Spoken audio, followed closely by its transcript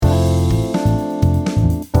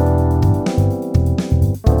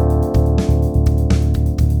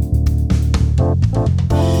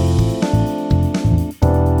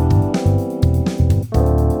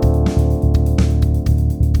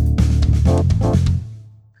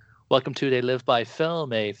Welcome to They Live by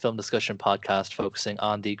Film, a film discussion podcast focusing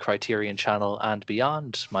on the Criterion Channel and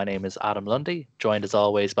beyond. My name is Adam Lundy, joined as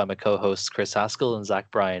always by my co-hosts Chris Haskell and Zach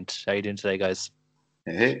Bryant. How are you doing today, guys?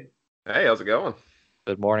 Hey. Hey, how's it going?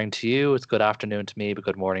 Good morning to you. It's good afternoon to me, but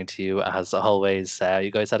good morning to you as always. You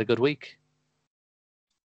guys had a good week?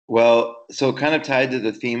 Well, so kind of tied to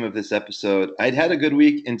the theme of this episode, I'd had a good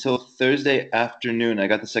week until Thursday afternoon. I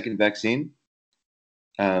got the second vaccine.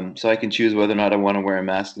 So I can choose whether or not I want to wear a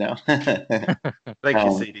mask now. Thank you,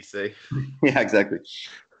 CDC. Yeah, exactly.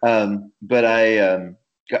 But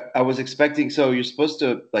I was expecting, so you're supposed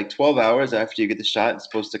to, like 12 hours after you get the shot, it's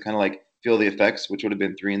supposed to kind of like feel the effects, which would have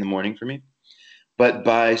been 3 a.m. for me. But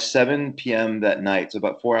by 7 p.m. that night, so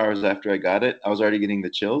about 4 hours after I got it, I was already getting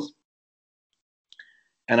the chills.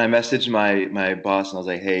 And I messaged my boss and I was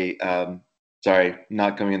like, hey, sorry,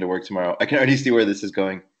 not coming into work tomorrow. I can already see where this is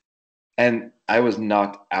going. And I was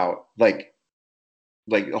knocked out, like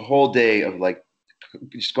a whole day of like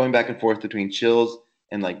just going back and forth between chills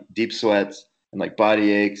and like deep sweats and like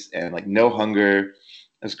body aches and like no hunger.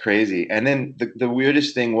 It was crazy. And then the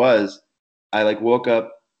weirdest thing was I like woke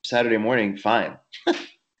up Saturday morning fine.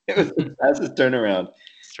 It was the fastest turnaround.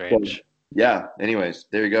 Strange. So, yeah. Anyways,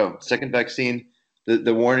 there you go. Second vaccine.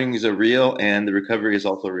 The warnings are real and the recovery is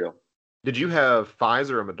also real. Did you have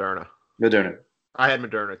Pfizer or Moderna? Moderna. I had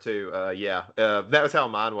Moderna too. That was how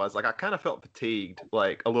mine was. Like I kind of felt fatigued,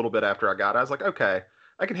 like a little bit after I got it. I was like, okay,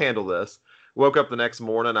 I can handle this. Woke up the next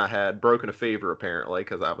morning, I had broken a fever apparently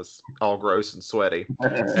because I was all gross and sweaty.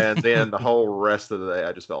 And then the whole rest of the day,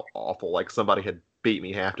 I just felt awful, like somebody had beat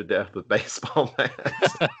me half to death with baseball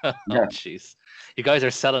bats. Oh, jeez. You guys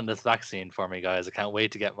are selling this vaccine for me, guys. I can't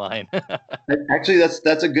wait to get mine. Actually,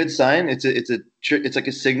 that's a good sign. It's like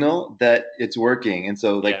a signal that it's working, and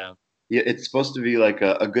so like it's supposed to be like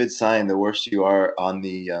a good sign. The worse you are on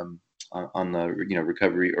the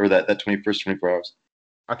recovery or that 21st 24 hours.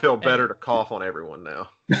 I feel better to cough on everyone now.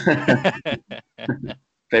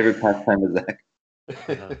 Favorite pastime of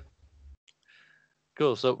Zach.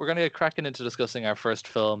 Cool. So we're going to get cracking into discussing our first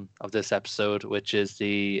film of this episode, which is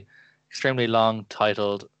the extremely long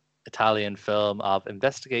titled Italian film of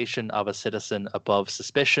Investigation of a Citizen Above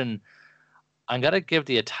Suspicion. I'm going to give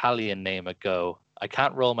the Italian name a go. I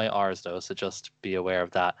can't roll my R's though, so just be aware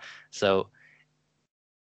of that. So,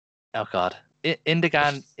 oh God.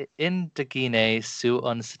 Indagine su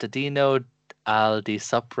un cittadino al di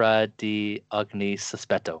sopra di ogni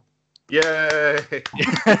sospetto. Yay!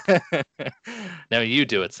 Now you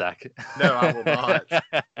do it, Zach. No, I will not.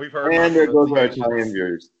 We've heard. And there goes our Italian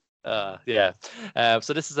viewers. So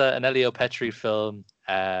this is an Elio Petri film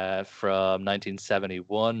from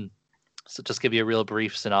 1971. So just give you a real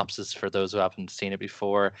brief synopsis for those who haven't seen it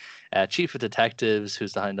before. Chief of Detectives,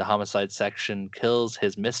 who's behind the homicide section, kills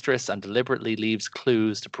his mistress and deliberately leaves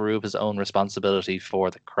clues to prove his own responsibility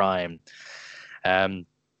for the crime. So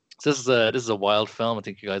this is a wild film. I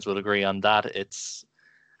think you guys will agree on that. It's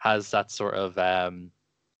has that sort of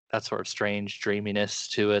strange dreaminess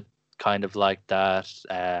to it, kind of like that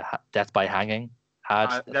Death by Hanging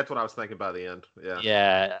had. That's what I was thinking by the end.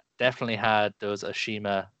 Yeah, definitely had those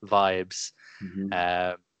Oshima vibes.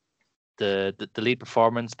 Mm-hmm. The lead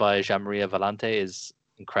performance by Gianmaria Volante is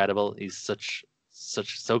incredible. He's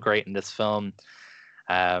so great in this film.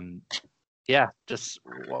 Just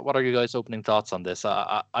what are you guys' opening thoughts on this?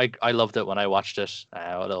 I loved it when I watched it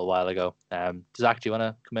a little while ago. Zach, do you want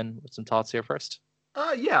to come in with some thoughts here first?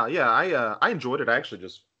 I enjoyed it. I actually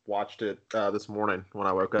just watched it this morning when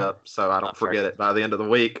I woke up, so I don't forget it by the end of the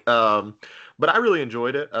week. But I really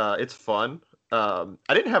enjoyed it. It's fun. I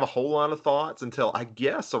didn't have a whole lot of thoughts until I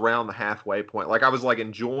guess around the halfway point. Like I was like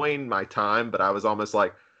enjoying my time, but I was almost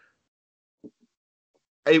like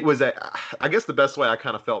I guess the best way I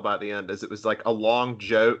kind of felt by the end is it was like a long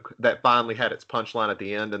joke that finally had its punchline at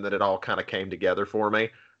the end, and then it all kind of came together for me.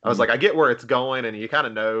 I was like, I get where it's going, and you kind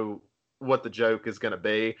of know what the joke is going to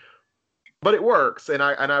be, but it works, and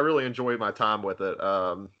I really enjoyed my time with it.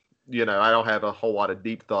 I don't have a whole lot of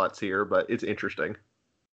deep thoughts here, but it's interesting.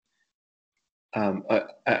 I'm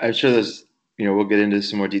sure there's, we'll get into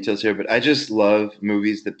some more details here, but I just love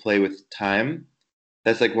movies that play with time.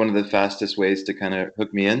 That's like one of the fastest ways to kind of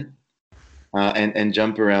hook me in, and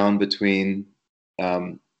jump around between,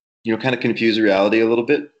 kind of confuse reality a little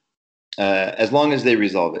bit, as long as they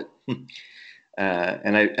resolve it.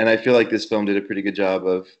 And I feel like this film did a pretty good job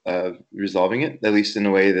of resolving it, at least in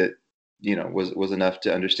a way that was enough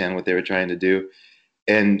to understand what they were trying to do.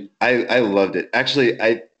 And I loved it. Actually,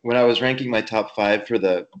 when I was ranking my top 5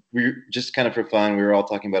 we just kind of for fun, we were all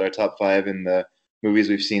talking about our top 5 and the movies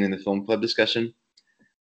we've seen in the film club discussion.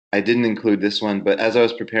 I didn't include this one, but as I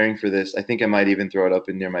was preparing for this, I think I might even throw it up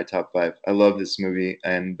in near my top five. I love this movie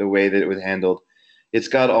and the way that it was handled. It's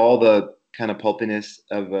got all the kind of pulpiness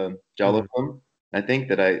of Giallo film. I think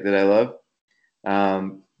that I love.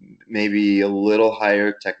 Um, Maybe a little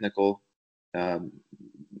higher technical, um,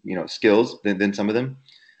 skills than some of them.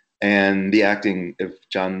 And the acting of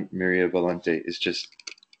John Maria Valente is just,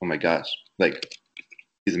 oh my gosh, like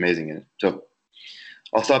he's amazing in it. So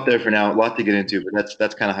I'll stop there for now. A lot to get into, but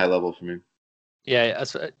that's kind of high level for me. Yeah,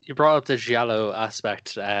 as you brought up the giallo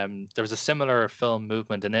aspect. There was a similar film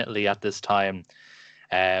movement in Italy at this time.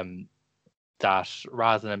 That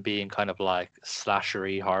rather than being kind of like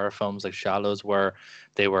slashery horror films like giallos,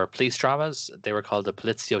 they were police dramas. They were called the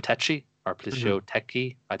poliziotteschi or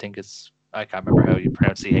poliziotteschi. I can't remember how you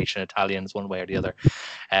pronounce the H in Italian. It's one way or the other.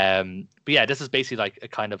 But yeah, this is basically like a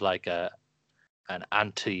kind of like an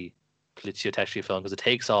anti poliziotteschi film because it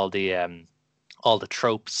takes all the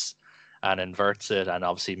tropes and inverts it and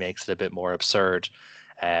obviously makes it a bit more absurd.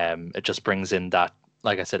 It just brings in that,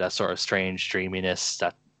 like I said, that sort of strange dreaminess.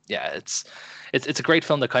 That it's a great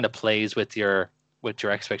film that kind of plays with your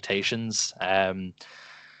expectations.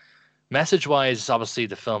 Message wise, obviously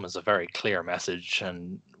the film is a very clear message,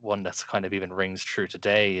 and one that's kind of even rings true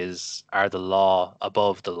today is, are the law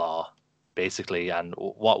above the law, basically, and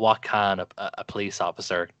what can a police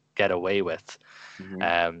officer get away with?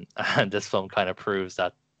 And this film kind of proves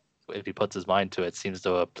that if he puts his mind to it, seems as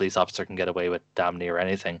though a police officer can get away with damn near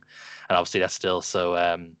anything. And obviously that's still so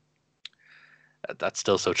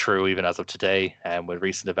true even as of today. And with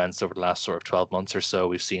recent events over the last sort of 12 months or so,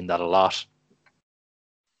 we've seen that a lot.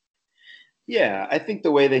 Yeah, I think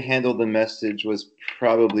the way they handled the message was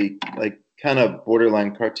probably like kind of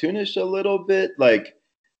borderline cartoonish a little bit. Like,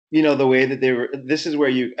 the way that this is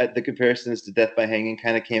where the comparisons to Death by Hanging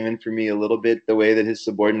kind of came in for me a little bit. The way that his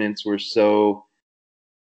subordinates were so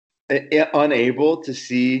unable to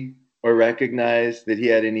see or recognize that he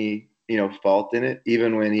had any, fault in it,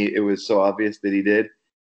 even when it was so obvious that he did.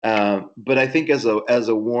 But I think as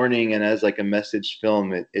a warning and as like a message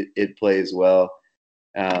film, it plays well.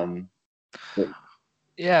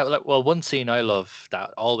 Yeah, well, one scene I love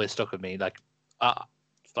that always stuck with me, like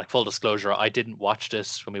full disclosure, I didn't watch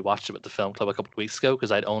this when we watched it with the film club a couple of weeks ago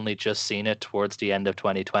because I'd only just seen it towards the end of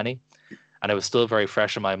 2020, and it was still very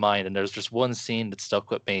fresh in my mind. And there's just one scene that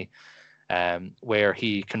stuck with me, where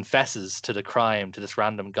he confesses to the crime to this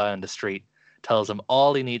random guy on the street, tells him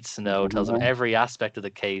all he needs to know, tells him every aspect of the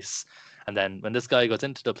case, and then when this guy goes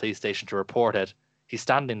into the police station to report it, he's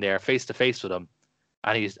standing there face to face with him.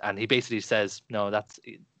 And he basically says, no,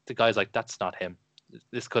 the guy's like, that's not him.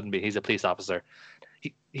 This couldn't be. He's a police officer.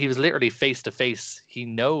 He was literally face to face. He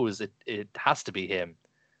knows it has to be him,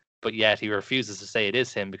 but yet he refuses to say it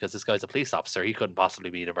is him because this guy's a police officer. He couldn't possibly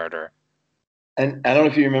be the murderer. And I don't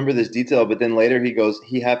know if you remember this detail, but then later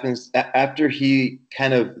he happens after he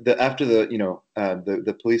kind of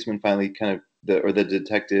the policeman finally kind of the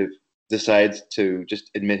detective decides to just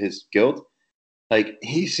admit his guilt. Like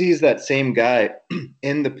he sees that same guy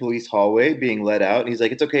in the police hallway being let out, and he's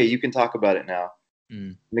like, "It's okay, you can talk about it now."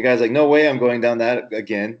 And the guy's like, "No way, I'm going down that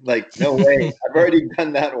again. Like, no way, I've already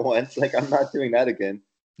done that once. Like, I'm not doing that again."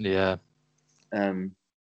 Yeah.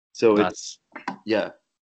 So yeah.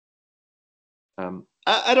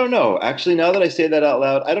 I don't know. Actually, now that I say that out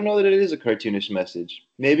loud, I don't know that it is a cartoonish message.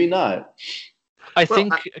 Maybe not. I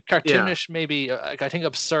think cartoonish, maybe. I think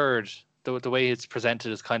absurd. The way it's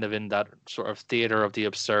presented is kind of in that sort of theater of the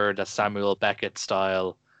absurd, that Samuel Beckett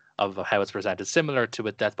style of how it's presented, similar to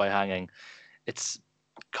with Death by Hanging. It's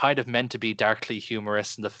kind of meant to be darkly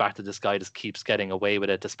humorous in the fact that this guy just keeps getting away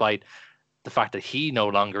with it, despite the fact that he no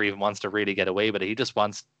longer even wants to really get away with it. He just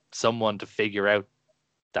wants someone to figure out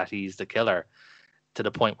that he's the killer, to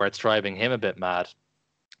the point where it's driving him a bit mad.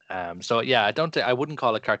 So yeah, I wouldn't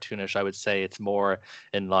call it cartoonish. I would say it's more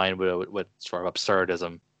in line with sort of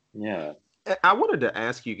absurdism. Yeah. I wanted to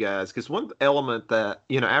ask you guys, because one element that,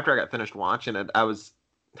 after I got finished watching it, I'm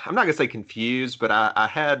not going to say confused, but I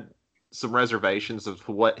had some reservations of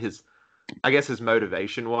what his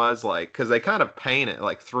motivation was, like, because they kind of paint it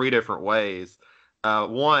like three different ways.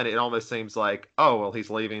 One, it almost seems like, oh, well, he's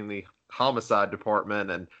leaving the homicide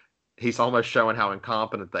department and he's almost showing how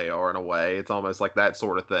incompetent they are in a way. It's almost like that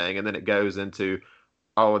sort of thing. And then it goes into,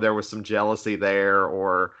 oh, there was some jealousy there,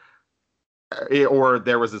 or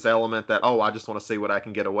there was this element that, oh, I just want to see what I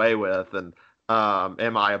can get away with, and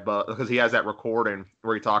am I above? Because he has that recording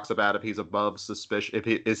where he talks about if he's above suspicion,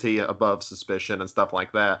 is he above suspicion and stuff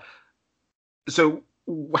like that. So,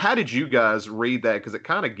 how did you guys read that? Because it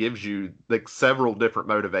kind of gives you like several different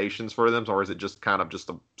motivations for them, or is it just kind of just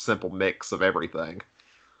a simple mix of everything?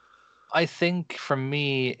 I think for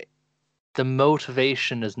me, the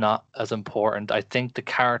motivation is not as important. I think the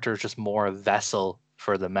character is just more a vessel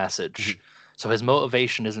for the message. So his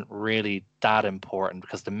motivation isn't really that important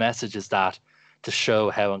because the message is that to show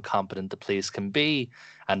how incompetent the police can be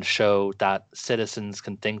and show that citizens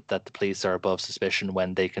can think that the police are above suspicion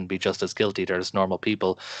when they can be just as guilty. They're just normal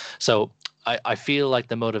people. So I feel like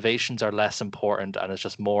the motivations are less important and it's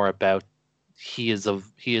just more about he is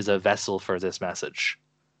a vessel for this message.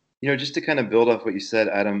 Just to kind of build off what you said,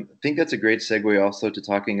 Adam, I think that's a great segue also to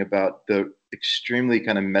talking about the extremely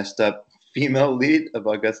kind of messed up female lead of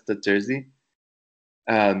Augusta Terzi,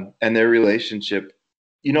 and their relationship.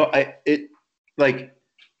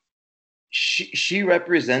 She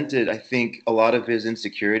represented, I think, a lot of his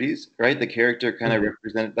insecurities, right? The character kind of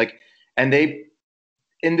represented and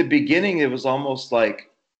in the beginning, it was almost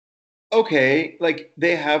like, okay, like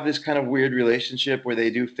they have this kind of weird relationship where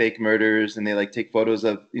they do fake murders and they like take photos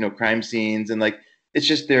of, crime scenes and like it's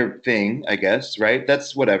just their thing, I guess, right?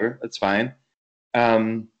 That's whatever, that's fine.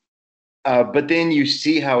 But then you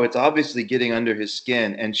see how it's obviously getting under his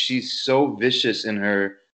skin, and she's so vicious in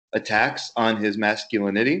her attacks on his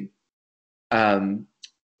masculinity.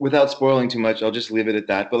 Without spoiling too much, I'll just leave it at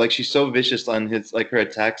that. But like she's so vicious on her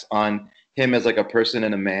attacks on him as like a person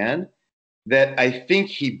and a man, that I think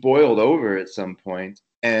he boiled over at some point,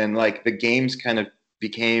 and like the games kind of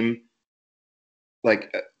became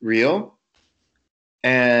like real.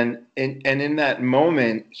 And in that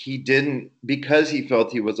moment, he didn't, because he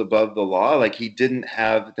felt he was above the law, like he didn't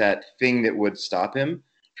have that thing that would stop him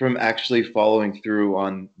from actually following through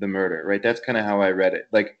on the murder, right? That's kind of how I read it.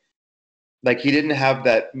 Like he didn't have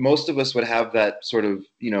that. Most of us would have that sort of,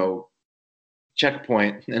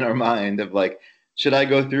 checkpoint in our mind of like, should I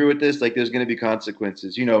go through with this? Like, there's going to be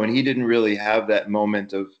consequences, and he didn't really have that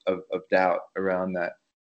moment of doubt around that.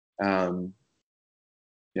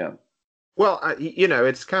 Yeah. Well,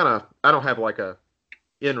 it's kind of, I don't have like a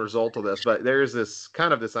end result of this, but there's this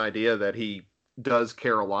idea that he does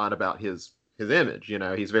care a lot about his image.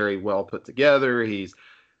 He's very well put together.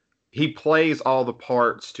 He plays all the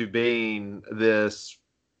parts to being this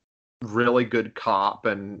really good cop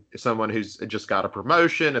and someone who's just got a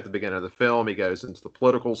promotion. At the beginning of the film, he goes into the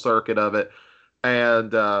political circuit of it.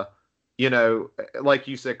 And, like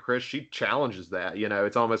you said, Chris, she challenges that.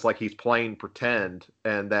 It's almost like he's playing pretend,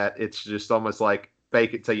 and that it's just almost like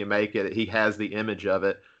fake it till you make it. He has the image of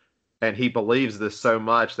it, and he believes this so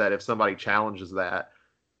much that if somebody challenges that,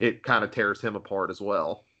 it kind of tears him apart as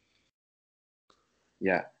well.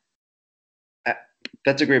 Yeah.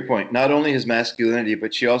 That's a great point. Not only his masculinity,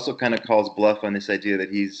 but she also kind of calls bluff on this idea that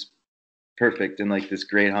he's perfect and like this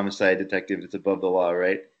great homicide detective that's above the law,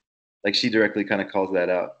 right? Like she directly kind of calls that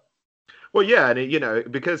out. Well, yeah,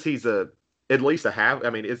 and because he's at least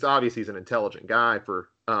it's obvious he's an intelligent guy for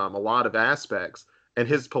a lot of aspects, and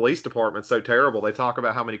his police department's so terrible. They talk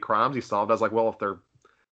about how many crimes he solved. I was like, well, if they're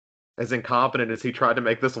as incompetent as he tried to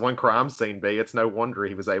make this one crime scene be, it's no wonder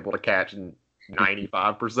he was able to catch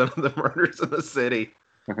 95% of the murders in the city.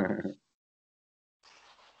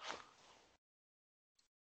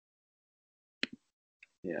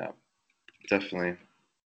 Yeah, definitely.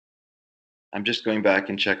 I'm just going back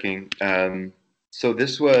and checking. So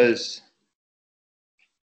this was,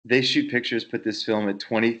 They Shoot Pictures put this film at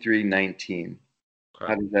 2319.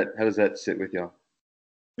 Okay. How does that sit with y'all?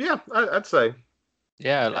 Yeah, I'd say.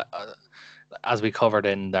 Yeah, as we covered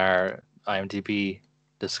in our IMDb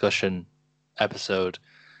discussion episode,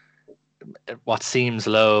 what seems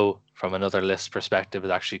low from another list perspective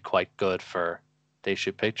is actually quite good for They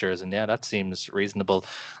Shoot Pictures, and yeah, that seems reasonable.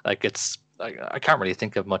 Like I can't really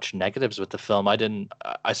think of much negatives with the film. I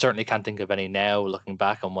certainly can't think of any now looking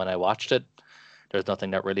back on when I watched it. There's nothing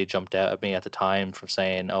that really jumped out at me at the time from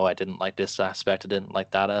saying, oh, I didn't like this aspect, I didn't like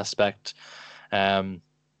that aspect.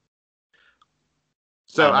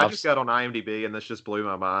 So I just got on IMDb, and this just blew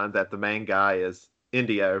my mind that the main guy is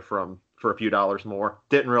Indio from For a Few Dollars More.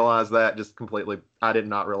 Didn't realize that. I did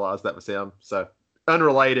not realize that was him. So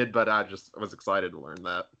unrelated, but I was excited to learn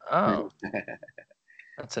that. Oh,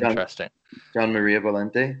 that's interesting. John Maria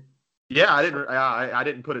Valente. Yeah, I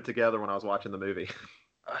didn't put it together when I was watching the movie.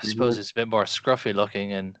 I suppose it's a bit more scruffy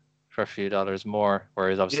looking in For a Few Dollars More,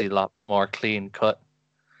 whereas obviously a lot more clean cut.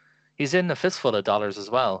 He's in A Fistful of Dollars as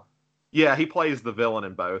well. Yeah, he plays the villain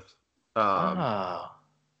in both.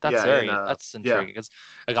 That's intriguing. Because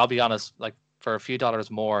I'll be honest, like For a Few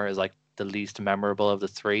Dollars More is like the least memorable of the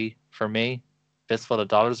three for me. Fistful of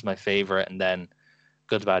Dollars is my favorite, and then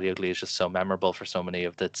Good, Bad, Ugly is just so memorable for so many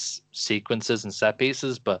of its sequences and set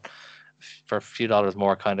pieces. But For a Few Dollars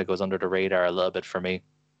More kind of goes under the radar a little bit for me.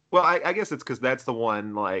 Well, I guess it's because that's the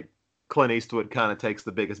one, like, Clint Eastwood kind of takes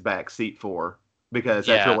the biggest back seat for, because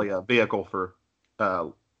that's Yeah. really a vehicle for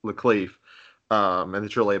LaCleave, and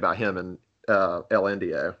it's really about him and El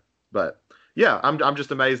Indio. But yeah, I'm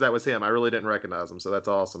just amazed that was him. I really didn't recognize him, so that's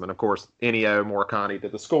awesome. And of course, Ennio Morricone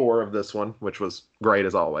did the score of this one, which was great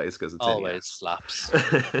as always because it's Always slaps.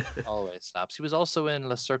 Ennio. Always slaps. He was also in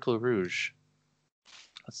Le Cercle Rouge.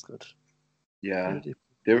 That's good. Yeah.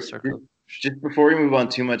 Le Cercle Rouge. Just before we move on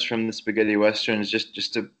too much from the spaghetti westerns,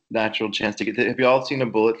 just a natural chance to get. Have you all seen A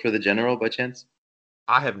Bullet for the General by chance?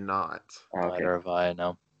 I have not. Oh, okay. Neither have I.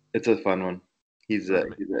 No. It's a fun one. He's a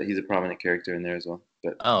prominent character in there as well.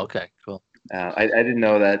 But okay, cool. I didn't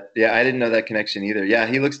know that. Yeah, I didn't know that connection either. Yeah,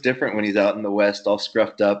 he looks different when he's out in the West, all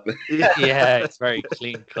scruffed up. Yeah, it's very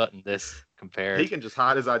clean cut in this compared. He can just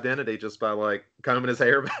hide his identity just by like combing his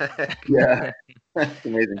hair back. Yeah, that's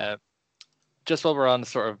amazing. Just while we're on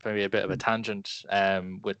sort of maybe a bit of a tangent,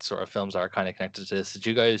 with sort of films that are kind of connected to this, did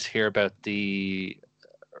you guys hear about it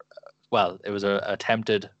was an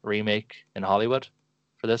attempted remake in Hollywood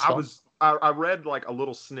for this film? I read like a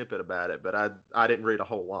little snippet about it, but I didn't read a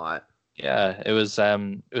whole lot. Yeah, there was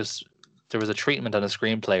a treatment on a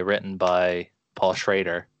screenplay written by Paul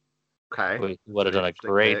Schrader. Okay. Who would have done a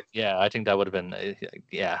great pick. Yeah, I think that would have been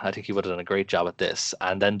I think he would have done a great job at this.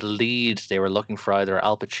 And then the lead, they were looking for either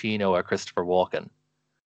Al Pacino or Christopher Walken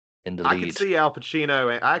in the lead. I could see Al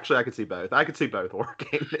Pacino, and actually I could see both. I could see both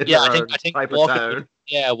working. Yeah, I think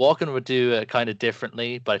Walken would do it kind of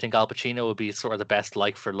differently, but I think Al Pacino would be sort of the best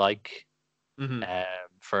like for like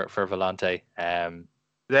for Volante. Do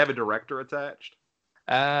they have a director attached?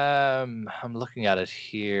 I'm looking at it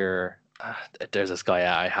here. There's this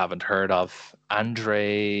guy I haven't heard of,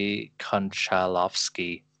 Andrei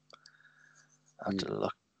Konchalovsky. I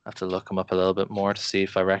have to look him up a little bit more to see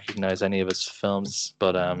if I recognize any of his films.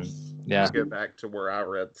 But yeah. I'll go back to where I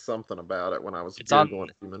read something about it when I was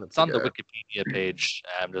Googling a few minutes It's on ago. the Wikipedia page.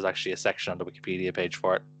 There's actually a section on the Wikipedia page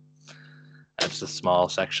for it. It's a small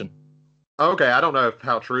section. Okay, I don't know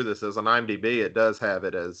how true this is. On IMDb, it does have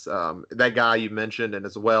it as that guy you mentioned, and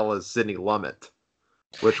as well as Sidney Lumet.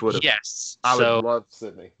 Which would have, yes, I would love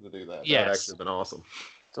Sidney to do that. Yes. That would actually have been awesome.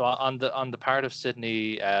 So on the part of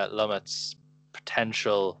Sidney Lumet's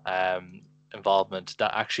potential involvement,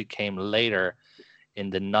 that actually came later in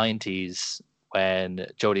the 90s when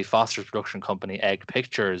Jodie Foster's production company Egg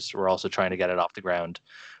Pictures were also trying to get it off the ground.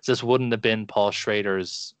 So this wouldn't have been Paul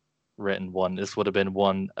Schrader's written one. This would have been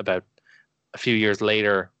one about a few years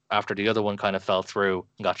later after the other one kind of fell through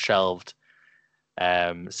and got shelved.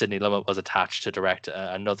 Sidney Lumet was attached to direct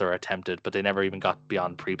another attempted, but they never even got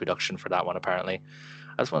beyond pre-production for that one, apparently.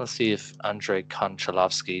 I just want to see if Andrei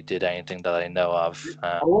Konchalovsky did anything that I know of.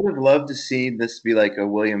 I would have loved to see this be like a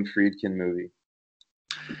William Friedkin movie.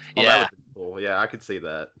 Yeah, that would be cool. Yeah, I could see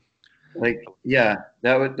that. Like, yeah,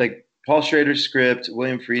 that would, like, Paul Schrader's script,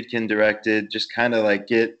 William Friedkin directed, just kind of like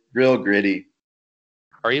get real gritty.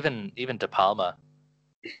 Or even De Palma.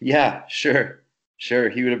 Yeah, sure. He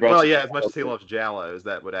would have brought. Well, yeah, as much as he loves Giallos,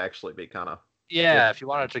 that would actually be kind of. Yeah, if you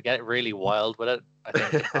wanted to get really wild with it, I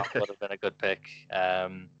think that would have been a good pick. I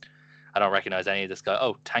don't recognize any of this guy.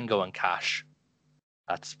 Oh, Tango and Cash.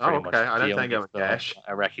 That's pretty much I know the Tango only and Cash.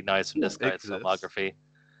 I recognize from this guy's filmography.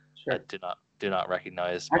 Sure. I do not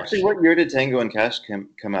recognize. Actually, much. what year did Tango and Cash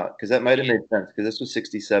come out? Because that might have made sense. Because this was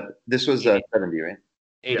 67. This was 70, right?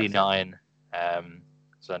 89.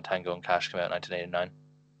 So then Tango and Cash came out in 1989.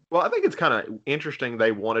 Well, I think it's kind of interesting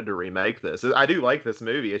they wanted to remake this. I do like this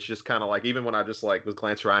movie. It's just kind of like, even when I just like was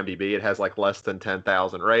glancing through IMDb, it has like less than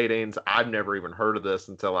 10,000 ratings. I've never even heard of this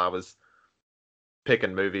until I was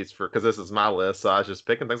picking movies because this is my list. So I was just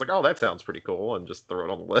picking things like, oh, that sounds pretty cool, and just throw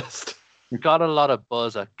it on the list. Got a lot of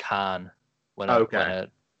buzz at Cannes when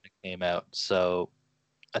it came out. So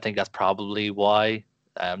I think that's probably why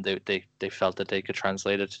they felt that they could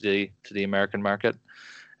translate it to the American market.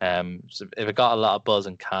 So if it got a lot of buzz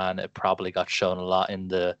in Cannes, it probably got shown a lot in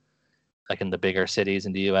the bigger cities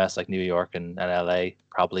in the US, like New York and LA.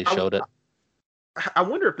 Probably showed it. I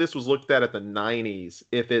wonder if this was looked at the 90s.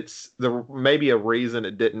 If it's maybe a reason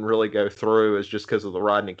it didn't really go through is just because of the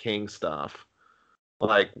Rodney King stuff.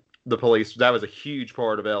 Like the police, that was a huge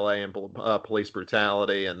part of LA and police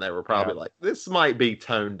brutality, and they were probably like, this might be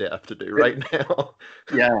tone deaf to do right now.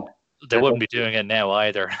 Yeah. They wouldn't be doing it now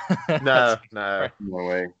either. No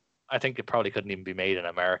way. I think it probably couldn't even be made in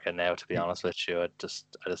America now, to be honest with you. I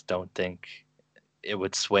just don't think it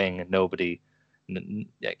would swing. Nobody,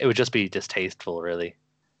 it would just be distasteful, really.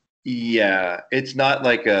 Yeah, it's not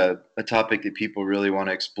like a topic that people really want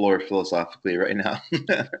to explore philosophically right now.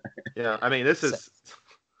 Yeah, I mean,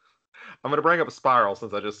 I'm going to bring up Spiral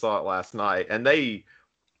since I just saw it last night, and they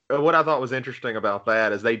what I thought was interesting about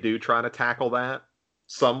that is they do try to tackle that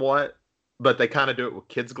somewhat, but they kind of do it with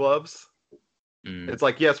kids' gloves. It's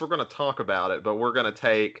like, yes, we're going to talk about it, but we're going to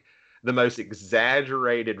take the most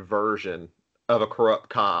exaggerated version of a corrupt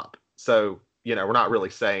cop. So, we're not really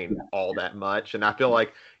saying all that much. And I feel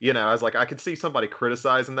like, I was like, I could see somebody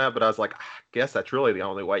criticizing that, but I was like, I guess that's really the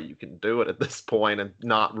only way you can do it at this point and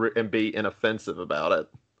not and be inoffensive about it.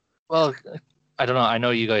 Well, I don't know. I know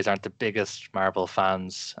you guys aren't the biggest Marvel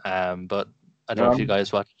fans, but I don't know if you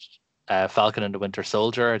guys watched Falcon and the Winter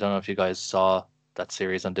Soldier. I don't know if you guys saw that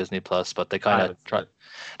series on Disney Plus, but they kind of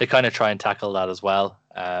try and tackle that as well.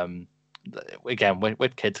 Again,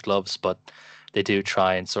 with kids' gloves, but they do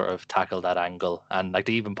try and sort of tackle that angle. And like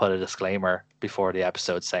they even put a disclaimer before the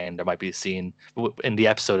episode saying there might be a scene in the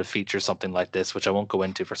episode that features something like this, which I won't go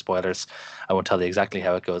into for spoilers. I won't tell you exactly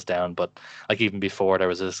how it goes down, but like even before there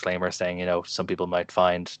was a disclaimer saying, some people might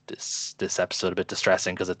find this episode a bit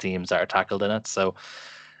distressing because of themes that are tackled in it. So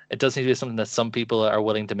it does need to be something that some people are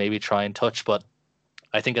willing to maybe try and touch, but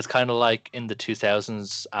I think it's kind of like in the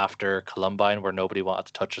 2000s after Columbine where nobody wanted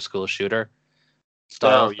to touch a school shooter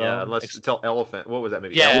style. Oh yeah, let's tell Elephant. What was that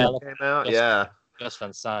movie? Yeah, Elephant came out. Gus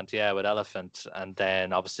Van Sant, with Elephant, and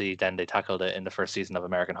then obviously they tackled it in the first season of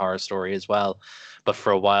American Horror Story as well. But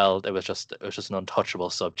for a while, it was just an untouchable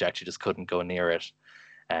subject. You just couldn't go near it.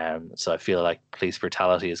 So I feel like police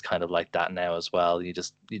brutality is kind of like that now as well.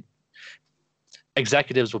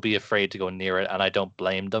 Executives will be afraid to go near it, and I don't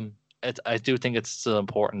blame them. I do think it's still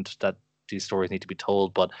important that these stories need to be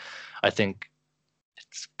told, but I think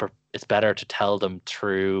it's better to tell them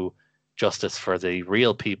through justice for the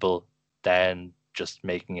real people than just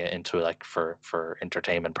making it into like for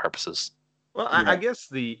entertainment purposes. Well, I guess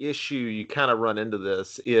the issue you kind of run into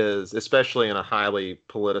this is, especially in a highly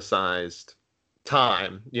politicized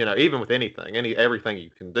time, even with anything, everything you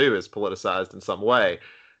can do is politicized in some way.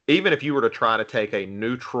 Even if you were to try to take a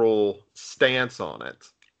neutral stance on it,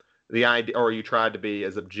 the idea, or you tried to be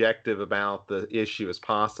as objective about the issue as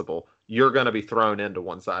possible, you're going to be thrown into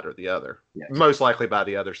one side or the other. Yes. Most likely by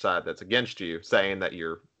the other side that's against you, saying that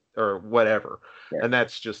you're, or whatever. Yeah. And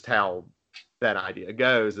that's just how that idea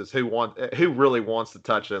goes, is who really wants to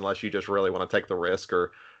touch it unless you just really want to take the risk,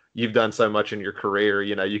 or you've done so much in your career.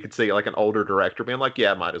 You could see like an older director being like,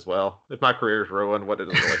 yeah, might as well. If my career's ruined, what does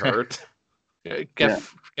it really hurt? Get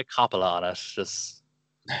Coppola on it. Just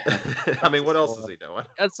I mean, what else is he doing?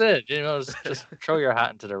 That's it. Just throw your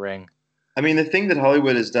hat into the ring. I mean, the thing that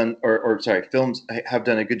Hollywood has done, films have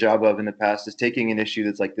done a good job of in the past is taking an issue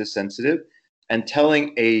that's like this sensitive and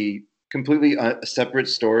telling a completely separate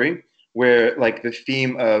story where like the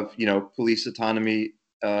theme of, police autonomy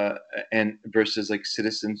and versus like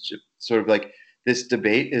citizenship, sort of like this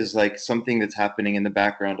debate is like something that's happening in the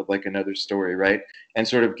background of like another story, right? And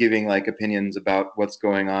sort of giving like opinions about what's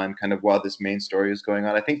going on kind of while this main story is going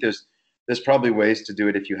on. I think there's probably ways to do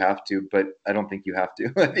it if you have to, but I don't think you have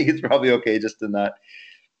to. I think it's probably okay just to not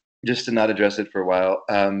address it for a while.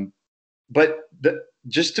 But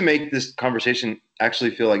just to make this conversation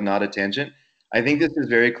actually feel like not a tangent, I think this is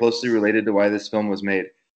very closely related to why this film was made.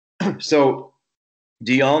 So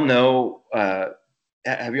do y'all know,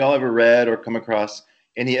 have y'all ever read or come across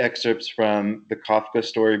any excerpts from the Kafka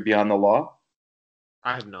story Beyond the Law?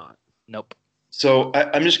 I have not. Nope. So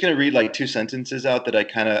I'm just going to read like two sentences out that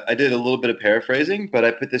I did a little bit of paraphrasing, but I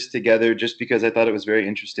put this together just because I thought it was very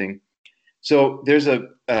interesting. So there's a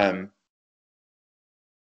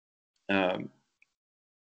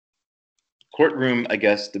courtroom, I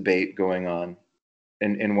guess, debate going on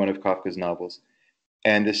in one of Kafka's novels.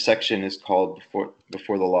 And this section is called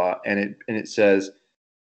Before the Law. And it says,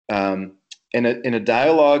 in a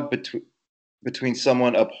dialogue between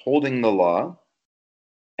someone upholding the law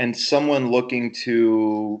and someone looking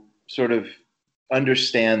to sort of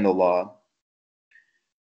understand the law,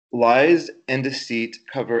 lies and deceit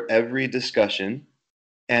cover every discussion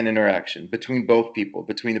and interaction between both people,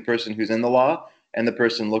 between the person who's in the law and the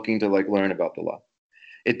person looking to like learn about the law.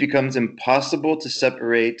 It becomes impossible to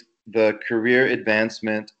separate the career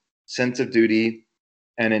advancement, sense of duty,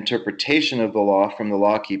 and interpretation of the law from the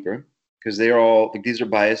lawkeeper, because they are all like, these are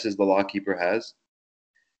biases the lawkeeper has,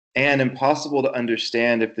 and impossible to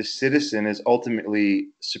understand if the citizen is ultimately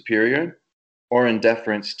superior or in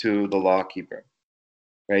deference to the lawkeeper,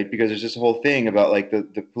 right? Because there's this whole thing about like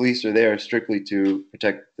the police are there strictly to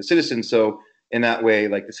protect the citizens. So in that way,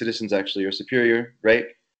 like the citizens actually are superior, right?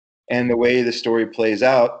 And the way the story plays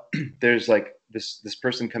out, there's like this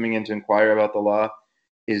person coming in to inquire about the law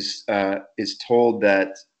is told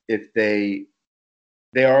that if they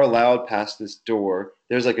are allowed past this door,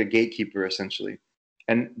 there's like a gatekeeper essentially.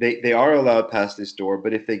 and they are allowed past this door,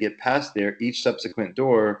 but if they get past there, each subsequent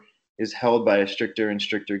door is held by a stricter and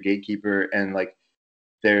stricter gatekeeper, and like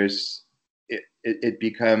there's it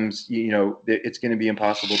becomes, it's going to be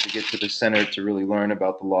impossible to get to the center to really learn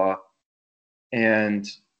about the law. And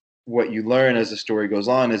what you learn as the story goes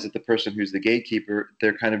on is that the person who's the gatekeeper,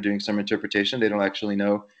 they're kind of doing some interpretation. They don't actually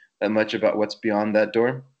know that much about what's beyond that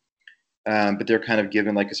door, but they're kind of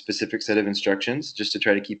given like a specific set of instructions just to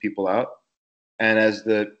try to keep people out. And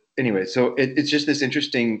anyway, so it's just this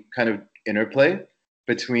interesting kind of interplay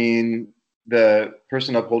between the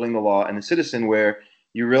person upholding the law and the citizen, where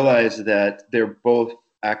you realize that they're both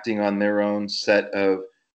acting on their own set of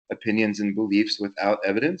opinions and beliefs without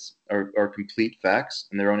evidence or complete facts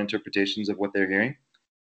and their own interpretations of what they're hearing.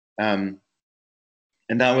 And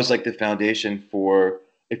that was like the foundation for,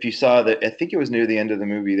 if you saw that, I think it was near the end of the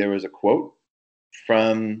movie, there was a quote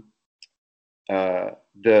from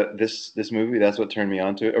this movie. That's what turned me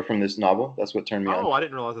on to it, or from this novel. That's what turned me on. Oh, I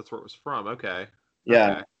didn't realize that's where it was from. Okay.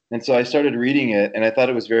 Yeah. Okay. And so I started reading it, and I thought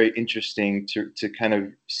it was very interesting to kind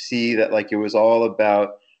of see that like it was all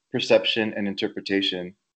about perception and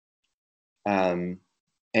interpretation. And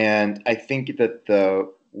I think that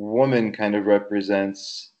the woman kind of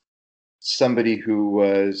represents somebody who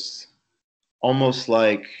was almost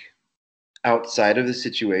like outside of the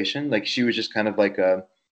situation. Like she was just kind of like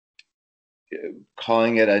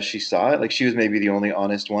calling it as she saw it. Like she was maybe the only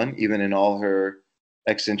honest one, even in all her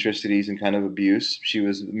eccentricities and kind of abuse. She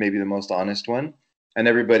was maybe the most honest one, and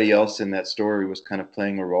everybody else in that story was kind of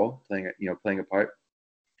playing a role, playing a part.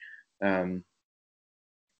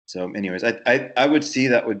 So anyways, I would see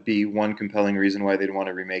that would be one compelling reason why they'd want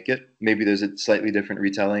to remake it. Maybe there's a slightly different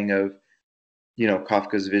retelling of,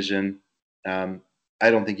 Kafka's vision. I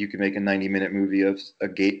don't think you could make a 90-minute movie of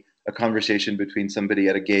a conversation between somebody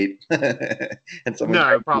at a gate and someone.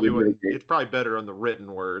 No, it probably wouldn't. It's probably better on the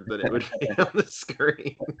written word than it would be on the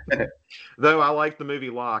screen. Though I like the movie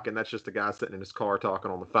Locke, and that's just a guy sitting in his car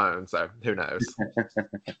talking on the phone. So who knows?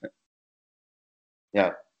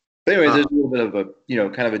 Yeah. But anyways, there's a little bit of a,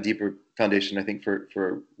 kind of a deeper foundation, I think,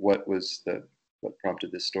 for what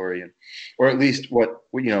prompted this story, or at least what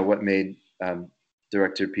made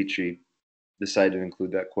director Petrie decide to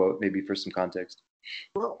include that quote, maybe for some context.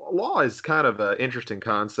 Well, law is kind of an interesting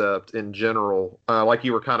concept in general. Like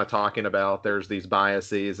you were kind of talking about, there's these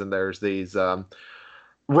biases and there's these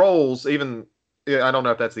roles. Even, I don't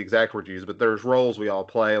know if that's the exact word used, but there's roles we all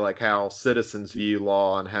play, like how citizens view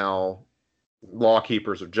law and how law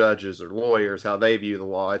keepers or judges or lawyers, how they view the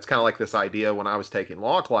law. It's kind of like this idea when I was taking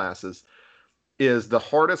law classes, is the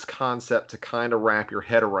hardest concept to kind of wrap your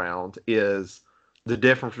head around is the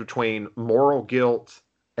difference between moral guilt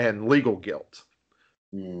and legal guilt.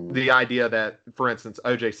 The idea that, for instance,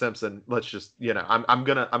 O.J. Simpson, let's just, I'm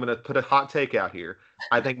gonna put a hot take out here.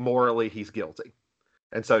 I think morally he's guilty,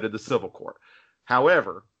 and so did the civil court.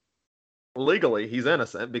 However, legally he's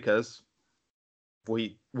innocent because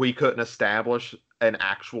we couldn't establish an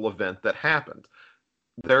actual event that happened.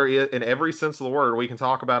 There is, in every sense of the word, we can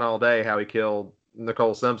talk about all day how he killed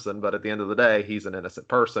Nicole Simpson, but at the end of the day, he's an innocent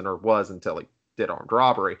person, or was until he did armed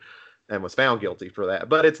robbery and was found guilty for that.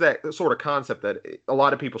 But it's that sort of concept that a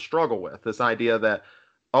lot of people struggle with, this idea that,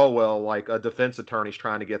 oh, well, like a defense attorney's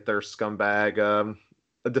trying to get their scumbag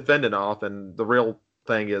a defendant off, and the real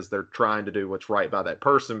thing is they're trying to do what's right by that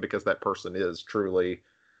person because that person is truly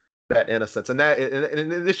that innocence. And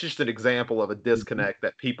this is just an example of a disconnect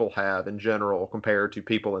that people have in general compared to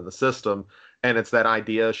people in the system. And it's that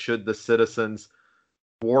idea, should the citizens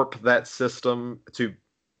warp that system to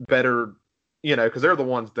better, because they're the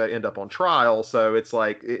ones that end up on trial. So it's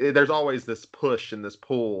like there's always this push and this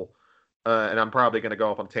pull. And I'm probably going to go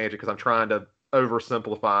off on a tangent because I'm trying to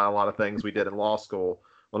oversimplify a lot of things we did in law school.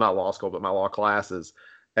 Well, not law school, but my law classes.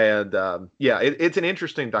 And it's an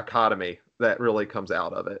interesting dichotomy that really comes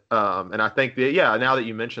out of it. And I think now that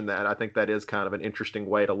you mentioned that, I think that is kind of an interesting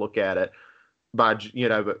way to look at it. But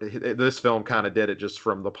this film kind of did it just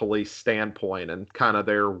from the police standpoint and kind of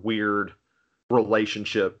their weird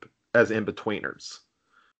relationship as in-betweeners.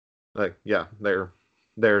 Like,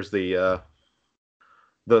 there's the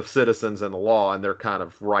citizens and the law, and they're kind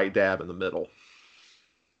of right dab in the middle.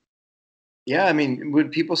 Yeah, I mean,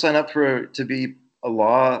 would people sign up to be a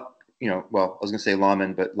law, well, I was going to say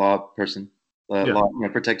lawman, but law person, law,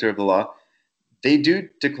 protector of the law? They do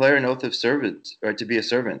declare an oath of servant, or to be a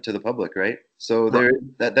servant to the public, right? So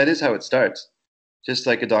that is how it starts. Just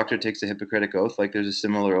like a doctor takes a Hippocratic oath, like there's a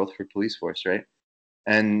similar oath for police force, right?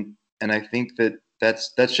 And I think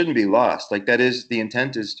that shouldn't be lost. Like that is, the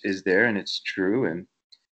intent is there, and it's true.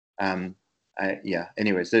 And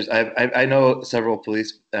anyways, I know several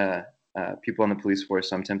police people on the police force.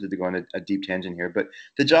 So I'm tempted to go on a deep tangent here, but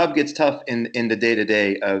the job gets tough in the day to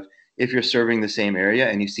day of if you're serving the same area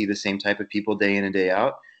and you see the same type of people day in and day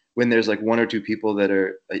out. When there's like one or two people that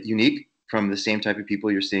are unique from the same type of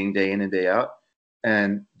people you're seeing day in and day out,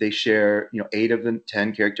 and they share 8 of the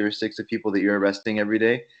 10 characteristics of people that you're arresting every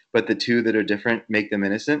day, but the 2 that are different make them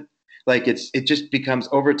innocent. Like it just becomes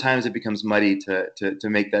over time it becomes muddy to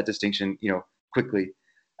make that distinction quickly.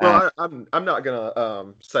 Well, I'm not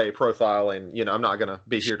gonna say profiling. I'm not gonna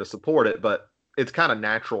be here to support it, but it's kind of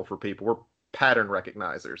natural for people. We're pattern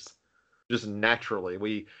recognizers, just naturally.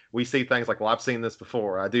 We see things like, well, I've seen this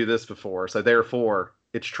before. I do this before, so therefore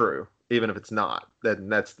it's true, even if it's not. I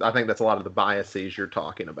think that's a lot of the biases you're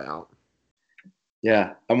talking about.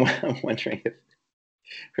 Yeah, I'm wondering if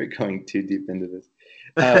we're going too deep into this.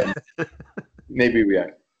 Maybe we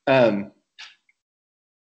are.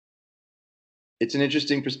 It's an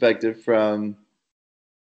interesting perspective from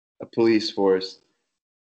a police force,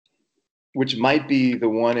 which might be the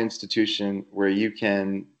one institution where you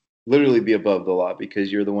can literally be above the law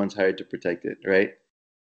because you're the ones hired to protect it, right?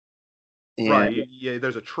 And, right. Yeah,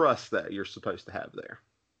 there's a trust that you're supposed to have there.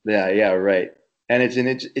 Yeah, right. And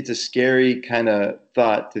it's a scary kind of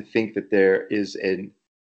thought to think that there is an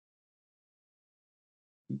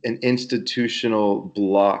institutional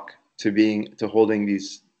block to holding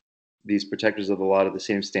these protectors of the law to the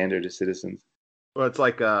same standard as citizens. Well, it's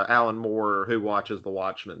like Alan Moore, Who Watches the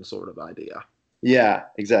Watchmen sort of idea. Yeah,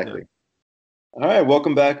 exactly. Yeah. All right,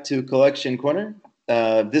 welcome back to Collection Corner.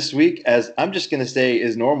 This week, as I'm just going to say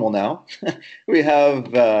is normal now, we have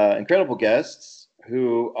incredible guests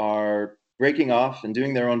who are breaking off and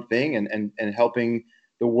doing their own thing and helping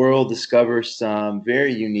the world discover some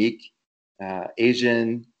very unique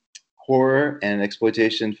Asian horror and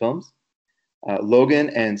exploitation films.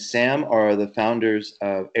 Logan and Sam are the founders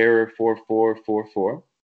of Error 4444.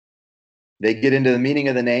 They get into the meaning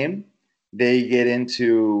of the name. They get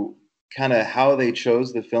into kind of how they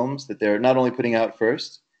chose the films that they're not only putting out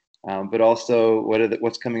first, but also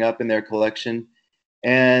what's coming up in their collection.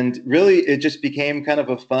 And really, it just became kind of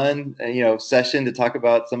a fun, session to talk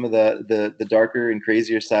about some of the darker and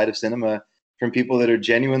crazier side of cinema from people that are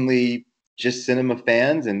genuinely just cinema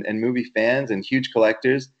fans and movie fans and huge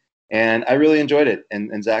collectors. And I really enjoyed it.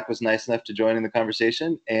 And Zach was nice enough to join in the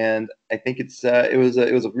conversation. And I think it was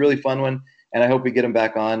a really fun one. And I hope we get them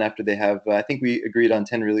back on after they have. I think we agreed on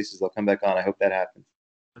 10 releases. They'll come back on. I hope that happens.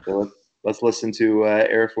 So let's listen to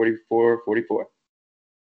Error 4444.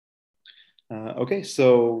 Okay,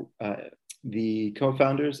 so the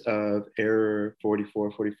co-founders of Error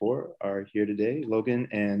 4444 are here today. Logan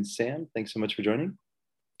and Sam, thanks so much for joining.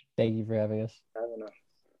 Thank you for having us.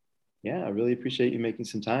 Yeah, I really appreciate you making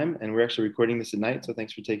some time. And we're actually recording this at night, so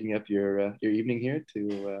thanks for taking up your evening here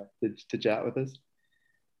to chat with us.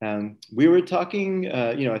 We were talking,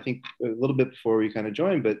 I think a little bit before we kind of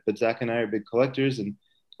joined, but Zach and I are big collectors, and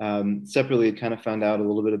separately kind of found out a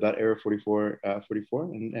little bit about Error 4444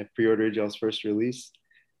 and I pre-ordered y'all's first release,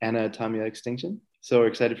 Anatomia Extinction. So we're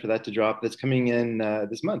excited for that to drop. That's coming in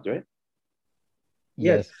this month, right?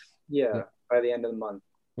 Yes. Yeah, by the end of the month.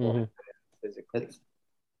 Mm-hmm. Physically.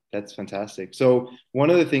 That's fantastic. So one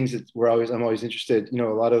of the things that I'm always interested, a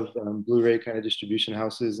lot of Blu-ray kind of distribution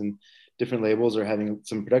houses and different labels are having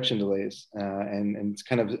some production delays, and it's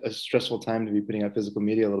kind of a stressful time to be putting out physical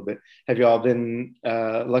media a little bit. Have you all been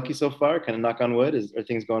lucky so far? Kind of knock on wood. Are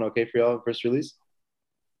things going okay for y'all first release?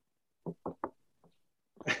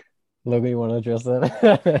 Logan, you want to address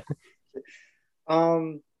that?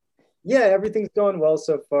 Yeah, everything's going well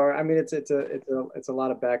so far. I mean, it's a lot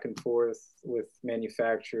of back and forth with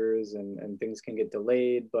manufacturers, and things can get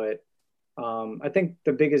delayed. But I think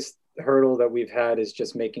the biggest hurdle that we've had is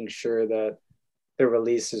just making sure that the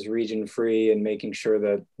release is region free and making sure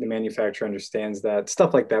that the manufacturer understands that,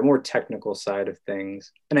 stuff like that, more technical side of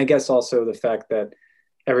things. And I guess also the fact that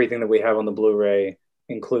everything that we have on the Blu-ray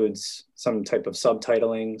includes some type of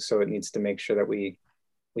subtitling, so it needs to make sure that we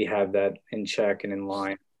have that in check and in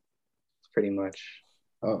line. Pretty much.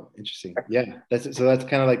 Oh, interesting. Yeah, that's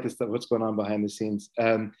kind of like this stuff. What's going on behind the scenes?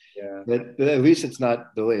 Yeah. But at least it's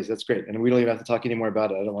not delays. That's great, and we don't even have to talk anymore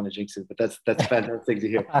about it. I don't want to jinx it, but that's fantastic to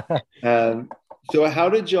hear. So, how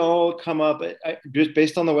did y'all come up? Just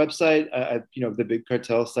based on the website, the Big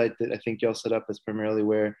Cartel site that I think y'all set up is primarily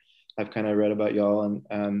where I've kind of read about y'all,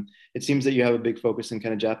 and it seems that you have a big focus in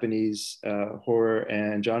kind of Japanese horror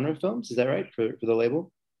and genre films. Is that right for the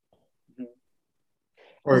label?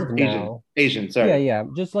 Or Asian, sorry. Yeah.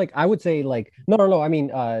 Just like, I would say like, no. I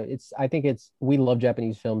mean, we love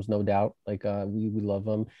Japanese films, no doubt. Like, we love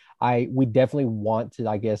them. We definitely want to,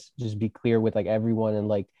 I guess, just be clear with like everyone and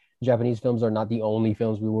like Japanese films are not the only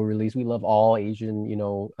films we will release. We love all Asian,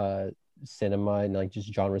 cinema and like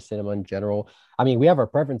just genre cinema in general. I mean, we have our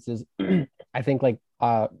preferences. I think like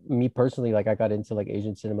me personally, like I got into like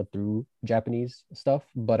Asian cinema through Japanese stuff,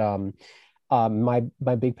 but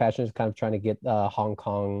my big passion is kind of trying to get Hong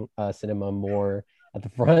Kong cinema more at the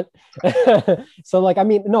front. So like I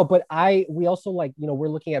mean no, but we also like we're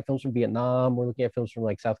looking at films from Vietnam, we're looking at films from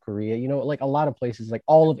like South Korea, like a lot of places, like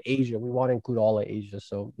all of Asia. We want to include all of Asia,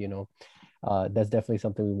 so that's definitely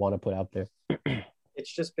something we want to put out there.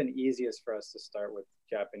 It's just been easiest for us to start with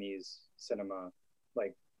Japanese cinema,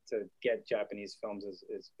 like to get Japanese films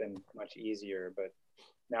has been much easier, but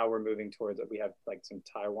now we're moving towards it. We have like some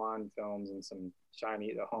Taiwan films and some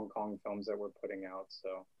Chinese, Hong Kong films that we're putting out.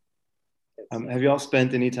 So, have you all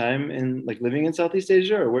spent any time in like living in Southeast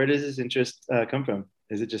Asia, or where does this interest come from?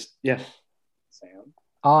 Is it just Sam?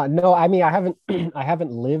 No, I mean I haven't I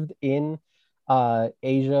haven't lived in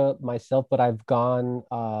Asia myself, but I've gone.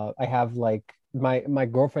 I have like my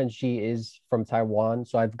girlfriend. She is from Taiwan,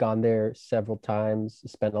 so I've gone there several times.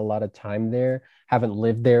 Spent a lot of time there. Haven't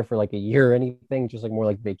lived there for like a year or anything. Just like more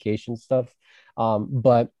like vacation stuff.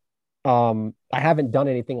 But I haven't done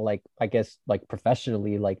anything like I guess like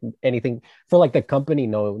professionally, like anything for like the company.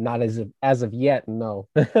 No, not as of yet. No,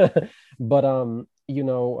 but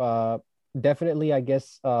definitely I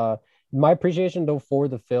guess my appreciation though for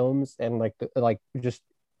the films and like just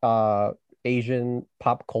Asian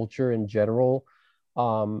pop culture in general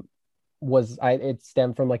it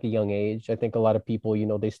stemmed from like a young age. I think a lot of people,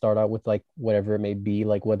 they start out with like whatever it may be,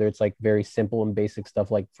 like whether it's like very simple and basic stuff,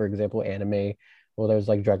 like for example, anime, or there's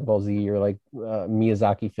like Dragon Ball Z, or like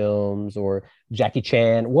Miyazaki films, or Jackie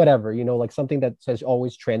Chan, whatever, like something that has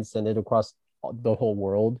always transcended across the whole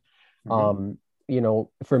world. Mm-hmm.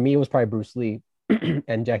 For me, it was probably Bruce Lee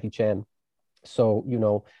and Jackie Chan. So,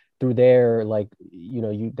 through there, like,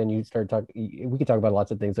 you start talking, we could talk about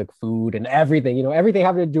lots of things like food and everything, everything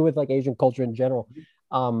having to do with like Asian culture in general.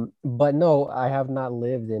 But no, I have not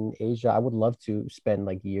lived in Asia. I would love to spend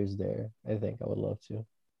like years there. I think I would love to.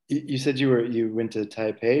 You said you went to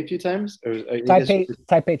Taipei a few times, or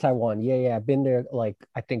Taipei, Taiwan. Yeah. I've been there like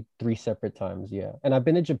I think 3 separate times. Yeah, and I've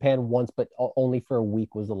been to Japan once, but only for a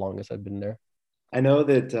week was the longest I've been there. I know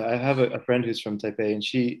that I have a friend who's from Taipei, and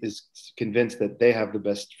she is convinced that they have the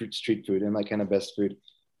best street food and like kind of best food.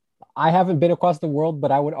 I haven't been across the world,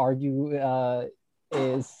 but I would argue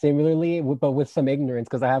is similarly, but with some ignorance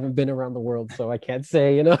because I haven't been around the world, so I can't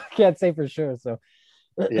say, can't say for sure. So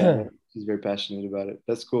yeah, she's very passionate about it.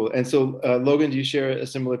 That's cool. And so, Logan, do you share a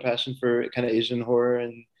similar passion for kind of Asian horror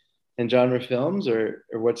and genre films, or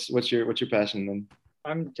what's your passion then?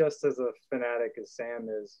 I'm just as a fanatic as Sam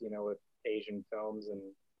is, with Asian films, and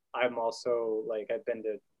I'm also like I've been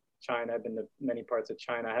to China, I've been to many parts of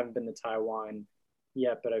China. I haven't been to Taiwan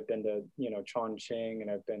yet, but I've been to Chongqing,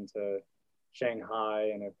 and I've been to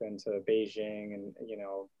Shanghai, and I've been to Beijing, and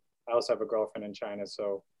I also have a girlfriend in China,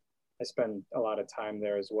 so I spend a lot of time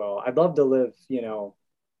there as well. I'd love to live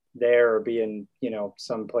there, or be in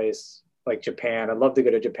some place like Japan. I'd love to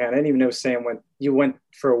go to Japan. I didn't even know Sam you went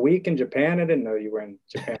for a week in Japan. I didn't know you were in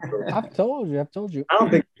Japan for a week. I've told you. I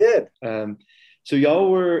don't think you did. So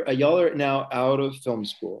y'all are now out of film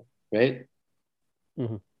school, right?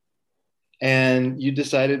 Mm-hmm. And you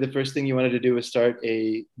decided the first thing you wanted to do was start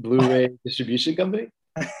a Blu-ray distribution company?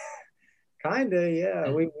 Kinda,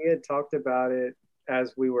 yeah. We had talked about it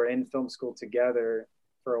as we were in film school together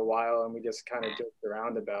for a while, and we just kind of joked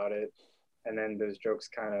around about it. And then those jokes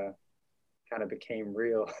kind of became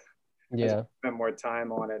real. Yeah. Spent more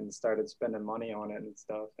time on it and started spending money on it and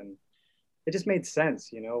stuff, and it just made sense.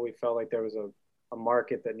 We felt like there was a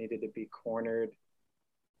market that needed to be cornered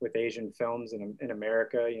with Asian films in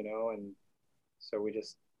America, and so we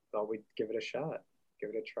just thought we'd give it a shot, give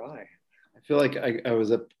it a try. I feel like I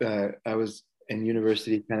was in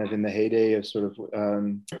university kind of in the heyday of sort of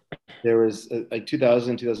there was like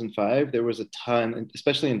 2000, 2005, there was a ton,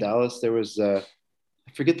 especially in Dallas, there was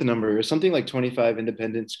I forget the number, it was something like 25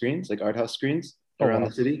 independent screens, like art house screens around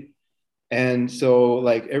the city. And so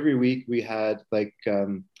like every week we had like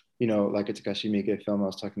like a Takashi Miike film I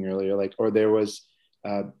was talking earlier, like, or there was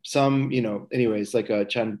some anyways, like a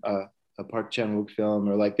Park Chan-wook film,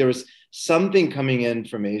 or like there was something coming in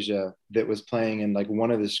from Asia that was playing in like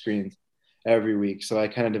one of the screens every week. So I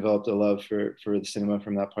kind of developed a love for the cinema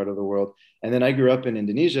from that part of the world. And then I grew up in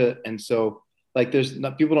Indonesia, and so like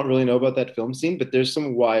people don't really know about that film scene, but there's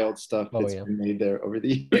some wild stuff that's been made there over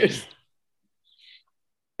the years.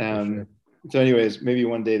 Sure. So anyways, maybe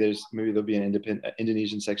one day there'll be an independent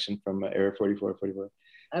Indonesian section from Area 4444.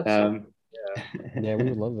 Absolutely. Yeah, we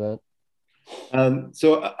would love that.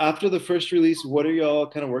 So after the first release, what are y'all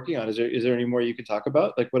kind of working on? Is there any more you can talk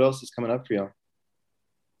about? Like, what else is coming up for y'all?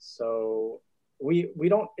 So we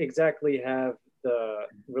don't exactly have the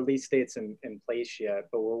release dates in place yet,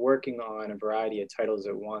 but we're working on a variety of titles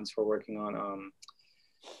at once. We're working on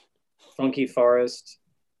Funky Forest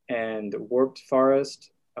and Warped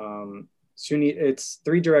Forest. It's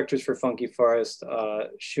three directors for Funky Forest.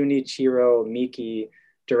 Shunichiro Miki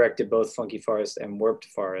directed both Funky Forest and Warped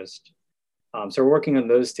Forest. So we're working on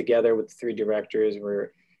those together with the three directors.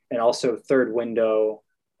 And also Third Window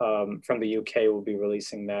from the UK will be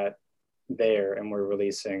releasing that there, and we're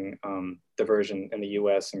releasing the version in the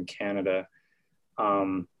US and Canada.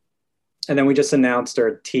 And then we just announced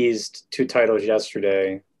or teased two titles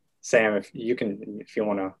yesterday. Sam, if you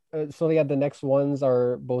want to. So yeah, the next ones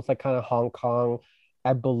are both like kind of Hong Kong,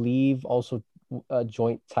 I believe, also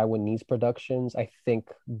joint Taiwanese productions. I think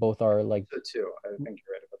both are like The two, I think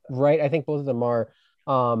you're right about that. right. I think both of them are.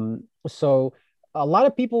 So a lot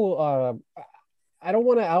of people. I don't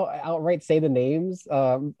want to outright say the names.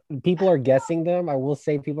 People are guessing them. I will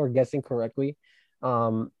say people are guessing correctly.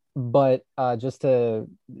 But just to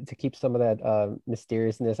keep some of that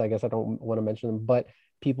mysteriousness, I guess I don't want to mention them. But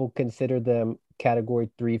people consider them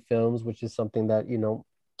Category 3 films, which is something that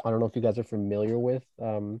I don't know if you guys are familiar with.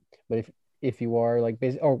 But if you are, like,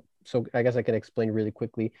 so I guess I can explain really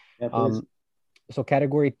quickly. Yeah, so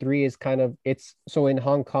Category 3 is kind of so in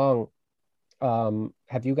Hong Kong.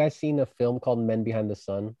 Have you guys seen a film called Men Behind the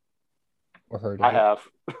Sun or heard of I it? have.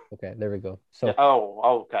 Okay, there we go. So Yeah.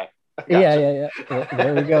 Oh, okay. yeah.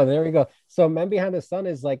 There we go. So Men Behind the Sun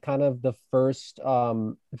is like kind of the first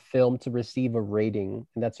film to receive a rating,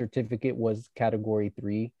 and that certificate was Category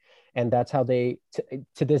 3. And that's how they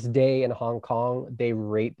to this day in Hong Kong they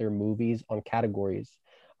rate their movies on categories.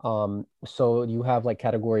 So you have like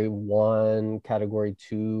Category 1, Category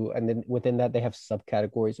 2, and then within that they have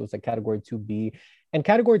subcategories. So it's like Category 2B, and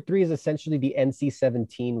Category 3 is essentially the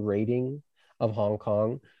NC-17 rating of Hong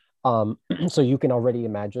Kong. So you can already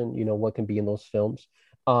imagine, what can be in those films.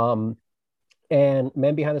 And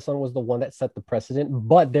Man Behind the Sun was the one that set the precedent.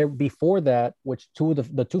 But there before that, which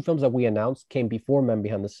the two films that we announced came before Man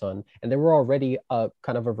Behind the Sun, and there were already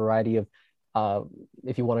kind of a variety of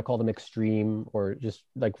if you want to call them extreme or just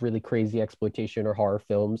like really crazy exploitation or horror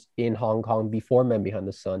films in Hong Kong before Men Behind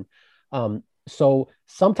the Sun. So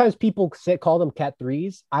sometimes people call them Cat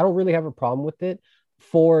 3s. I don't really have a problem with it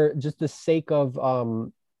for just the sake of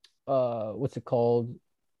what's it called?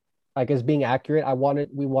 I guess being accurate.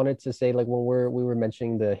 We wanted to say, like, when we were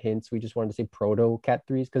mentioning the hints, we just wanted to say proto Cat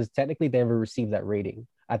 3s because technically they never received that rating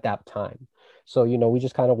at that time. So we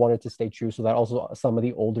just kind of wanted to stay true so that also some of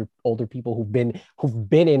the older people who've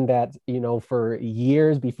been in that for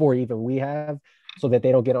years before even we have, so that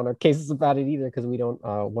they don't get on our cases about it either, because we don't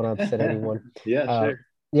want to upset anyone. Yeah, sure.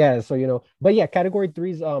 Yeah, so but yeah, Category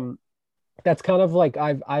 3s, that's kind of like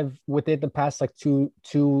I've within the past like 3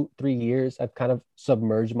 years, I've kind of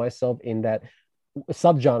submerged myself in that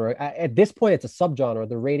subgenre. At this point, it's a subgenre.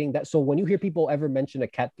 The rating that, so when you hear people ever mention a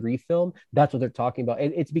Cat 3 film, that's what they're talking about.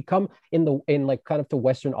 It's become in like kind of to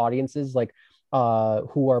Western audiences, like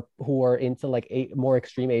who are into like more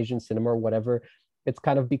extreme Asian cinema or whatever. It's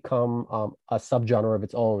kind of become a subgenre of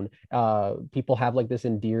its own. People have like this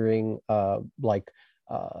endearing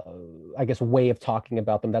I guess way of talking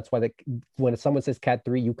about them. That's why when someone says Cat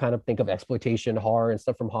 3, you kind of think of exploitation, horror, and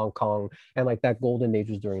stuff from Hong Kong, and like that golden age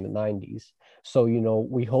was during the 90s. So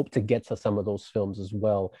we hope to get to some of those films as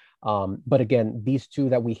well. But again, these two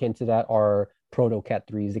that we hinted at are proto Cat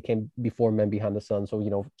 3s. They came before Men Behind the Sun.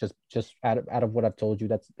 So just out of what I've told you,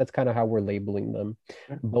 that's kind of how we're labeling them.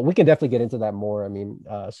 But we can definitely get into that more. I mean,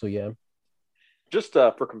 so yeah. Just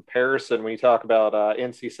for comparison, when you talk about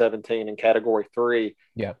NC-17 and Category 3,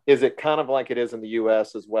 yeah, is it kind of like it is in the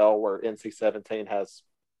US as well, where NC-17 has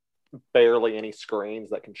barely any screens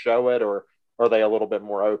that can show it, or are they a little bit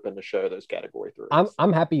more open to show those Category 3s?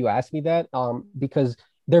 I'm happy you asked me that because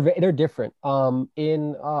they're different.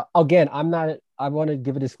 Again, I want to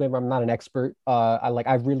give a disclaimer. I'm not an expert.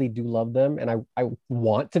 I really do love them, and I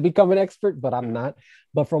want to become an expert, but I'm not.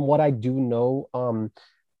 But from what I do know,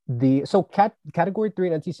 Category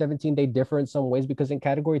 3 and NC-17, they differ in some ways, because in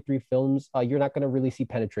Category 3 films, you're not going to really see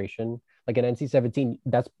penetration. Like in NC-17,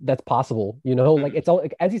 that's possible, like it's all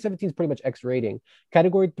like NC-17 is pretty much X rating.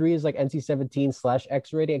 Category 3 is like NC-17 /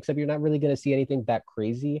 X rating, except you're not really going to see anything that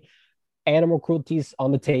crazy. Animal cruelty's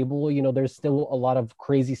on the table. There's still a lot of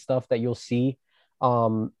crazy stuff that you'll see.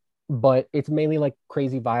 But it's mainly like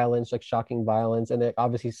crazy violence, like shocking violence, and then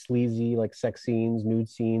obviously sleazy, like sex scenes, nude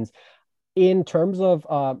scenes. In terms of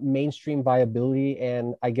mainstream viability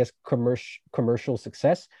and I guess commercial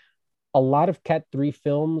success, a lot of Cat 3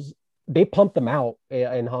 films, they pumped them out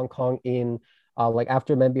in Hong Kong in like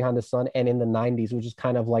after Men Behind the Sun and in the 90s, which is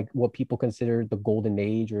kind of like what people consider the golden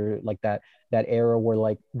age, or like that era where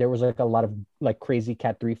like there was like a lot of like crazy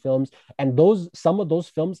Cat 3 films. And some of those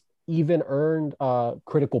films even earned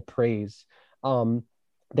critical praise.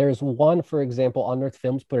 There's one, for example, Unearthed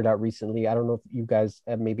Films put it out recently. I don't know if you guys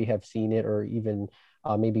maybe have seen it or even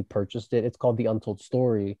maybe purchased it. It's called The Untold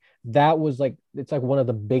Story. That was like, it's like one of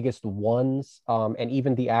the biggest ones. And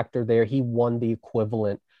even the actor there, he won the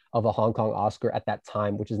equivalent of a Hong Kong Oscar at that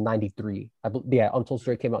time, which is 93. Yeah, Untold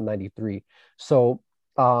Story came out in 93. So,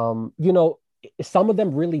 you know, some of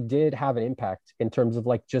them really did have an impact in terms of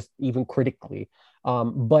like just even critically.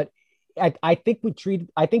 But I think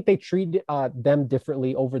they treated them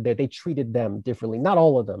differently over there. They treated them differently. Not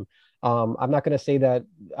all of them. I'm not going to say that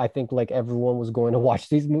I think like everyone was going to watch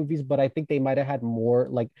these movies, but I think they might have had more,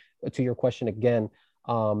 like, to your question again,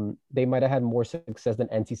 they might have had more success than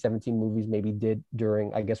NC-17 movies maybe did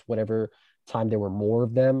during, I guess, whatever time there were more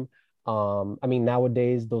of them. I mean,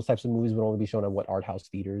 nowadays, those types of movies would only be shown at art house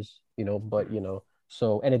theaters, you know, but, you know,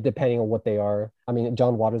 so, and it depending on what they are. I mean,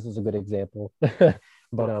 John Waters is a good example,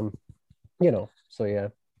 but, you know, so yeah,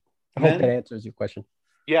 I hope that answers your question.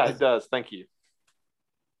 Yeah, it does. Thank you.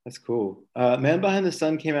 That's cool. Man Behind the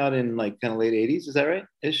Sun came out in like kind of late 80s. Is that right?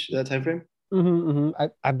 Ish, that time frame?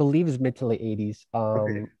 I believe it's mid to late 80s.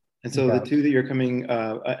 Okay. And so the two that you're coming,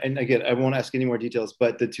 and again, I won't ask any more details,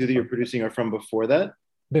 but the two that you're producing are from before that?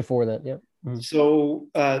 Before that, yeah. So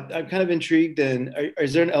I'm kind of intrigued. And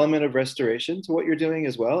is there an element of restoration to what you're doing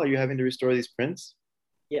as well? Are you having to restore these prints?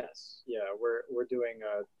 Yes. Yeah, we're doing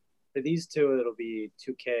for these two, it'll be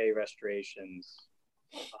 2K restorations,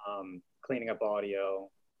 cleaning up audio,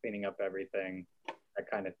 cleaning up everything, that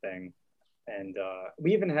kind of thing. And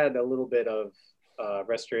we even had a little bit of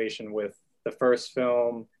restoration with the first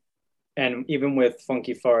film, and even with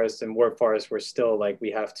Funky Forest and Warp Forest, we're still like,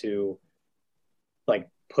 we have to like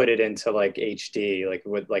put it into like HD, like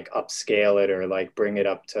with like upscale it or like bring it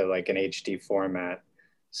up to like an HD format.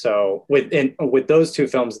 So with those two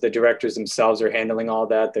films, the directors themselves are handling all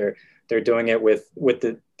that. They're doing it with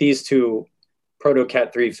these two Proto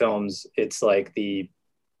Cat 3 films. It's like the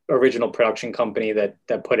original production company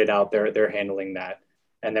that put it out there. They're handling that,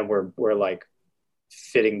 and then we're like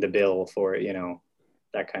fitting the bill for it, you know,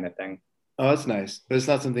 that kind of thing. Oh, that's nice. But it's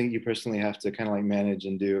not something you personally have to kind of like manage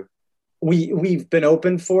and do. We've been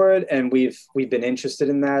open for it, and we've been interested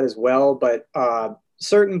in that as well. But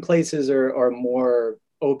certain places are more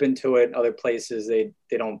open to it. Other places they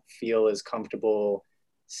don't feel as comfortable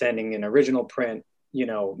sending an original print, you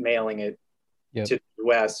know, mailing it to the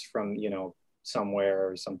US from, you know, somewhere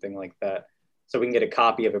or something like that. So we can get a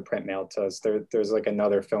copy of a print mailed to us. There's like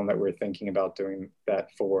another film that we're thinking about doing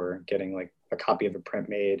that for, getting like a copy of a print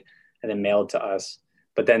made and then mailed to us.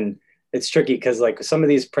 But then it's tricky because like some of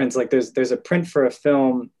these prints, like there's a print for a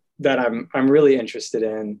film that I'm really interested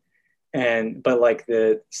in, but like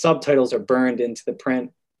the subtitles are burned into the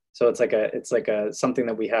print. So it's like a something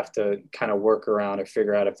that we have to kind of work around or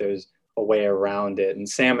figure out if there's a way around it. And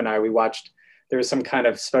Sam and I, there was some kind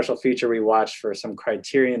of special feature we watched for some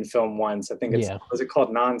Criterion film once. I think was it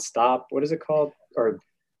called Nonstop? What is it called? Or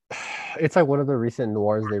it's like one of the recent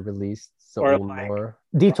noirs they released. So or like, noir.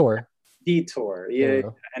 Detour, yeah.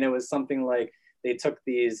 And it was something like they took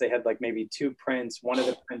these, they had like maybe two prints. One of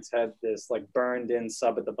the prints had this like burned in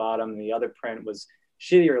sub at the bottom, and the other print was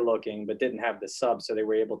shittier looking but didn't have the sub, so they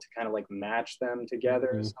were able to kind of like match them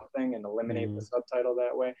together or something and eliminate the subtitle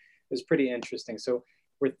that way. It was pretty interesting. So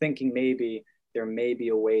we're thinking maybe there may be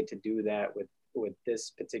a way to do that with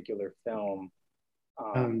this particular film.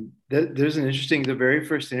 There's an interesting, the very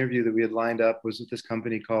first interview that we had lined up was with this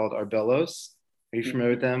company called Arbelos. Are you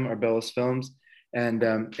familiar with them? Arbelos Films. And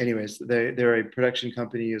anyways, they're a production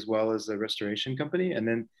company as well as a restoration company. And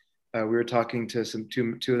then we were talking to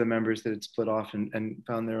two of the members that had split off and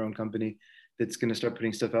found their own company that's going to start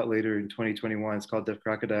putting stuff out later in 2021. It's called Deaf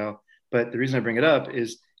Crocodile. But the reason I bring it up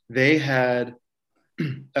is they had,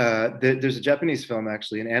 there's a Japanese film,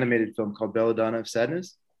 actually, an animated film called Belladonna of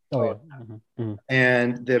Sadness. Oh, yeah.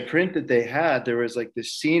 And the print that they had, there was like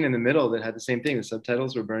this scene in the middle that had the same thing. The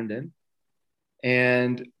subtitles were burned in.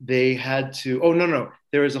 And they had to,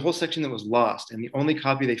 there was a whole section that was lost. And the only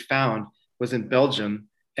copy they found was in Belgium.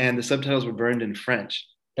 And the subtitles were burned in French.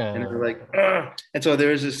 And they were like, ugh. And so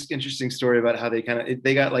there's this interesting story about how they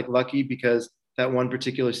they got like lucky because that one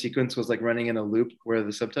particular sequence was like running in a loop where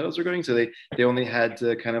the subtitles were going. So they only had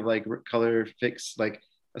to kind of like color fix like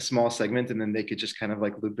a small segment, and then they could just kind of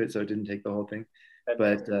like loop it so it didn't take the whole thing.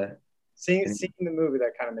 But Seeing the movie,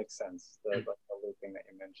 that kind of makes sense. The looping that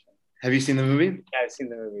you mentioned. Have you seen the movie? Yeah, I've seen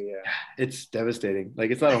the movie. Yeah, it's devastating. Like,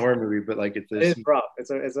 it's not a horror movie, but like it's rough. It's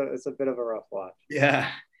a bit of a rough watch.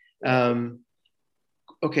 Yeah.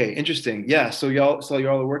 Okay, interesting. Yeah, so y'all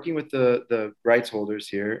are working with the rights holders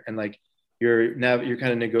here, and like you're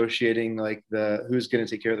kind of negotiating like who's going to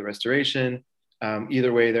take care of the restoration.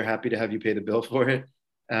 Either way, they're happy to have you pay the bill for it.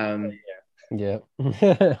 Yeah.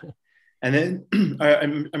 And then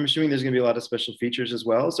I'm assuming there's going to be a lot of special features as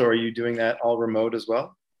well. So are you doing that all remote as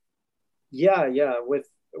well? Yeah.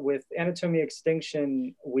 With Anatomy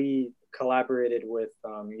Extinction, we collaborated with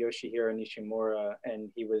Yoshihiro Nishimura, and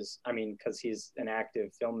he was, because he's an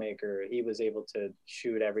active filmmaker, he was able to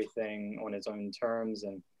shoot everything on his own terms,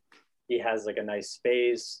 and he has like a nice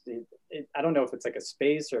space. I don't know if it's like a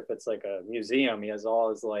space or if it's like a museum. He has all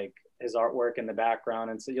his artwork in the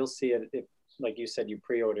background, and so you'll see it if, like you said, you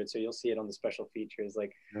pre-ordered, so you'll see it on the special features,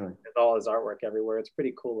 like with all his artwork everywhere. It's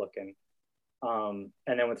pretty cool looking. And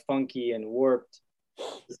then with Funky and Warped,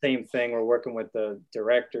 the same thing. We're working with the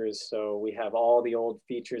directors, so we have all the old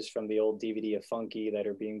features from the old DVD of Funky that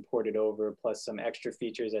are being ported over, plus some extra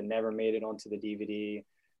features that never made it onto the DVD,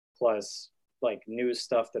 plus like new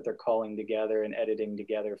stuff that they're calling together and editing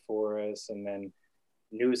together for us, and then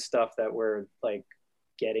new stuff that we're like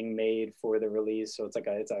getting made for the release. So it's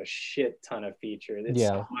a shit ton of features. It's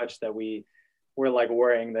so much that we're like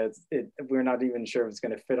worrying that we're not even sure if it's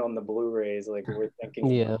going to fit on the Blu-rays. Like we're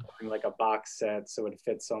thinking like a box set so it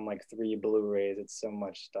fits on like 3 Blu-rays. It's so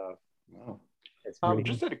much stuff. Wow.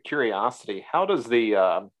 Just out of curiosity, how does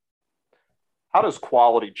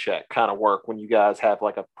quality check kind of work when you guys have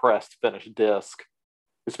like a pressed finished disc,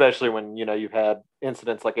 especially when you've had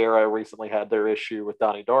incidents like Arrow recently had their issue with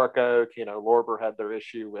Donnie Darko, Lorber had their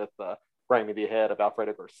issue with Bring Me the Head of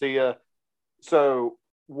Alfredo Garcia. So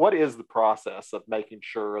what is the process of making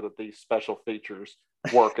sure that these special features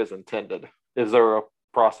work as intended? Is there a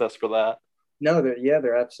process for that? No,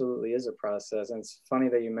 there absolutely is a process. And it's funny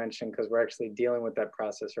that you mentioned, because we're actually dealing with that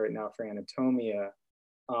process right now for Anatomia.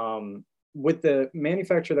 With the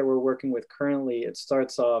manufacturer that we're working with currently, it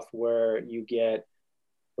starts off where you get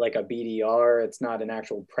like a BDR. It's not an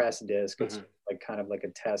actual press disc. It's like kind of like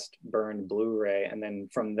a test burned Blu-ray. And then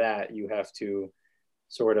from that, you have to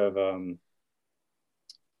sort of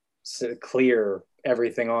clear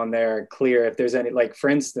everything on there, clear if there's any, like for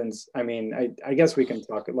instance, I guess we can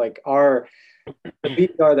talk like the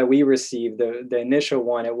BDR that we received, the initial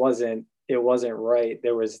one, it wasn't right.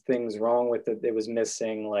 There was things wrong with it. It was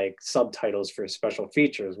missing like subtitles for special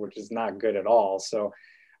features, which is not good at all. So,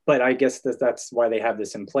 but I guess that's why they have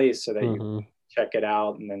this in place, so that you check it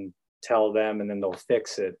out and then tell them and then they'll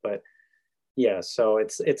fix it. But yeah, so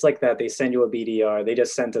it's like that. They send you a BDR. They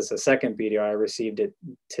just sent us a second BDR. I received it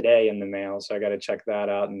today in the mail, so I got to check that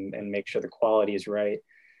out and make sure the quality is right.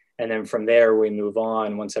 And then from there we move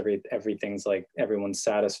on once everything's like everyone's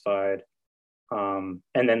satisfied. And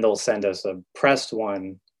then they'll send us a pressed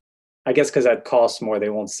one. I guess because that costs more, they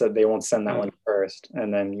won't send that one first.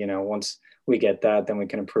 And then once we get that, then we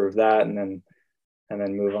can approve that, and then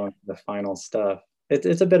move on to the final stuff.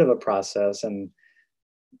 It's a bit of a process, and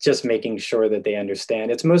just making sure that they understand.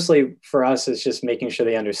 It's mostly for us, it's just making sure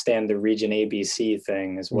they understand the region ABC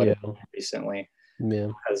thing is what it is recently. Yeah.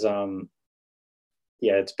 Because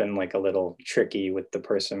it's been like a little tricky with the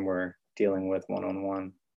person we're dealing with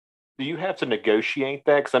one-on-one. Do you have to negotiate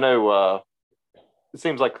that? Because I know it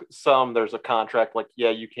seems like there's a contract like,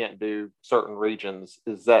 you can't do certain regions.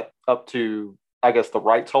 Is that up to, I guess, the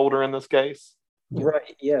rights holder in this case?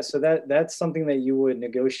 Right. Yeah. So that's something that you would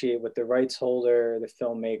negotiate with the rights holder, the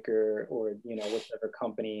filmmaker, or whichever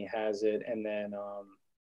company has it. And then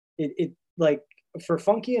it like for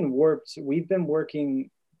Funky and Warped, we've been working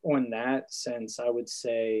on that since I would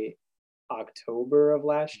say October of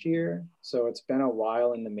last year. So it's been a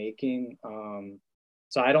while in the making.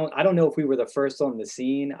 So I don't know if we were the first on the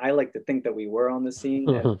scene. I like to think that we were on the scene.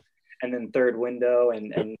 And then Third Window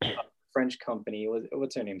and French company,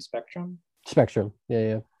 what's her name? Spectrum.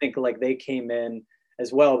 Yeah. I think like they came in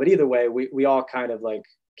as well, but either way, we all kind of like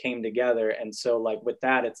came together. And so like with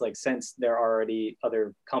that, it's like, since there are already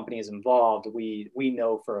other companies involved, we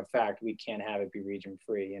know for a fact we can't have it be region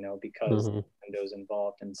free, because Windows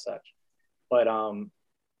involved and such. But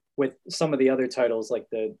with some of the other titles, like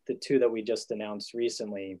the 2 that we just announced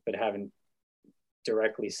recently but haven't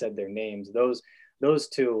directly said their names, those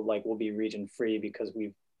 2 like will be region free, because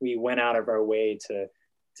we went out of our way to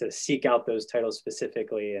seek out those titles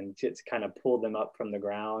specifically and to kind of pull them up from the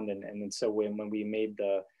ground. And so when we made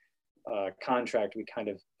the contract, we kind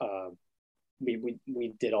of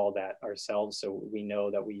we did all that ourselves. So we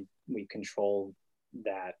know that we control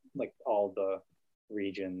that, like all the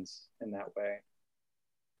regions in that way.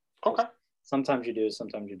 Okay. Sometimes you do,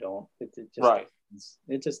 sometimes you don't. It just Right. depends.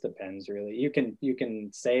 It just depends, really. You can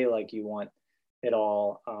say like you want it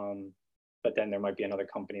all, but then there might be another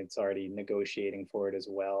company that's already negotiating for it as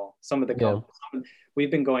well. Some of the we've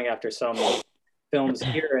been going after some films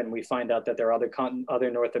here, and we find out that there are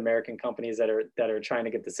other North American companies that are trying to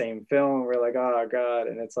get the same film. We're like, oh god,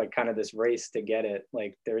 and it's like kind of this race to get it.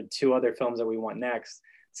 Like there are 2 other films that we want next.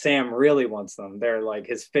 Sam really wants them. They're like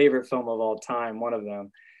his favorite film of all time, one of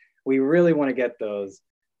them. We really want to get those.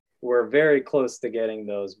 We're very close to getting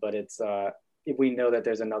those, but it's we know that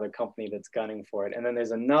there's another company that's gunning for it, and then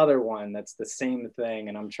there's another one that's the same thing,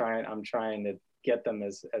 and I'm trying to get them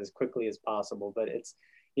as quickly as possible, but it's,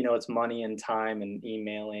 you know, it's money and time and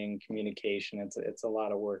emailing, communication. It's a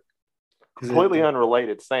lot of work. Completely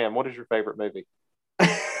unrelated. Sam, what is your favorite movie?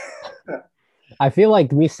 I feel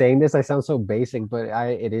like me saying this, I sound so basic, but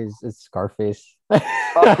it's Scarface.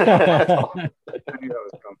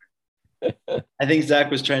 I think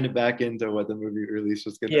Zach was trying to back into what the movie release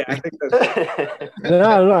was going to be. I think that's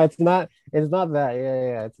No, it's not that.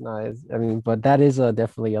 Yeah, it's not. I mean, but that is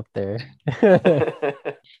definitely up there.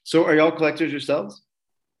 So are y'all collectors yourselves?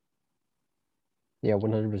 Yeah,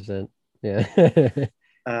 100%. Yeah.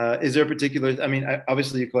 Is there a particular, I mean,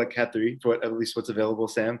 obviously you collect Cat 3 for at least what's available,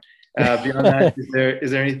 Sam. Beyond that,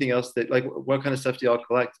 is there anything else that, like, what kind of stuff do y'all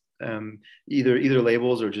collect? Either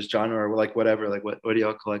labels or just genre or like whatever, like what do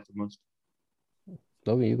y'all collect the most?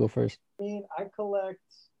 Logan, you go first. I mean, I collect,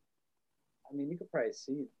 I mean, you could probably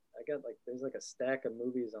see, I got like, there's like a stack of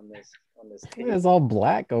movies on this table. It's all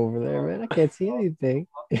black over there, man. I can't see anything.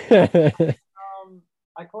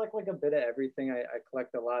 I collect like a bit of everything. I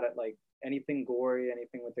collect a lot of like anything gory,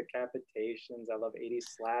 anything with decapitations. I love 80s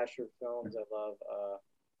slasher films.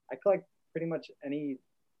 I collect pretty much any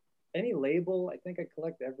label. I think I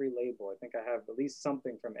collect every label. I think I have at least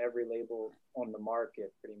something from every label on the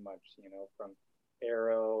market, pretty much, you know, from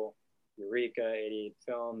Arrow, Eureka, 88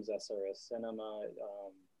 Films, SRS Cinema,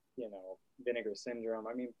 you know, Vinegar Syndrome.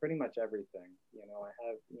 I mean, pretty much everything. You know, I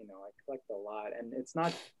collect a lot, and it's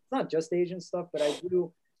not just Asian stuff, but I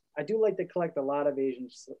do like to collect a lot of Asian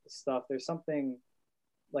stuff. There's something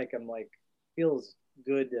like feels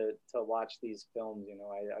good to watch these films. You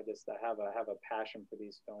know, I have a passion for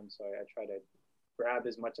these films, so I try to grab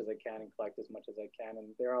as much as I can and collect as much as I can.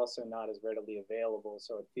 And they're also not as readily available,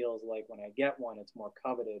 so it feels like when I get one, it's more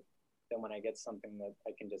coveted than when I get something that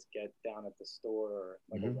I can just get down at the store or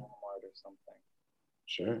like a Walmart or something.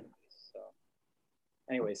 Sure. So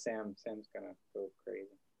anyway, Sam's gonna go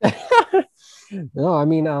crazy. No, I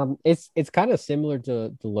mean, it's kind of similar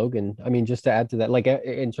to Logan. I mean, just to add to that, like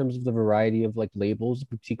in terms of the variety of like labels,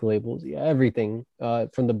 boutique labels, yeah, everything,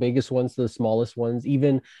 from the biggest ones to the smallest ones.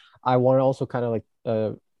 Even I want to also kind of like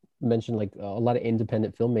mention like a lot of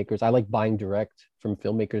independent filmmakers. I like buying direct from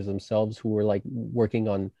filmmakers themselves who are like working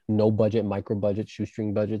on no budget, micro budget,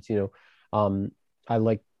 shoestring budgets. You know, I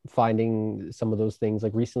like finding some of those things.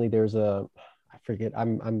 Like recently, there's I forget.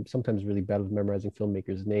 I'm sometimes really bad with memorizing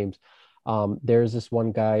filmmakers' names. There's this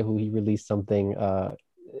one guy who he released something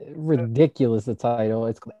ridiculous. The title,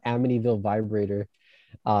 it's called Amityville Vibrator.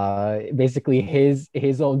 Basically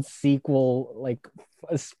his own sequel, like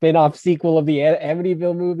a spin-off sequel of the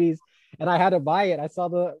Amityville movies, and I had to buy it. I saw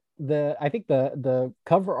the I think the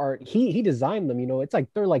cover art, he designed them. You know, it's like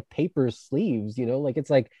they're like paper sleeves. You know, like it's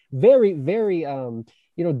like very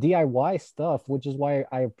you know, DIY stuff, which is why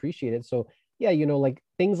I appreciate it. So yeah, you know, like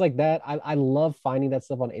things like that. I love finding that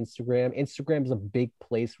stuff on Instagram. Instagram is a big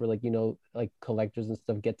place where, like, you know, like collectors and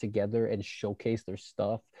stuff get together and showcase their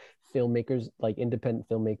stuff. Filmmakers, like independent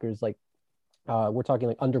filmmakers, like we're talking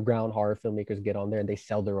like underground horror filmmakers get on there and they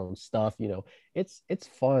sell their own stuff. You know, it's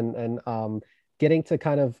fun, and getting to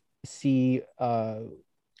kind of see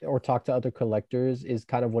or talk to other collectors is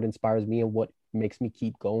kind of what inspires me and what makes me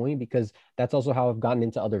keep going, because that's also how I've gotten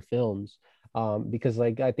into other films. Because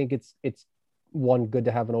like I think it's one, good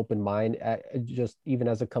to have an open mind, just even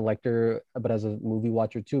as a collector, but as a movie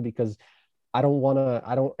watcher too, because I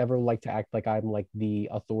don't ever like to act like I'm like the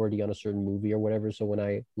authority on a certain movie or whatever. So when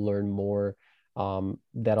I learn more,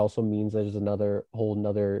 that also means there's whole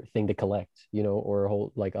another thing to collect, you know, or a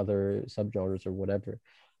whole like other subgenres or whatever.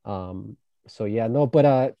 So yeah, no,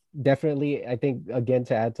 but definitely, I think, again,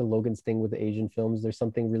 to add to Logan's thing with the Asian films, there's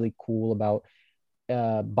something really cool about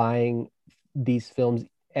buying these films,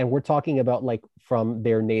 and we're talking about like from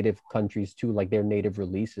their native countries too, like their native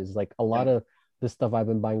releases. Like a lot of the stuff I've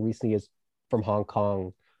been buying recently is from Hong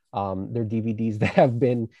Kong. They're DVDs that have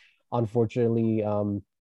been unfortunately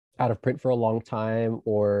out of print for a long time,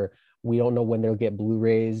 or We don't know when they'll get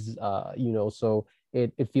Blu-rays. So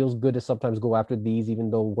it feels good to sometimes go after these,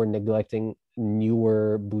 even though we're neglecting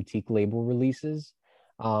newer boutique label releases.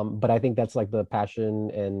 But I think that's like the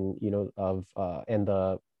passion and of and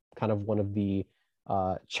the kind of one of the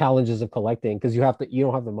challenges of collecting, because you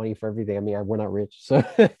don't have the money for everything. I mean, we're not rich, so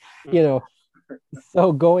you know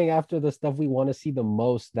so going after the stuff we want to see the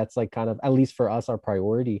most, that's like kind of, at least for us, our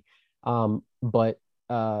priority. But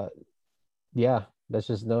yeah, that's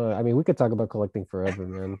just, no, I mean, we could talk about collecting forever,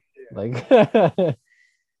 man. Like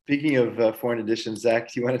Speaking of foreign editions,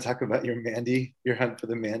 Zach, do you want to talk about your hunt for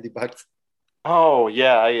the Mandy box? Oh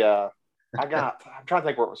yeah, I'm trying to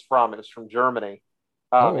think where it was from. It was from Germany.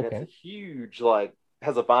 And okay. it's a huge, like,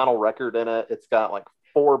 has a vinyl record in it. It's got like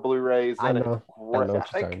 4 Blu-rays in it. It's I great. know I what you're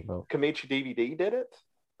talking think about. Kamichi DVD did it.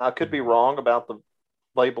 I could be wrong about the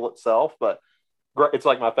label itself, but it's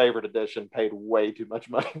like my favorite edition. Paid way too much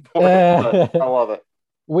money for it, but I love it.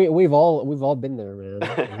 We've all been there, man.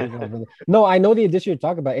 We've all been there. No, I know the edition you're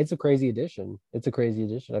talking about. It's a crazy edition.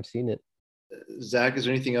 I've seen it. Zach, is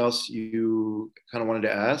there anything else you kind of wanted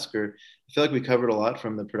to ask? Or I feel like we covered a lot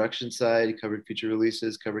from the production side, covered future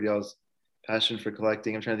releases, covered y'all's passion for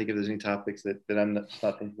collecting. I'm trying to think if there's any topics that I'm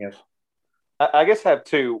not thinking of. I guess I have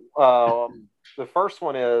two. The first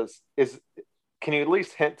one is can you at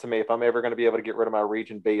least hint to me if I'm ever going to be able to get rid of my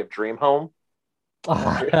Region B of Dream Home?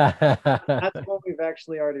 That's what we've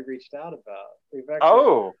actually already reached out about. We've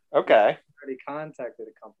actually okay. already contacted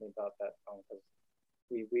a company about that phone, because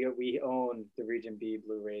we own the Region B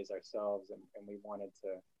Blu-rays ourselves, and we wanted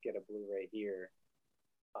to get a Blu-ray here.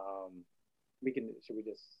 Should we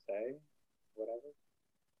just say whatever?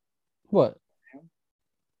 What?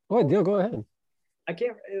 What deal? Go ahead. I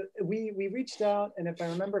can't. We reached out, and if I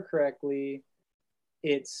remember correctly,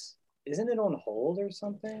 isn't it on hold or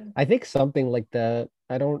something? I think something like that.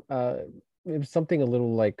 I don't. It was something a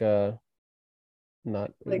little like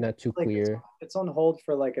not too clear. It's on hold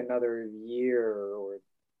for like another year or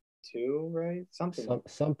two, right? Something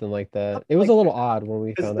like that. It was a little odd when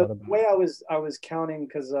we found out about it. The way I was counting,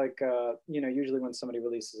 because like usually when somebody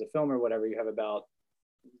releases a film or whatever, you have about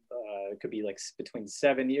it could be like between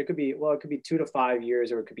 7 years. It could be 2 to 5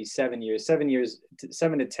 years, or it could be 7 years. 7 years,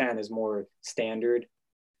 7 to 10 is more standard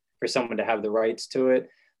for someone to have the rights to it.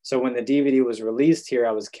 So when the DVD was released here,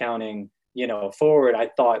 I was counting, forward. I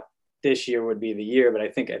thought this year would be the year, but I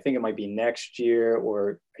think it might be next year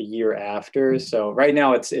or a year after. So right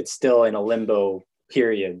now it's still in a limbo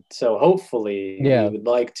period. So hopefully we would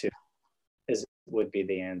like to, would be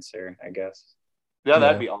the answer, I guess. Yeah,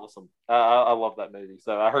 that'd be awesome. I love that movie.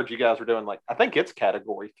 So I heard you guys were doing, like, I think it's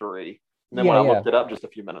category 3. And then when I looked it up just a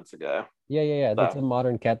few minutes ago. Yeah. So. That's a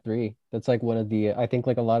modern Cat 3. That's like one of the, I think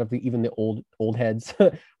like a lot of even the old heads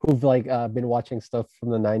who've like been watching stuff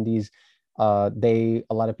from the 90s. A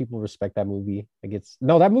lot of people respect that movie. Like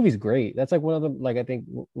that movie's great. That's like one of the, like, I think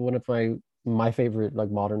one of my favorite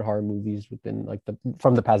like modern horror movies within like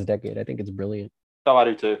from the past decade. I think it's brilliant. Oh, I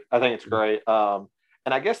do too. I think it's great.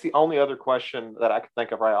 And I guess the only other question that I could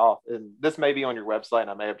think of right off, and this may be on your website and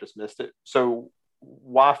I may have just missed it. So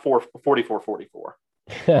why 4444?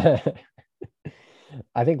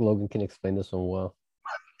 I think Logan can explain this one well.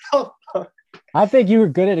 I think you were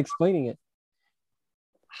good at explaining it.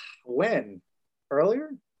 When? Earlier?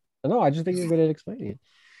 No, I just think you're good at explaining it.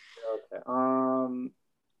 Okay.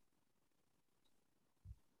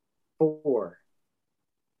 4.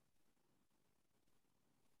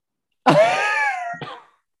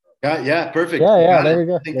 Yeah, perfect. Yeah, there we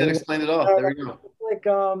go. I think that explained it all. There we go. Like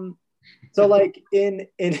so like in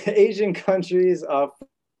Asian countries,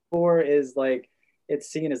 4 is like, it's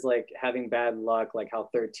seen as like having bad luck, like how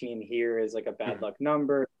 13 here is like a bad luck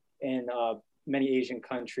number. In many Asian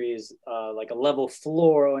countries, like a level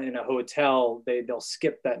floor in a hotel, they'll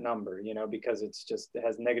skip that number, because it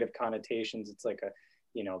has negative connotations. It's like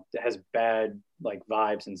it has bad like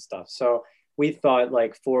vibes and stuff. So we thought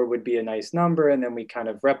like 4 would be a nice number, and then we kind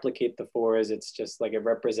of replicate the 4 as it's just like it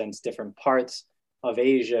represents different parts of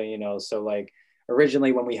Asia, So like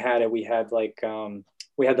originally when we had it, we had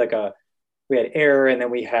error, and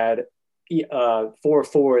then we had 4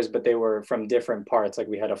 4s, but they were from different parts. Like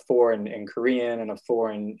we had a 4 in Korean, and a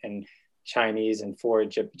 4 in Chinese, and 4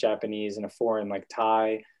 Japanese, and a 4 in like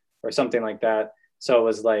Thai or something like that. So it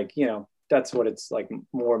was like, that's what it's like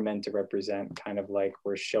more meant to represent, kind of like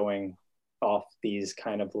we're showing off these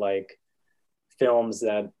kind of like films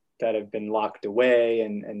that have been locked away,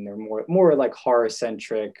 and they're more like horror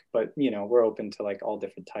centric, but we're open to like all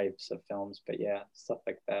different types of films, but yeah, stuff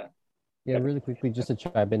like that. Yeah, really quickly, just to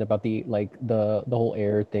chime in about the whole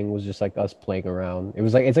air thing was just like us playing around. It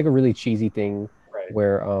was like, it's like a really cheesy thing, right,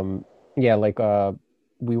 where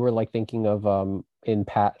we were like thinking of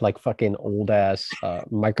like fucking old ass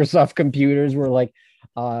Microsoft computers were like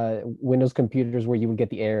Windows computers where you would get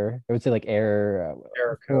the error. I would say like error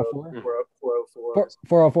Error code 404.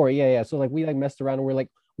 404. Yeah. So like we like messed around and we're like,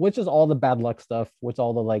 what's just all the bad luck stuff? What's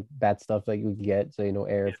all the like bad stuff that you get? So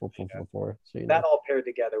error 4444. So that all paired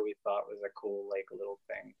together, we thought was a cool like little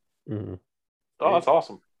thing. Mm-hmm. Oh, that's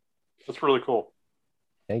awesome. That's really cool.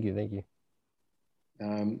 Thank you.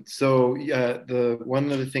 So the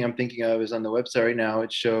one other thing I'm thinking of is on the website right now.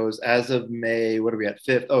 It shows as of May, what are we at?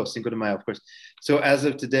 5th? Oh, Cinco de Mayo, of course. So as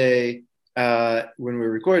of today, when we're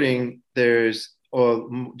recording, there's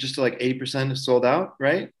just like 80% is sold out,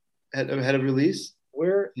 right? Ahead of release.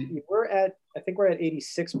 We're at, I think we're at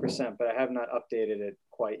 86%, but I have not updated it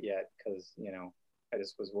quite yet because I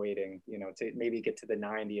just was waiting, to maybe get to the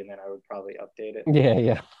 90 and then I would probably update it.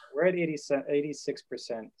 Yeah. We're at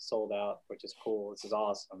 86% sold out, which is cool. This is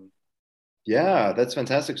awesome. Yeah, that's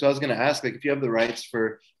fantastic. So I was going to ask, like, if you have the rights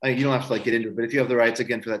for, you don't have to like get into it, but if you have the rights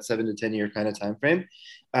again for that 7 to 10 year kind of time frame,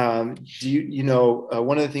 do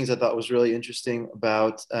one of the things I thought was really interesting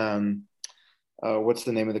about what's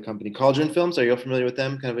the name of the company? Cauldron Films. Are you all familiar with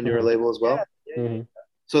them? Kind of a newer label as well. Yeah. Mm-hmm.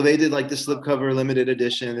 So they did like the slipcover limited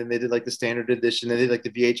edition, and they did like the standard edition, and they did like the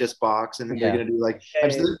VHS box, and then they're gonna do like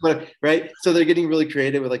right. So they're getting really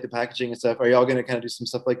creative with like the packaging and stuff. Are y'all gonna kind of do some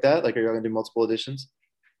stuff like that? Like, are y'all gonna do multiple editions?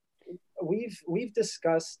 We've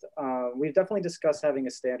discussed, we've definitely discussed having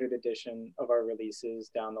a standard edition of our releases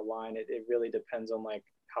down the line. It really depends on like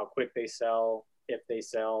how quick they sell, if they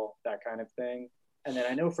sell, that kind of thing. And then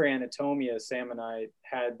I know for Anatomia, Sam and I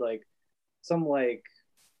had like some like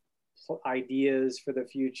ideas for the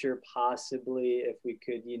future, possibly if we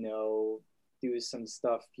could do some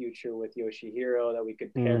stuff future with Yoshihiro that we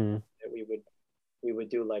could pair that we would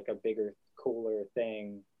do like a bigger, cooler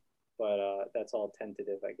thing, but that's all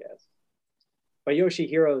tentative, I guess. But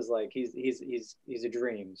Yoshihiro is like he's a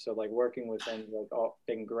dream, so like working with him like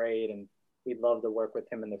been great, and we'd love to work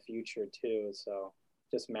with him in the future too. So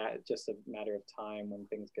just a matter of time when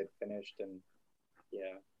things get finished. And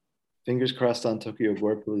yeah, fingers crossed on Tokyo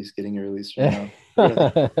Gore Police getting a release from now.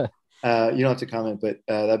 You don't have to comment, but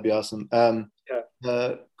that'd be awesome.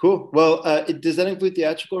 Cool. Well, does that include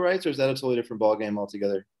theatrical rights, or is that a totally different ballgame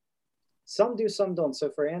altogether? Some do, some don't. So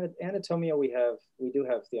for Anatomia, we do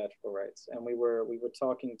have theatrical rights, and we were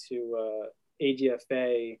talking to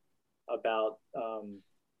AGFA about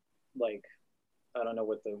like, I don't know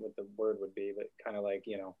what the word would be, but kind of like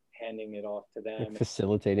handing it off to them,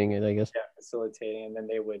 facilitating it, I guess. Yeah, facilitating, and then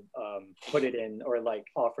they would put it in or like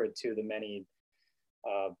offer it to the many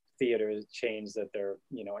theater chains that they're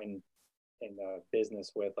in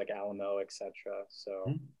business with, like Alamo, etc.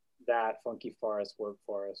 So that Funky Forest, Work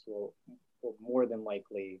Forest will more than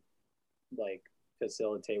likely like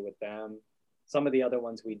facilitate with them. Some of the other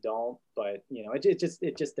ones we don't, but it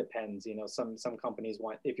just depends. Some companies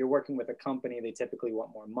want, if you're working with a company, they typically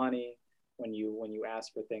want more money when you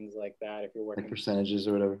ask for things like that. If you're working like percentages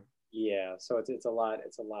or whatever. Yeah, so it's a lot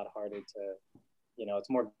harder to, it's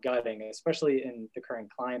more gutting, especially in the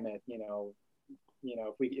current climate.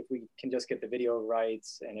 If we can just get the video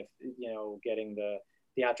rights, and if getting the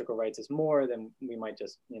theatrical rights is more, then we might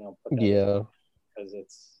just put that because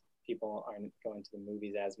people aren't going to the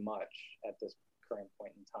movies as much at this current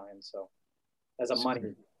point in time. So as a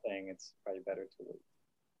money thing, it's probably better to wait.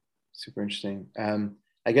 Super interesting.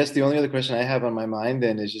 I guess the only other question I have on my mind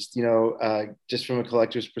then is just just from a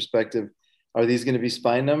collector's perspective, are these going to be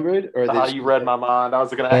spine numbered, or are they you read my mind? I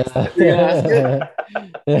was going to ask that.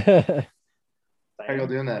 How are y'all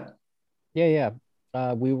doing that? Yeah.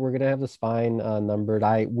 We were gonna have the spine numbered.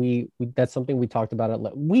 We that's something we talked about it.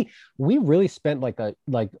 We really spent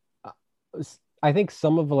I think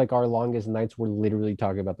some of like our longest nights were literally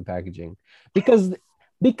talking about the packaging, because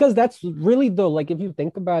that's really like, if you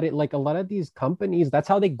think about it, like a lot of these companies, that's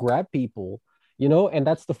how they grab people, and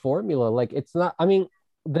that's the formula. Like, it's not, I mean,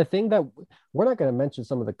 the thing that we're not going to mention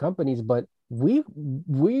some of the companies, but we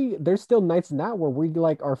there's still nights now where we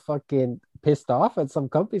like are fucking pissed off at some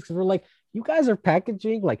companies because we're like, you guys are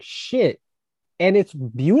packaging like shit, and it's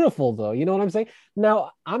beautiful though. You know what I'm saying?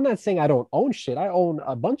 Now, I'm not saying I don't own shit. I own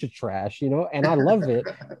a bunch of trash, and I love it.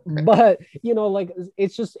 But like,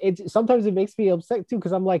 sometimes it makes me upset too,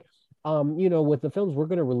 because I'm like, with the films we're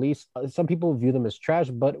going to release, some people view them as trash,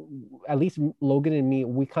 but at least Logan and me,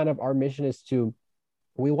 we kind of, our mission is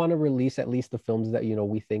we want to release at least the films that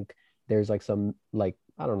we think there's like some, like,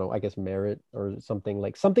 I don't know, I guess merit or something,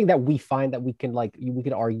 like something that we find that we can like, we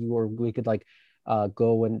could argue, or we could like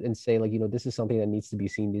go and say like, this is something that needs to be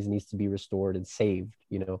seen, this needs to be restored and saved,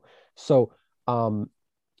 so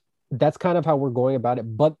that's kind of how we're going about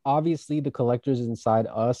it. But obviously the collectors inside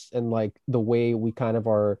us and like the way we kind of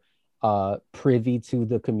are privy to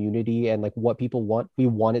the community and like what people want, we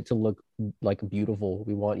want it to look like beautiful.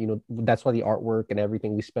 We want, that's why the artwork and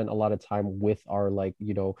everything, we spent a lot of time with our like,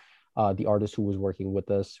 the artist who was working with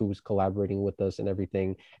us, who was collaborating with us and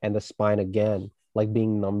everything. And the spine again, like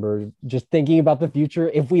being numbered, just thinking about the future.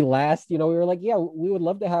 If we last, we were like, yeah, we would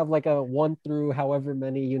love to have like a 1 through however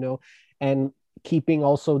many, and keeping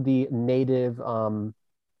also the native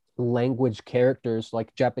language characters,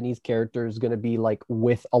 like Japanese characters, going to be like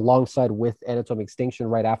alongside with Anatomy Extinction.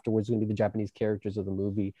 Right afterwards going to be the Japanese characters of the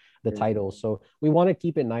movie, the title. So we want to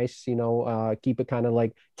keep it nice, keep it kind of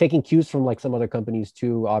like taking cues from like some other companies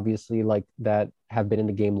too, obviously, like that have been in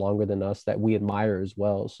the game longer than us, that we admire as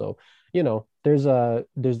well. So there's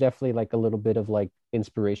definitely like a little bit of like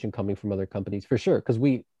inspiration coming from other companies for sure, because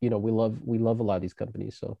we love a lot of these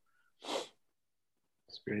companies. So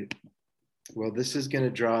that's great. Well, this is going to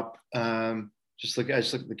drop. I just looked at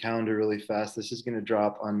the calendar really fast. This is going to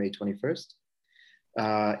drop on May 21st.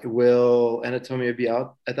 Will Anatomia be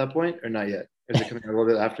out at that point or not yet? Or is it coming a little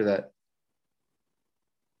bit after that?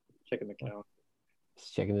 Checking the calendar.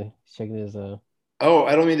 Checking his. Oh,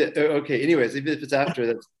 I don't mean that. Okay. Anyways, if it's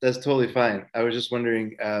after, that's totally fine. I was just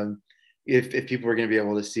wondering if people were going to be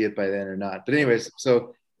able to see it by then or not. But anyways,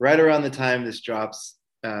 so right around the time this drops,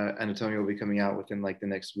 Anatomia will be coming out within like the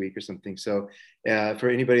next week or something. So for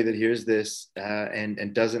anybody that hears this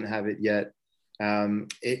and doesn't have it yet,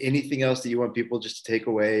 anything else that you want people just to take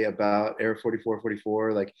away about Era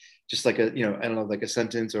 4444, like just like a, I don't know, like a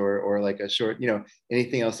sentence or like a short,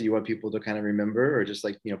 anything else that you want people to kind of remember, or just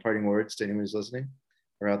like, parting words to anyone who's listening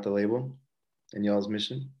about the label and y'all's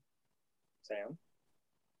mission? Sam?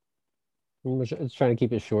 I'm just trying to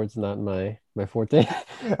keep it short. It's not my forte.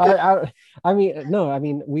 I mean, no, I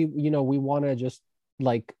mean, we want to just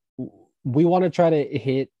like, we want to try to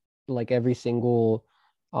hit like every single,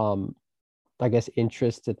 I guess,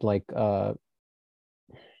 interest at like, it's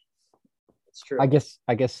true. I guess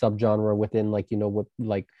subgenre within like, what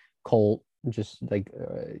like cult, just like,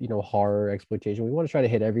 horror, exploitation. We want to try to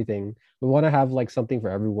hit everything. We want to have like something for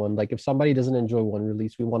everyone. Like if somebody doesn't enjoy one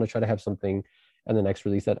release, we want to try to have something and the next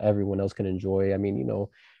release that everyone else can enjoy. I mean,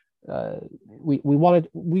 we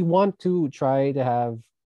want to try to have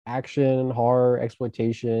action, horror,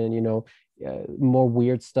 exploitation, more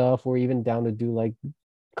weird stuff. We're even down to do like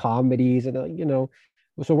comedies and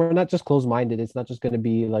so we're not just closed-minded. It's not just going to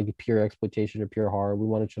be like pure exploitation or pure horror. We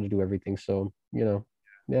want to try to do everything. So yeah,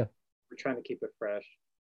 we're trying to keep it fresh,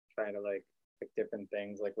 trying to like different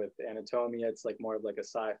things. Like with Anatomia, it's like more of like a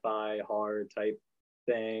sci-fi horror type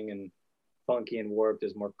thing, and Funky and Warped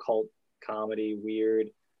is more cult comedy, weird.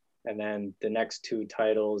 And then the next two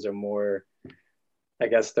titles are more, I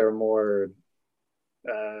guess they're more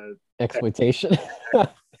exploitation. I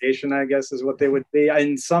guess is what they would be.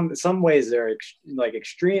 In some ways, they're like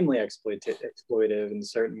extremely exploitive in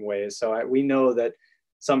certain ways. So we know that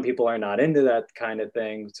some people are not into that kind of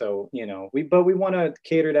thing. So we want to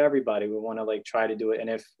cater to everybody. We want to like try to do it. And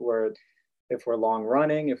if we're long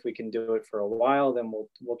running, if we can do it for a while, then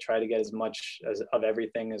we'll try to get as much of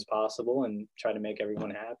everything as possible and try to make everyone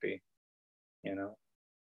happy.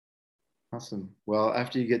 Awesome. Well,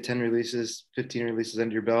 after you get 10 releases, 15 releases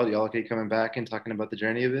under your belt, y'all keep coming back and talking about the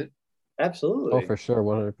journey of it? Absolutely. Oh, for sure.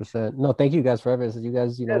 100%. No, thank you guys for everything. You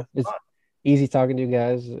guys, it's easy talking to you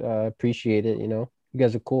guys. Appreciate it. You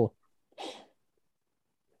guys are cool.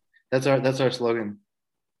 That's our slogan.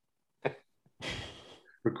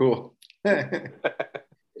 We're cool.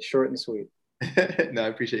 Short and sweet. No, I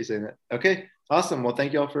appreciate you saying that. Okay, awesome. Well,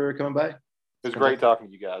 thank you all for coming by. It was great talking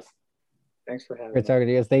to you guys. Thanks for having me. Great talking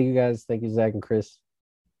to you guys. Thank you guys. Thank you, Zach and Chris.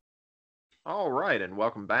 All right, and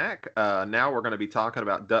welcome back. Now we're going to be talking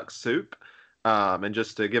about Duck Soup. And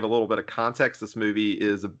just to give a little bit of context, this movie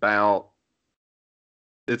is about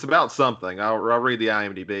something. I'll read the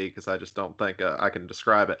IMDb because I just don't think I can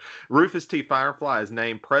describe it. Rufus T. Firefly is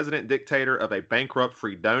named president dictator of a bankrupt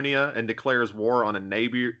Fredonia and declares war on a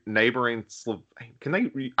neighboring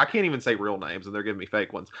I can't even say real names and they're giving me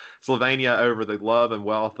fake ones. Slovenia over the love and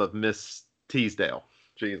wealth of Miss Teasdale.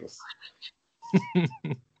 Jesus.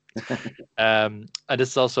 And this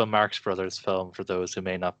is also a Marx Brothers film for those who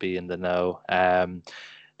may not be in the know.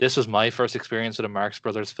 This was my first experience with a Marx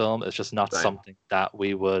Brothers film. It's just not something that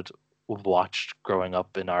we would watch growing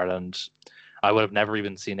up in Ireland. I would have never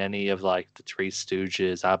even seen any of like the Three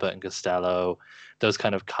Stooges, Abbott and Costello, those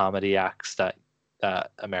kind of comedy acts that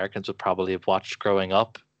Americans would probably have watched growing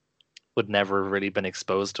up. Would never really been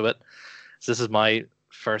exposed to it. So this is my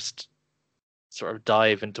first sort of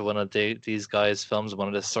dive into one of these guys' films, one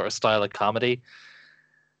of this sort of style of comedy.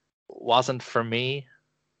 wasn't for me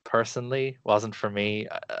personally. Wasn't for me.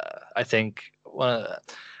 I think one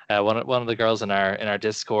of the girls in our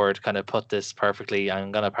Discord kind of put this perfectly.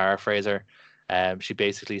 I'm gonna paraphrase her. She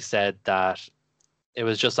basically said that it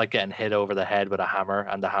was just like getting hit over the head with a hammer,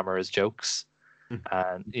 and the hammer is jokes.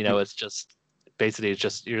 And it's just basically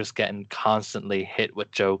you're just getting constantly hit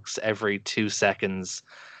with jokes every 2 seconds,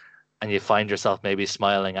 and you find yourself maybe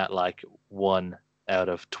smiling at like 1 out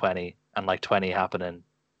of 20, and like 20 happen in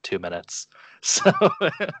 2 minutes. So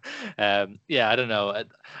yeah, I don't know.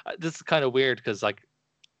 This is kind of weird because like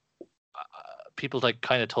people like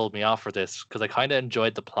kind of told me off for this because I kind of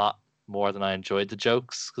enjoyed the plot more than I enjoyed the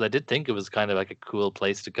jokes, because I did think it was kind of like a cool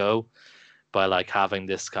place to go by like having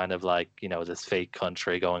this kind of like this fake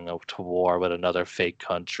country going out to war with another fake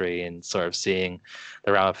country and sort of seeing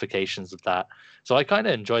the ramifications of that. So I kind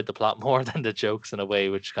of enjoyed the plot more than the jokes in a way,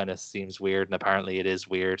 which kind of seems weird, and apparently it is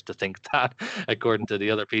weird to think that, according to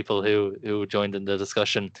the other people who joined in the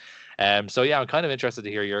discussion. So yeah, I'm kind of interested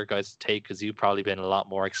to hear your guys' take, because you've probably been a lot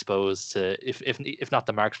more exposed to, if not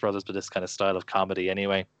the Marx Brothers, but this kind of style of comedy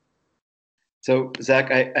anyway. So,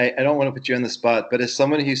 Zach, I don't want to put you on the spot, but as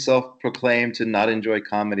someone who self-proclaimed to not enjoy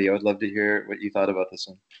comedy, I would love to hear what you thought about this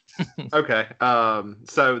one. Okay.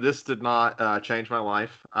 So this did not change my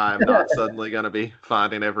life. I'm not suddenly going to be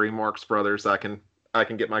finding every Marx Brothers I can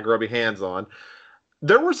get my grubby hands on.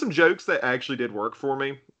 There were some jokes that actually did work for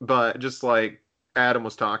me, but just like Adam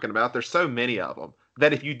was talking about, there's so many of them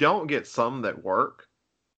that if you don't get some that work,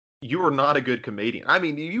 you are not a good comedian. I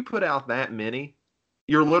mean, you put out that many,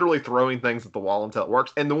 you're literally throwing things at the wall until it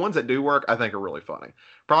works. And the ones that do work, I think, are really funny.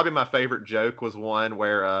 Probably my favorite joke was one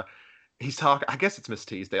where he's talking. I guess it's Miss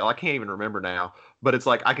Teasdale. I can't even remember now. But it's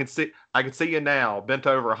like I can see you now, bent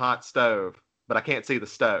over a hot stove, but I can't see the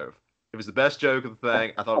stove. It was the best joke of the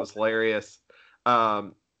thing. I thought it was hilarious.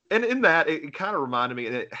 And in that, it kind of reminded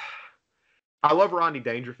me. I love Rodney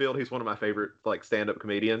Dangerfield. He's one of my favorite like stand-up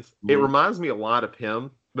comedians. Mm-hmm. It reminds me a lot of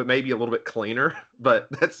him, but maybe a little bit cleaner. But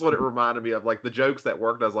that's what it reminded me of. Like the jokes that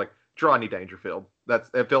worked, I was like, Rodney Dangerfield.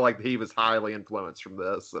 I feel like he was highly influenced from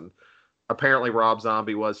this, and apparently Rob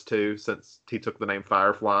Zombie was too, since he took the name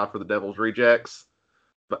Firefly for the Devil's Rejects,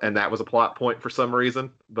 and that was a plot point for some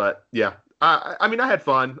reason. But yeah, I mean, I had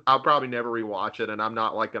fun. I'll probably never rewatch it, and I'm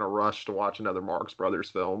not like in a rush to watch another Marx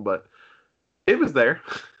Brothers film, but it was there.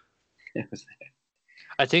 It was there.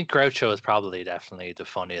 I think Groucho is probably definitely the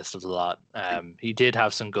funniest of the lot. He did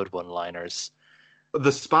have some good one-liners.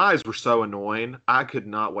 The spies were so annoying. I could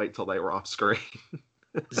not wait till they were off screen.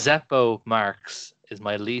 Zeppo Marx is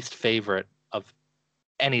my least favorite of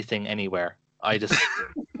anything anywhere. I just.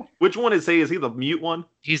 Which one is he? Is he the mute one?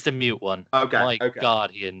 He's the mute one. Okay.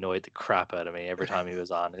 God, he annoyed the crap out of me every time he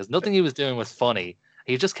was on, because nothing he was doing was funny.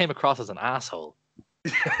 He just came across as an asshole.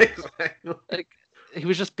 Exactly. Like, he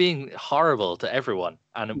was just being horrible to everyone,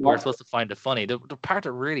 and we're supposed to find it funny. The part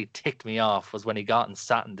that really ticked me off was when he got and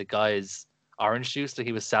sat in the guy's orange juice that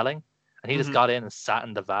he was selling, and he just got in and sat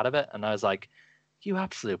in the vat of it, and I was like, you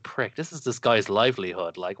absolute prick, this is this guy's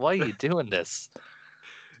livelihood, like, why are you doing this?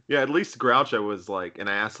 Yeah, at least Groucho was like an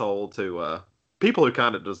asshole to people who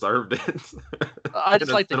kind of deserved it. I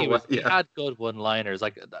just like that he had good one-liners.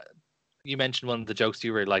 Like you mentioned one of the jokes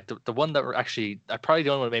you really liked. The one that were actually, probably the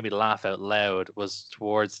only one that made me laugh out loud was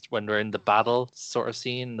towards when they're in the battle sort of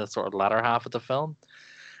scene, the sort of latter half of the film.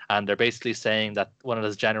 And they're basically saying that one of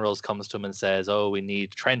his generals comes to him and says, oh, we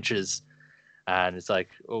need trenches. And it's like,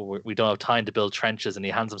 oh, we don't have time to build trenches. And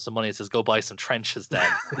he hands him some money and says, go buy some trenches then.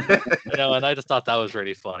 And I just thought that was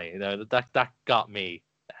really funny. That got me.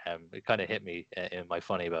 It kind of hit me in my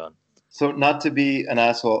funny bone. So not to be an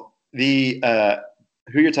asshole,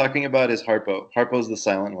 who you're talking about is Harpo. Harpo's the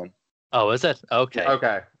silent one. Oh, is it? Okay.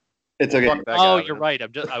 Okay. It's okay. Oh, you're right.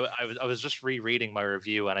 I was just rereading my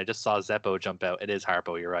review and I just saw Zeppo jump out. It is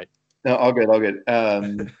Harpo. You're right. No, all good.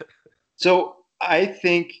 So I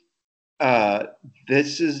think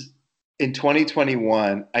this is in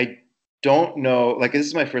 2021. I don't know. Like, this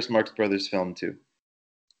is my first Marx Brothers film too.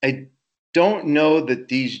 I don't know that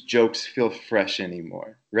these jokes feel fresh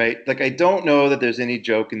anymore, right? Like, I don't know that there's any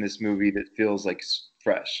joke in this movie that feels like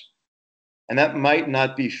fresh. And that might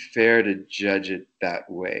not be fair to judge it that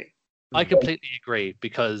way. I completely agree,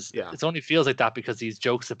 because it only feels like that because these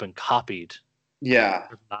jokes have been copied. Yeah.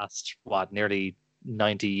 For the last, nearly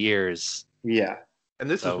 90 years. Yeah. And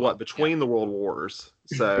this is between the World Wars.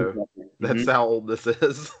 So that's how old this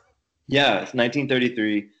is. Yeah, it's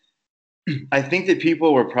 1933. I think that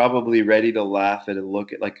people were probably ready to laugh at a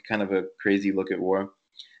look at, like, kind of a crazy look at war.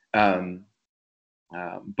 But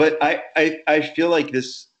I feel like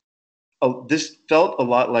this felt a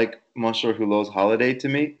lot like Monsieur Hulot's Holiday to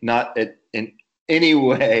me, not in any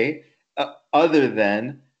way other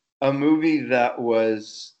than a movie that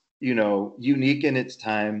was, unique in its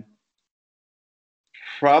time,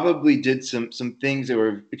 probably did some things that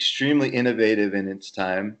were extremely innovative in its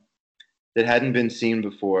time that hadn't been seen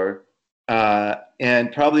before,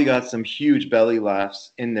 and probably got some huge belly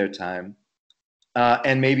laughs in their time,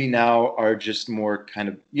 and maybe now are just more kind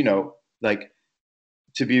of, like,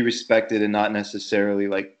 to be respected and not necessarily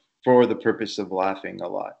like for the purpose of laughing a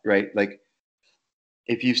lot, right? Like,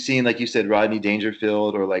 if you've seen, like you said, Rodney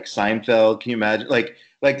Dangerfield or like Seinfeld, can you imagine? Like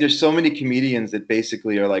there's so many comedians that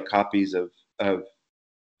basically are like copies of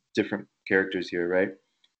different characters here, right?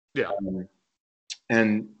 Yeah.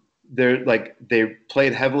 And they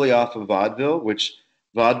played heavily off of vaudeville, which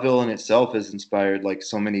vaudeville in itself has inspired like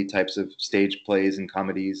so many types of stage plays and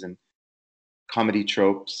comedies and comedy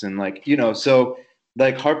tropes, and like, so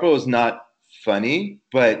like Harpo is not funny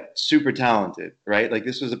but super talented, right? Like,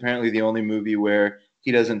 this was apparently the only movie where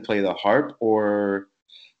he doesn't play the harp, or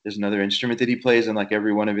there's another instrument that he plays in like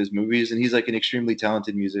every one of his movies, and he's like an extremely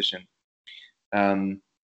talented musician, like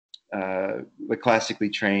classically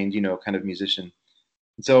trained, kind of musician.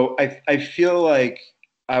 So I feel like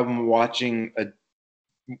I'm watching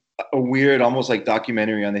a weird, almost like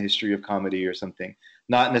documentary on the history of comedy or something,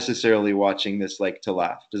 not necessarily watching this like to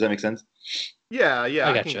laugh. Does that make sense? Yeah, I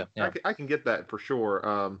gotcha. I can get that for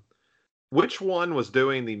sure. Which one was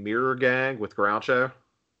doing the mirror gag with Groucho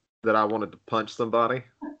that I wanted to punch somebody?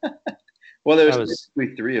 Well, there was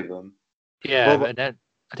basically three of them. Yeah, Well, and then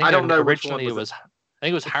I think I don't know which originally one it was. I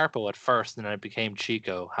think it was Harpo at first, and then it became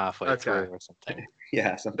Chico halfway through or something.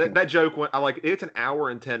 Yeah, something. That joke went. I like. It's an hour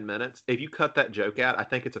and 10 minutes. If you cut that joke out, I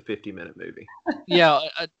think it's a 50-minute movie. Yeah,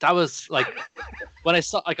 that was like when I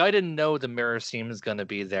saw. Like, I didn't know the mirror scene was gonna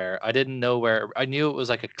be there. I didn't know where. I knew it was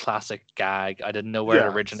like a classic gag. I didn't know where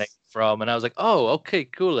it originated from, and I was like, "Oh, okay,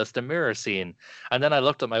 cool. It's the mirror scene." And then I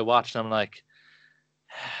looked at my watch, and I'm like,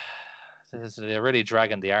 "They're really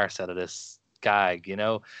dragging the arse out of this gag."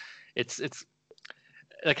 It's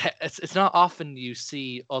like it's not often you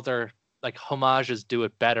see other like homages do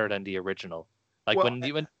it better than the original. Like, Well,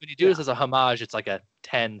 when you do this as a homage, it's like a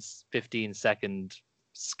 10-15 second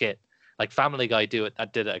skit. Like Family Guy did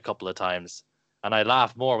it a couple of times, and I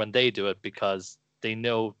laugh more when they do it because they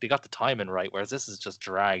know they got the timing right, whereas this is just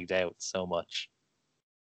dragged out so much.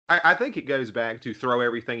 I think it goes back to throw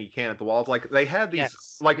everything you can at the walls. Like, they had these,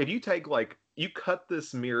 like, if you take, like, you cut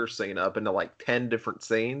this mirror scene up into like 10 different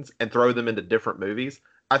scenes and throw them into different movies,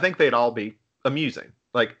 I think they'd all be amusing.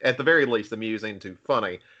 Like, at the very least, amusing to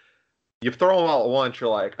funny. You throw them all at once, you're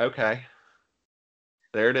like, okay,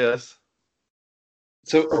 there it is.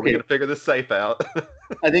 So, Are we going to figure this safe out?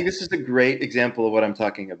 I think this is a great example of what I'm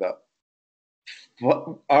talking about.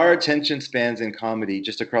 Our attention spans in comedy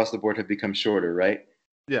just across the board have become shorter, right?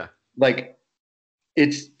 Yeah. Like,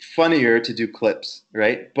 it's funnier to do clips,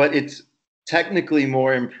 right? But it's technically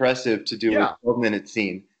more impressive to do a 12-minute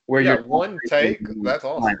scene where you're one take. That's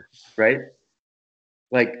awesome, right?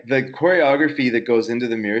 Like, the choreography that goes into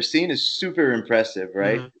the mirror scene is super impressive,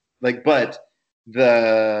 right? Mm-hmm. Like, but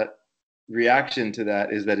the reaction to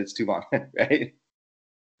that is that it's too long, right?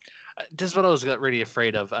 This is what I was really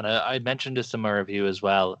afraid of, and I mentioned this in my review as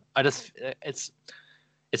well.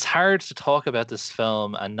 It's hard to talk about this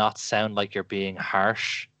film and not sound like you're being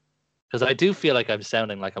harsh, because I do feel like I'm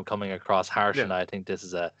sounding like I'm coming across harsh, and I think this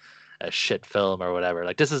is a shit film or whatever.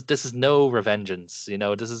 Like, this is no Revengeance,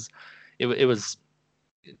 This is it was.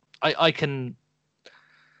 I can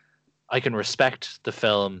respect the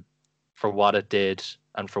film for what it did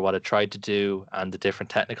and for what it tried to do and the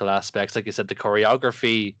different technical aspects. Like you said, the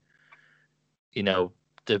choreography, the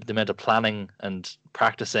amount of planning and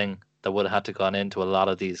practicing that would have had to gone into a lot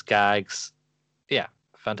of these gags. Yeah,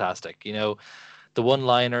 fantastic. The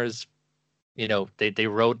one-liners,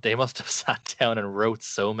 they must have sat down and wrote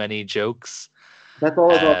so many jokes. That's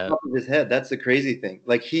all off top of his head. That's the crazy thing.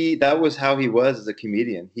 Like, that was how he was as a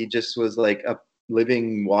comedian. He just was like a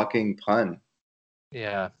living, walking pun.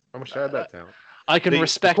 Yeah. I wish I had that talent. I can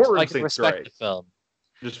respect the film.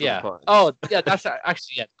 Just for the fun. Oh, yeah, that's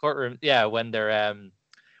actually courtroom. Yeah, when they're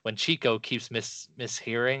when Chico keeps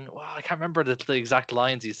mishearing. Well, I can't remember the exact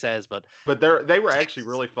lines he says, but they were actually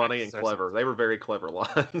really funny and clever. They were very clever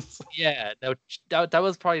lines. Yeah, no, that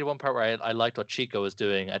was probably the one part where I liked what Chico was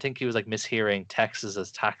doing. I think he was like mishearing Texas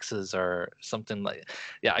as taxes or something like.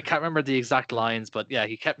 Yeah, I can't remember the exact lines, but yeah,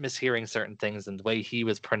 he kept mishearing certain things, and the way he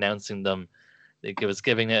was pronouncing them, it was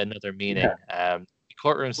giving it another meaning. Yeah. The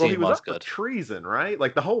courtroom scene he was up good. For treason, right?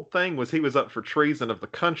 Like, the whole thing was he was up for treason of the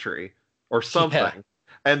country or something. Yeah.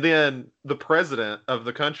 And then the president of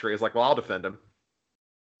the country is like, well, I'll defend him.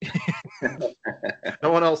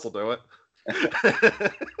 No one else will do it.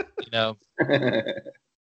 You know,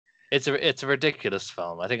 it's a ridiculous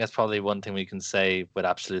film. I think that's probably one thing we can say with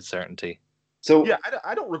absolute certainty. So Yeah,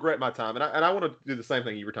 I don't regret my time, and I want to do the same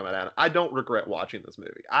thing you were talking about, Adam. I don't regret watching this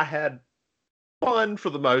movie. I had fun for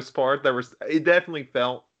the most part. It definitely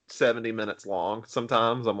felt 70 minutes long.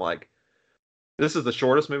 Sometimes I'm like, this is the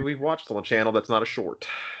shortest movie we've watched on the channel that's not a short.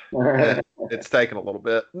 And it's taken a little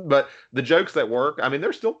bit, but the jokes that work, I mean,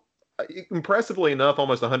 they're still impressively enough.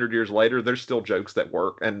 Almost 100 years later, there's still jokes that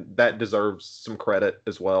work, and that deserves some credit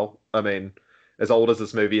as well. I mean, as old as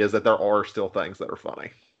this movie is, that there are still things that are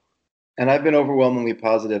funny. And I've been overwhelmingly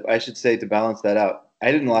positive. I should say, to balance that out,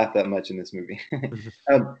 I didn't laugh that much in this movie.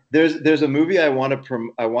 There's a movie I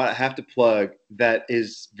have to plug that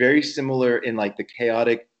is very similar in like the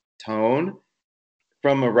chaotic tone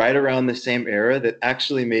from right around the same era that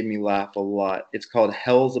actually made me laugh a lot. It's called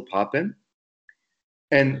Hell's a Poppin'.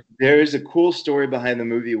 And there's a cool story behind the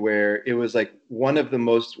movie where it was like one of the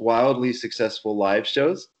most wildly successful live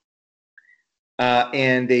shows.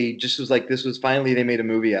 And they just was like, this was finally, they made a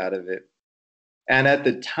movie out of it. And at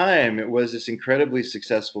the time, it was this incredibly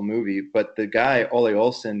successful movie, but the guy, Ole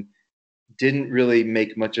Olsen, didn't really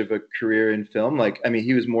make much of a career in film. Like, I mean,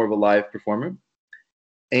 he was more of a live performer.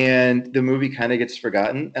 And the movie kind of gets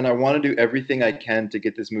forgotten. And I want to do everything I can to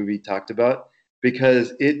get this movie talked about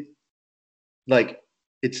because it's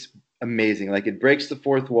amazing. Like, it breaks the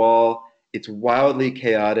fourth wall. It's wildly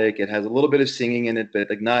chaotic. It has a little bit of singing in it, but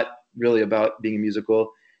like not really about being a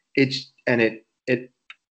musical. It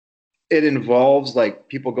involves like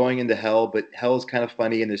people going into hell, but hell is kind of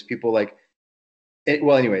funny, and there's people like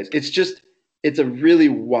anyways, it's a really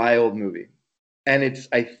wild movie. And it's,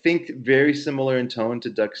 I think, very similar in tone to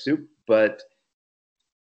Duck Soup, but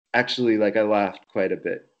actually, like, I laughed quite a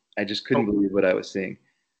bit. I just couldn't believe what I was seeing.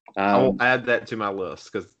 I'll add that to my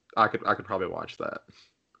list because I could probably watch that.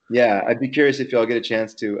 Yeah, I'd be curious if y'all get a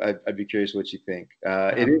chance to. I'd be curious what you think.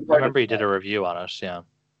 I remember you did a review on it. Yeah.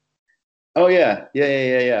 Oh yeah.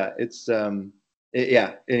 It's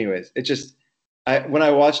Anyways, it just when I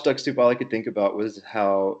watched Duck Soup, all I could think about was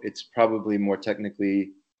how it's probably more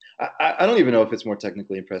technically. I don't even know if it's more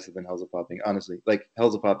technically impressive than Hell's a Popping. Honestly, like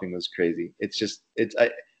Hell's a Popping was crazy.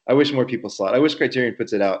 I wish more people saw it. I wish Criterion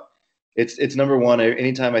puts it out. It's number one.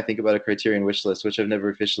 Anytime I think about a Criterion wish list, which I've never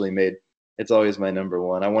officially made, it's always my number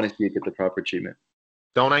one. I want to see it get the proper treatment.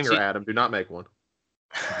 Don't anger Adam. Do not make one.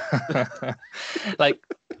 Like,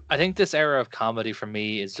 I think this era of comedy for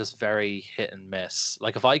me is just very hit and miss.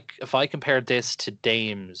 Like, if I compared this to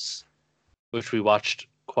Dames, which we watched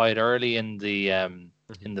quite early in the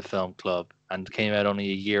film club and came out only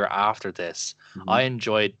a year after this, I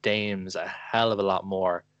enjoyed Dames a hell of a lot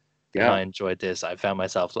more than I enjoyed this. I found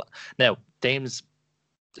myself now Dames,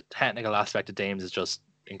 the technical aspect of Dames is just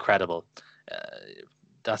incredible.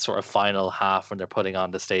 That sort of final half when they're putting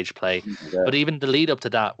on the stage play, but even the lead up to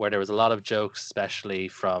that, where there was a lot of jokes, especially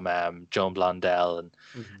from Joan Blondell and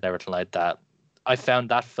everything like that, I found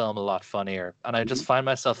that film a lot funnier. And I just find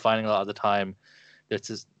myself finding a lot of the time, this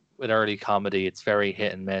is with early comedy, it's very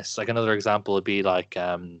hit and miss. Like, another example would be like,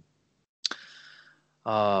 now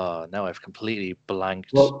I've completely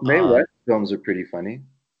blanked. Well, Mae West films are pretty funny.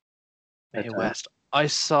 Mae West. I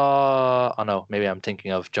saw. Oh no, maybe I'm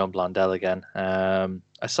thinking of Joan Blondell again.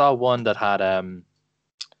 I saw one that had.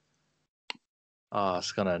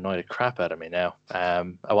 It's gonna annoy the crap out of me now.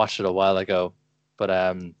 I watched it a while ago, but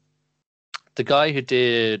the guy who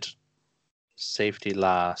did Safety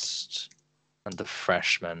Last and The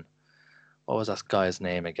Freshman, what was that guy's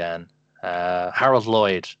name again? Harold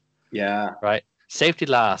Lloyd. Yeah. Right. Safety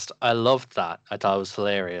Last. I loved that. I thought it was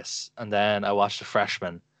hilarious. And then I watched The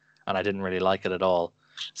Freshman, and I didn't really like it at all.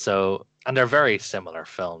 So, and they're very similar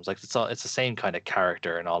films. Like, it's the same kind of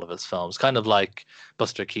character in all of his films, kind of like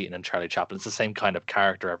Buster Keaton and Charlie Chaplin. It's the same kind of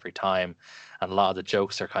character every time, and a lot of the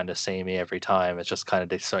jokes are kind of samey every time. It's just kind of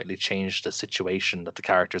they slightly change the situation that the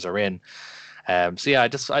characters are in. So yeah, I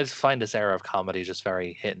just find this era of comedy just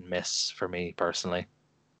very hit and miss for me personally.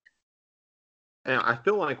 And I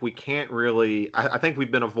feel like we can't really. I think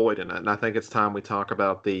we've been avoiding it, and I think it's time we talk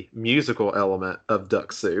about the musical element of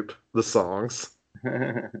Duck Soup, the songs.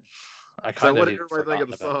 I kind so of what did everybody think of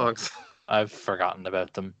the songs? I've forgotten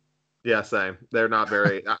about them. Yeah, same. They're not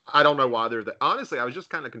very. I don't know why they're there. Honestly, I was just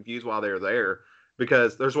kind of confused why they're there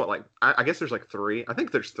because there's I guess there's like three. I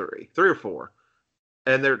think there's three or four,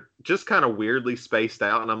 and they're just kind of weirdly spaced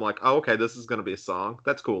out. And I'm like, oh, okay, this is going to be a song.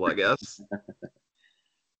 That's cool, I guess.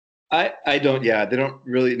 I don't. Yeah, they don't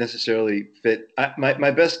really necessarily fit.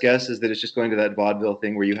 My best guess is that it's just going to that vaudeville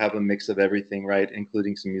thing where you have a mix of everything, right,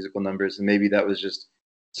 including some musical numbers, and maybe that was just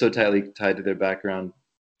so tightly tied to their background,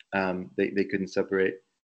 they couldn't separate.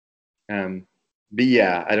 But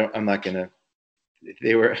yeah, I'm not gonna.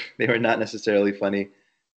 They were not necessarily funny,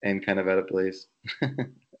 and kind of out of place.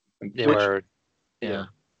 They were, yeah.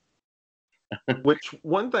 Which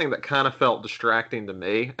one thing that kind of felt distracting to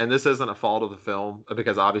me, and this isn't a fault of the film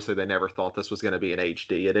because obviously they never thought this was going to be in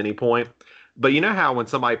HD at any point. But you know how when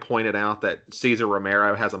somebody pointed out that Cesar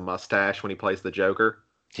Romero has a mustache when he plays the Joker,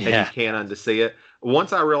 and you can't unsee it.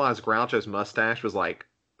 Once I realized Groucho's mustache was like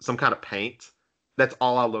some kind of paint, that's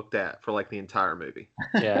all I looked at for like the entire movie.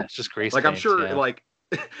 Yeah, it's just grease. Like paint, I'm sure, yeah. like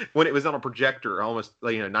when it was on a projector almost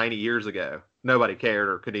 90 years ago, nobody cared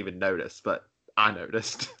or could even notice, but I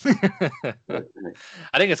noticed. I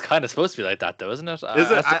think it's kind of supposed to be like that, though, isn't it?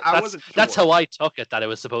 Is it? I wasn't sure. That's how I took it, that it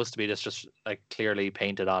was supposed to be just like clearly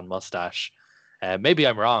painted on mustache. Maybe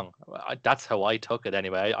I'm wrong. That's how I took it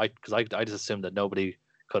anyway. Because I just assumed that nobody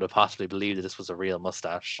could have possibly believed that this was a real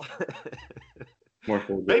mustache.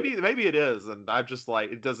 Maybe it is, and I'm just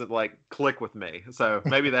like, it doesn't like click with me. So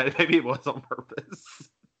maybe it was on purpose.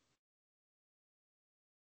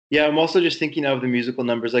 Yeah, I'm also just thinking of the musical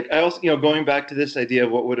numbers. Like I also, going back to this idea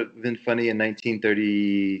of what would have been funny in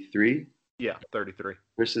 1933. Yeah, 33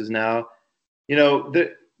 versus now.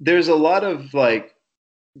 There's a lot of like,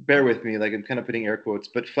 bear with me, like I'm kind of putting air quotes,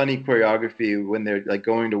 but funny choreography when they're like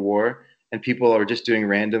going to war and people are just doing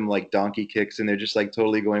random like donkey kicks and they're just like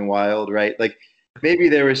totally going wild, right? Like maybe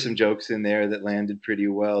there were some jokes in there that landed pretty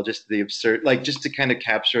well, just the absurd, like just to kind of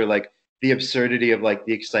capture like the absurdity of like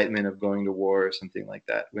the excitement of going to war or something like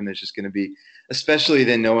that, when there's just going to be, especially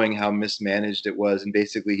then knowing how mismanaged it was, and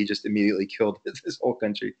basically he just immediately killed his whole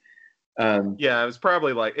country. Yeah, it was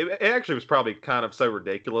probably like it actually was probably kind of so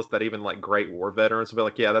ridiculous that even like great war veterans would be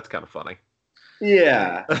like, yeah, that's kind of funny.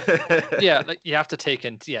 Yeah. Yeah, like you have to take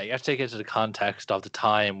into the context of the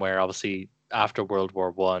time where obviously after World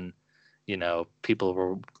War One, people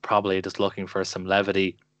were probably just looking for some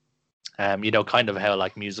levity. Kind of how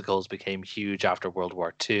like musicals became huge after World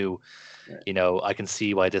War Two. Yeah. I can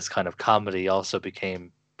see why this kind of comedy also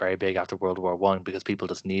became very big after World War One, because people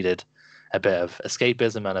just needed a bit of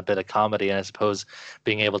escapism and a bit of comedy, and I suppose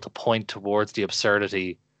being able to point towards the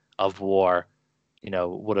absurdity of war,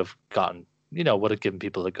 would have given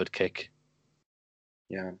people a good kick.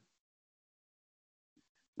 Yeah.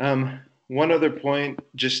 One other point,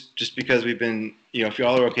 just because we've been, if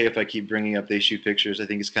y'all are okay if I keep bringing up They Shoot Pictures, I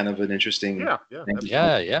think it's kind of an interesting.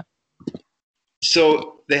 Yeah.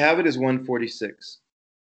 So they have it as 146.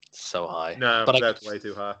 So high. No, but that's way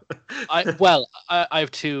too high. I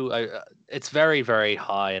have two. It's very, very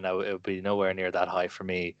high, and it would be nowhere near that high for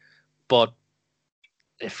me. But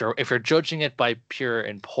if you're judging it by pure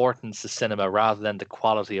importance to cinema rather than the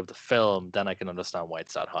quality of the film, then I can understand why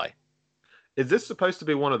it's that high. Is this supposed to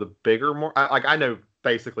be one of the bigger I know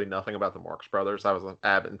basically nothing about the Marx Brothers. I was an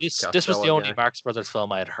Abbott and Costello. This was the only Marx Brothers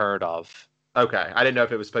film I had heard of. Okay, I didn't know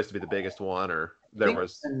if it was supposed to be the biggest one or there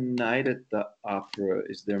was. A Night at the Opera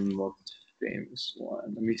is their most famous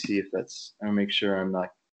one. Let me see if that's. I'll make sure I'm not.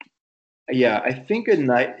 Yeah, I think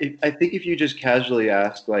if you just casually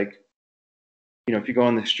ask, like, if you go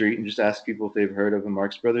on the street and just ask people if they've heard of a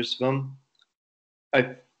Marx Brothers film,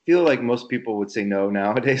 I feel like most people would say no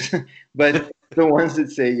nowadays. But the ones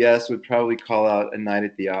that say yes would probably call out A Night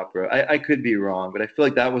at the Opera. I could be wrong, but I feel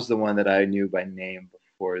like that was the one that I knew by name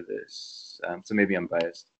before this. So maybe I'm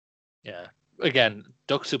biased. Yeah. Again,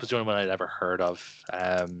 Duck Soup is the only one I'd ever heard of.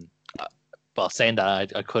 Well, saying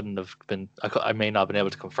that, I couldn't have been. I may not have been able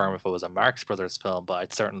to confirm if it was a Marx Brothers film, but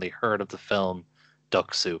I'd certainly heard of the film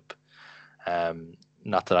Duck Soup.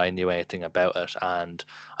 Not that I knew anything about it, and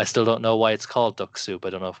I still don't know why it's called Duck Soup. I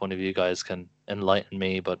don't know if one of you guys can enlighten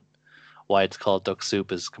me, but why it's called Duck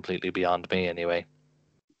Soup is completely beyond me anyway.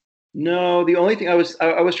 No, the only thing I was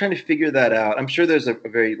trying to figure that out. I'm sure there's a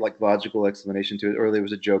very like logical explanation to it, or there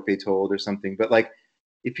was a joke they told or something. But like,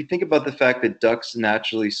 if you think about the fact that ducks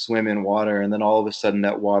naturally swim in water, and then all of a sudden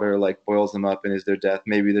that water like boils them up and is their death,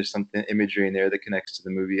 maybe there's something imagery in there that connects to the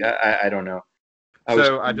movie. I don't know.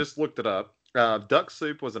 I just looked it up. Duck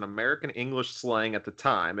soup was an American English slang at the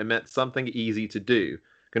time. It meant something easy to do.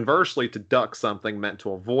 Conversely, to duck something meant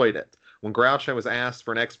to avoid it. When Groucho was asked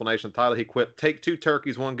for an explanation of the title, he quipped, "Take 2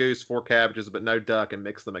 turkeys, 1 goose, 4 cabbages, but no duck, and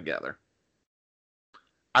mix them together."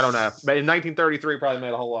 I don't know. But in 1933, probably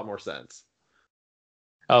made a whole lot more sense.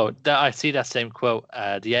 Oh, I see that same quote.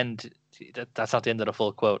 The end. That's not the end of the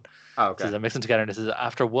full quote. Oh, okay. It says, "I'm mixing together." And this is,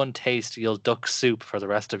 "After one taste, you'll duck soup for the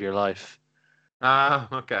rest of your life."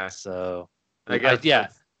 Okay. So I guess. Yeah.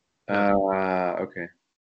 Okay.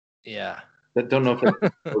 Yeah. I don't know if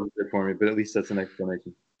that's there for me, but at least that's an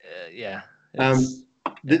explanation. Yeah.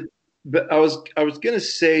 But I was gonna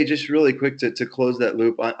say just really quick to close that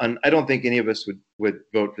loop on I don't think any of us would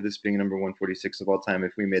vote for this being number 146 of all time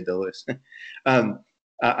if we made the list.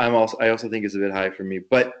 I also think it's a bit high for me.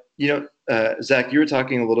 But Zach, you were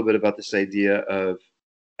talking a little bit about this idea of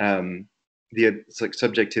it's like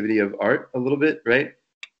subjectivity of art a little bit, right?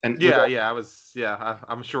 And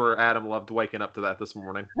I'm sure Adam loved waking up to that this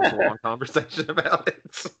morning. It was a long conversation about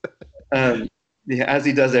it. As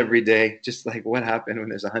he does every day, just like what happened when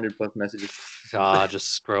there's 100+ messages.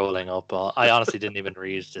 Just scrolling up. I honestly didn't even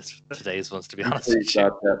read today's ones, to be honest with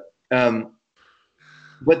you.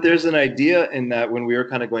 But there's an idea in that when we were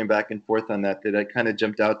kind of going back and forth on that kind of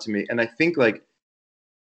jumped out to me. And I think like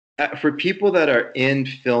for people that are in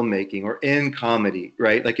filmmaking or in comedy,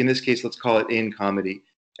 right? Like in this case, let's call it in comedy,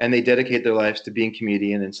 and they dedicate their lives to being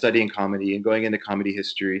comedian and studying comedy and going into comedy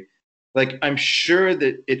history. Like I'm sure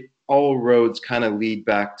that all roads kind of lead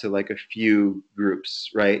back to like a few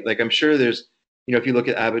groups, right? Like I'm sure there's, if you look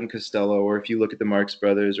at Abbott and Costello, or if you look at the Marx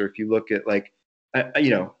Brothers, or if you look at like,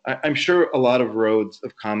 I'm sure a lot of roads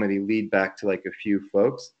of comedy lead back to like a few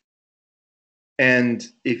folks. And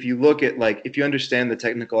if you look at like, if you understand the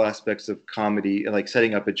technical aspects of comedy, like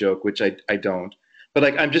setting up a joke, which I don't, but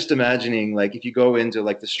like I'm just imagining like if you go into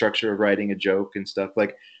like the structure of writing a joke and stuff,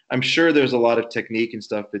 like I'm sure there's a lot of technique and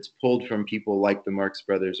stuff that's pulled from people like the Marx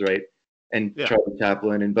Brothers, right? And Charlie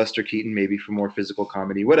Chaplin and Buster Keaton, maybe for more physical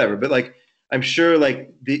comedy, whatever. But like I'm sure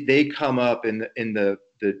like they come up in the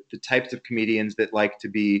types of comedians that like to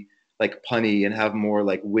be like punny and have more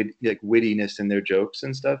like wittiness in their jokes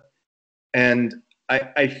and stuff. And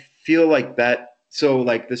I feel like that. So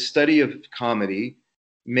like the study of comedy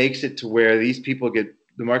makes it to where these people the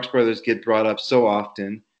Marx Brothers get brought up so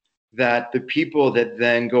often that the people that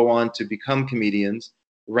then go on to become comedians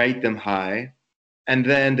rate them high. And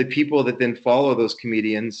then the people that then follow those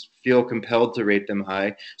comedians feel compelled to rate them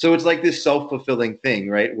high. So it's like this self-fulfilling thing,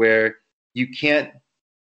 right? Where you can't,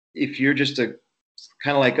 if you're just a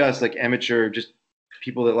kind of like us, like amateur, just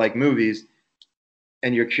people that like movies,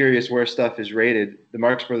 and you're curious where stuff is rated, the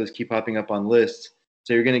Marx Brothers keep popping up on lists.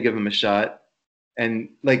 So you're going to give them a shot. And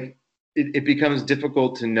like, it becomes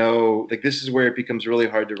difficult to know, like this is where it becomes really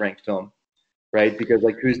hard to rank film, right? Because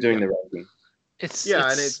like who's doing the ranking?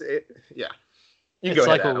 You go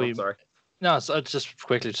ahead, Adam. I'm sorry. No, so it's just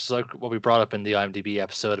quickly, just like what we brought up in the IMDb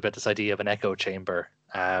episode about this idea of an echo chamber.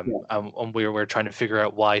 And we're trying to figure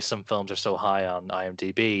out why some films are so high on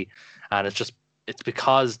IMDb, and it's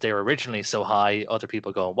because they were originally so high, other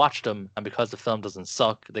people go and watch them, and because the film doesn't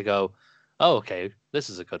suck, they go, oh, okay, this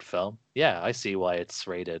is a good film. Yeah, I see why it's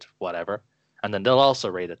rated whatever. And then they'll also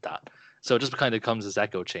rate it that. So it just kind of comes as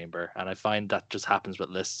echo chamber, and I find that just happens with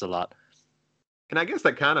lists a lot. And I guess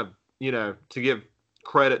that kind of, to give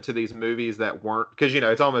credit to these movies that weren't, because,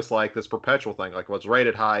 it's almost like this perpetual thing, like what's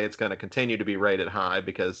rated high, it's going to continue to be rated high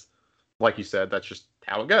because, like you said, that's just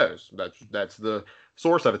how it goes. That's the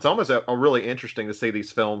source of it. It's almost a really interesting to see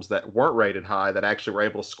these films that weren't rated high that actually were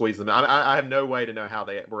able to squeeze them. I have no way to know how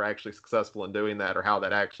they were actually successful in doing that or how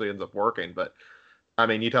that actually ends up working. But I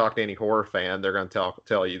mean, you talk to any horror fan, they're going to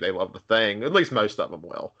tell you they love The Thing. At least most of them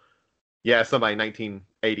will. Yeah, somebody in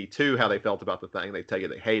 1982, how they felt about The Thing, they tell you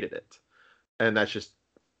they hated it, and that's just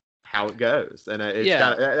how it goes. And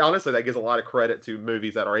honestly, that gives a lot of credit to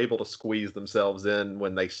movies that are able to squeeze themselves in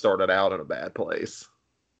when they started out in a bad place.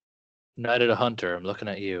 Night of the Hunter, I'm looking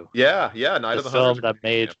at you. Yeah, Night of the Hunter. The film that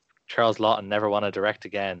made Charles Laughton never want to direct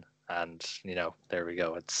again. And, there we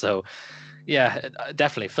go. It's so,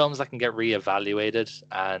 definitely films that can get reevaluated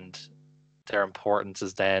and their importance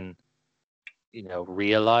is then,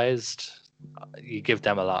 realized. You give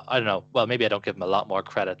them a lot. I don't know. Well, maybe I don't give them a lot more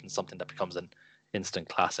credit than something that becomes an instant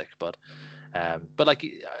classic. But like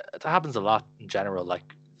it happens a lot in general,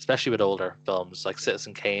 like especially with older films. Like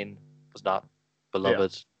Citizen Kane was not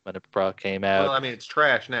beloved when it came out. Well, I mean, it's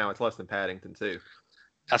trash now. It's less than Paddington 2.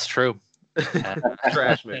 That's true.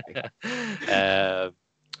 Trash movie.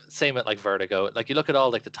 Same with like Vertigo. Like you look at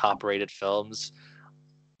all like the top rated films,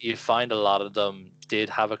 you find a lot of them did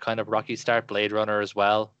have a kind of rocky start. Blade Runner as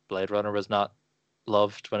well. Blade Runner was not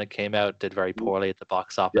loved when it came out, did very poorly at the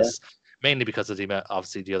box office, mainly because of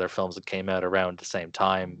obviously the other films that came out around the same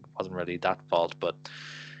time. Wasn't really that fault, but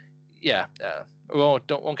we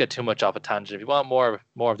won't get too much off a tangent. If you want more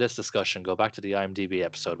of this discussion, go back to the IMDb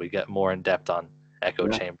episode. We get more in depth on echo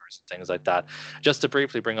chambers and things like that. Just to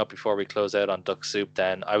briefly bring up before we close out on Duck Soup,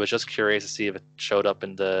 then I was just curious to see if it showed up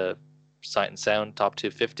in the Sight and Sound top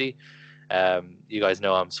 250. You guys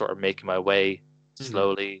know I'm sort of making my way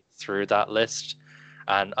slowly through that list,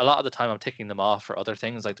 and a lot of the time I'm ticking them off for other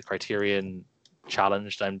things like the Criterion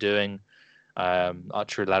challenge that I'm doing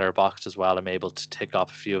through Letterboxd as well. I'm able to tick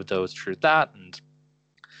off a few of those through that, and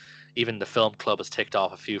even the film club has ticked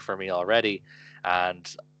off a few for me already,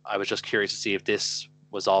 and I was just curious to see if this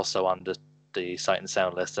was also on the Sight and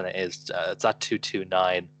Sound list, and it is. It's at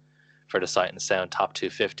 229 for the Sight and Sound top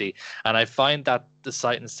 250, and I find that the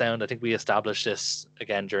Sight and Sound, I think we established this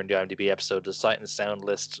again during the IMDb episode, the Sight and Sound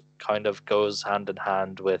list kind of goes hand in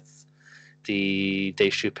hand with the They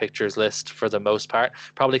Shoot Pictures list for the most part,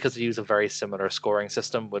 probably because they use a very similar scoring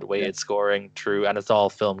system with weighted scoring through, and it's all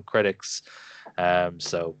film critics.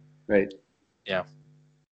 So Right. yeah.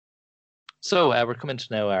 So we're coming to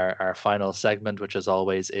now our final segment, which as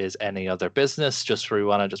always is Any Other Business, just where we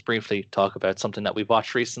want to just briefly talk about something that we've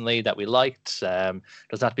watched recently that we liked. Doesn't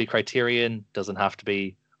have to be Criterion, doesn't have to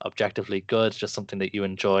be objectively good, just something that you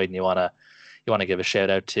enjoyed and you want to give a shout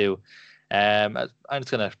out to. I'm just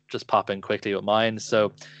gonna just pop in quickly with mine.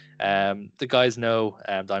 So the guys know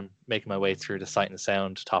that I'm making my way through the Sight and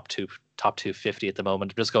Sound top 250 at the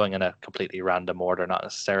moment. I'm just going in a completely random order, not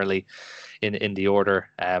necessarily in the order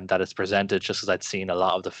that it's presented, just because I'd seen a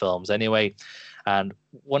lot of the films anyway. And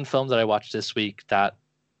one film that I watched this week that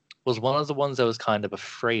was one of the ones I was kind of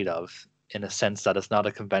afraid of, in a sense that it's not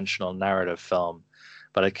a conventional narrative film,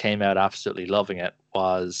 but I came out absolutely loving it,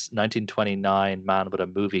 was 1929 Man with a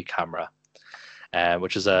Movie Camera,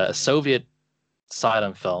 which is a Soviet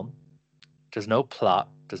silent film. There's no plot,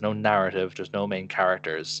 there's no narrative, there's no main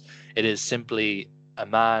characters. It is simply a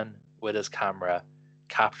man with his camera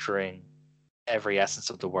capturing every essence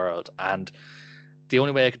of the world. And the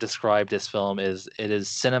only way I could describe this film is it is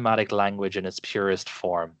cinematic language in its purest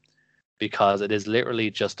form, because it is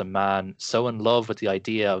literally just a man so in love with the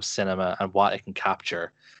idea of cinema and what it can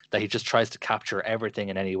capture that he just tries to capture everything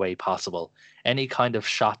in any way possible. Any kind of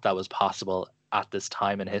shot that was possible at this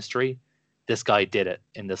time in history, this guy did it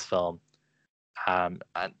in this film. And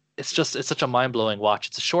it's such a mind-blowing watch.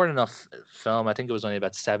 It's a short enough film. I think it was only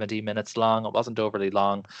about 70 minutes long. It wasn't overly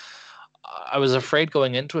long. I was afraid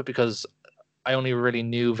going into it because I only really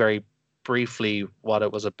knew very briefly what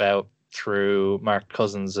it was about through Mark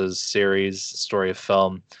Cousins' series Story of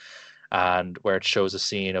Film, and where it shows a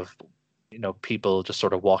scene of people just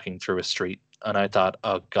sort of walking through a street, and I thought,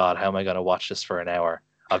 oh god, how am I going to watch this for an hour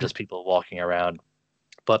of just people walking around?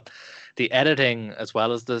 But the editing as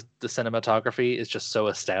well as the cinematography is just so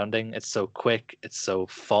astounding. It's so quick, it's so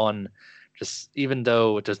fun. Just even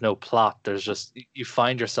though there's no plot, there's just, you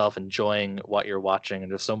find yourself enjoying what you're watching,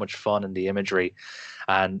 and there's so much fun in the imagery,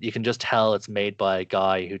 and you can just tell it's made by a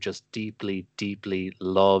guy who just deeply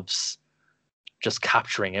loves just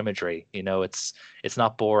capturing imagery. It's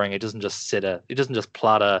not boring. It doesn't just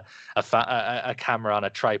plot a camera on a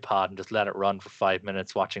tripod and just let it run for 5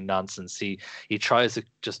 minutes watching nonsense. He tries to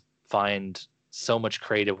just find so much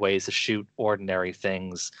creative ways to shoot ordinary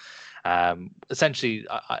things. Essentially,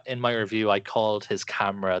 in my review, I called his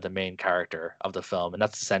camera the main character of the film, and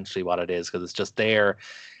that's essentially what it is, because it's just there,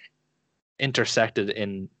 intersected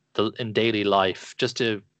in daily life, just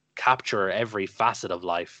to capture every facet of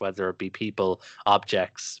life, whether it be people,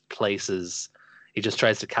 objects, places. He just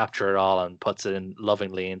tries to capture it all and puts it in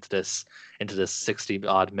lovingly into this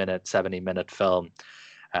 60-odd minute, 70-minute film.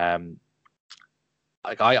 I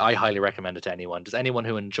highly recommend it to anyone. Just anyone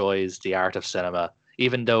who enjoys the art of cinema,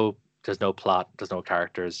 even though there's no plot, there's no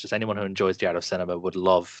characters, just anyone who enjoys the art of cinema would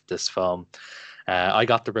love this film. I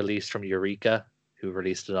got the release from Eureka, who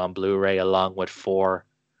released it on Blu-ray along with 4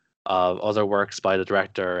 other works by the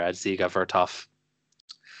director Dziga Vertov.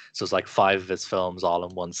 So it's like 5 of his films all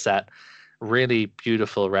in one set. Really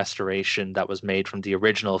beautiful restoration that was made from the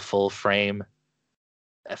original full frame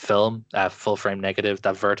film, full frame negative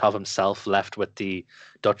that Vertov himself left with the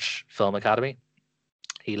Dutch Film Academy.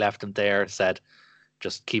 He left them there, said,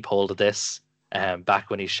 just keep hold of this. Back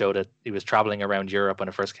when he showed it, he was traveling around Europe when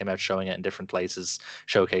it first came out, showing it in different places,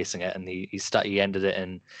 showcasing it, and he ended it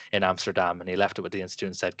in Amsterdam, and he left it with the Institute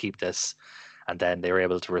and said, keep this. And then they were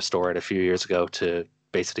able to restore it a few years ago to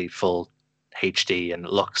basically full HD, and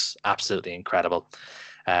it looks absolutely incredible.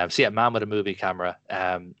 So yeah, Man with a Movie Camera,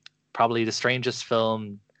 probably the strangest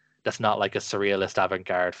film that's not like a surrealist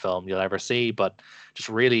avant-garde film you'll ever see, but just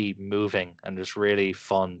really moving and just really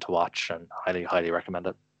fun to watch, and highly recommend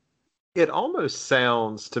it. It almost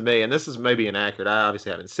sounds to me, and this is maybe inaccurate, I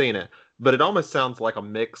obviously haven't seen it, but it almost sounds like a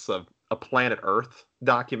mix of a Planet Earth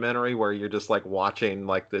documentary where you're just like watching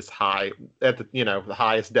like this the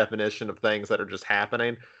highest definition of things that are just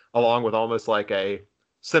happening, along with almost like a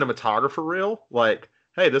cinematographer reel, like,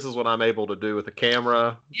 hey, this is what I'm able to do with a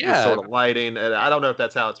camera, this sort of lighting. And I don't know if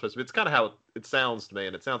that's how it's supposed to be. It's kind of how it sounds to me,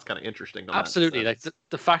 and it sounds kind of interesting. Absolutely, like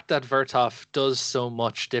the fact that Vertov does so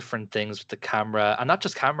much different things with the camera, and not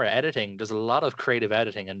just camera editing. There's a lot of creative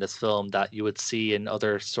editing in this film that you would see in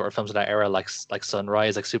other sort of films of that era, like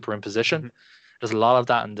Sunrise, like Superimposition. Mm-hmm. There's a lot of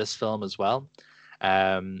that in this film as well.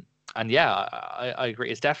 And yeah, I agree.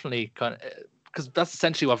 It's definitely kind of, because that's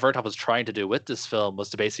essentially what Vertov was trying to do with this film, was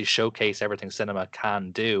to basically showcase everything cinema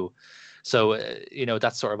can do. So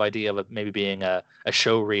that sort of idea of it maybe being a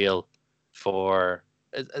show reel for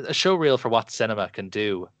what cinema can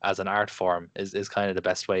do as an art form is kind of the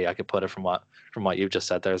best way I could put it from what you've just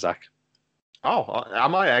said there, Zach. Oh, I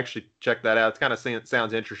might actually check that out. It's kind of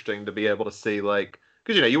sounds interesting to be able to see, like,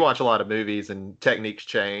 because you watch a lot of movies and techniques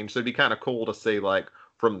change, so it'd be kind of cool to see, like,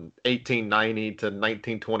 from 1890 to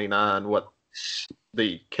 1929 what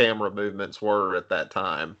the camera movements were at that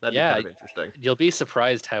time. That'd be kind of interesting. You'll be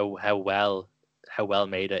surprised how well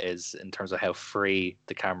made it is in terms of how free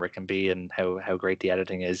the camera can be and how great the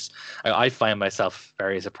editing is. I find myself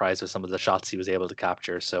very surprised with some of the shots he was able to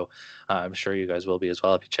capture. So I'm sure you guys will be as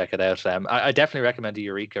well if you check it out. I definitely recommend the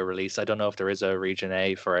Eureka release. I don't know if there is a region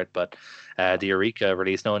A for it, but the Eureka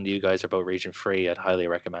release, knowing you guys are both region free, I'd highly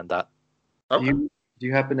recommend that. Okay. Do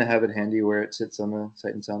you happen to have it handy where it sits on the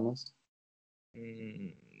Sight and Sound list?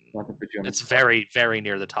 It's very, very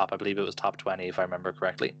near the top. I believe it was top 20 if I remember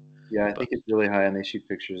correctly. Yeah, I think it's really high, and they shoot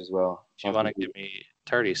pictures as well. If you want to give me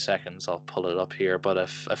 30 seconds, I'll pull it up here. But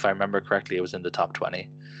if I remember correctly, it was in the top 20.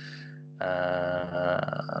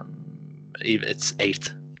 It's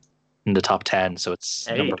 8th in the top 10, so it's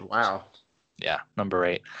 8. Wow. Yeah, number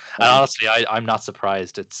 8. And honestly, I'm not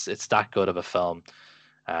surprised. It's that good of a film.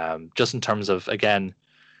 Just in terms of, again,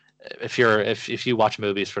 if you watch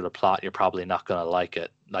movies for the plot, you're probably not going to like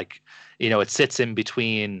it. Like, it sits in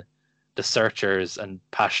between The Searchers and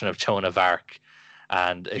Passion of Joan of Arc,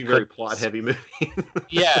 and it's a very plot heavy movie.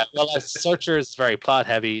 Yeah, well, Searchers is very plot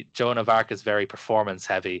heavy. Joan of Arc is very performance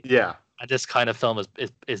heavy. Yeah, and this kind of film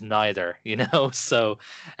is neither. So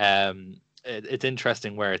it's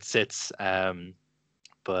interesting where it sits.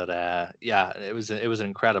 But yeah, it was an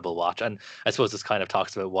incredible watch, and I suppose this kind of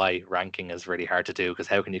talks about why ranking is really hard to do, because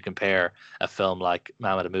how can you compare a film like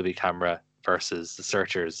Man with a Movie Camera versus The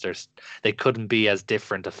Searchers? They couldn't be as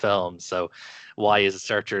different a film, so why is The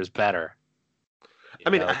Searchers better?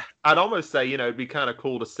 I mean, I'd almost say, it'd be kind of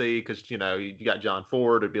cool to see, because, you got John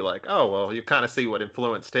Ford, it'd be like, oh, well, you kind of see what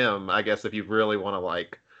influenced him, I guess, if you really want to,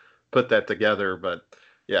 like, put that together, but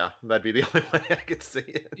yeah, that'd be the only way I could see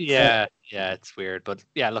it. Yeah, it's weird, but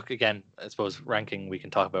yeah, look, again, I suppose ranking we can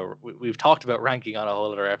talk about. We've talked about ranking on a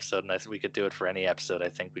whole other episode, and we could do it for any episode. I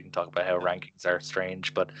think we can talk about how rankings are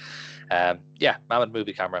strange, but yeah, Man with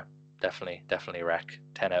Movie Camera, definitely rec.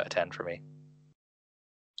 10 out of 10 for me.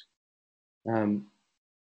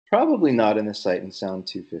 Probably not in the Sight and Sound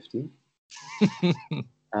 250.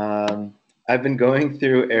 I've been going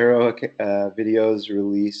through Arrow Video's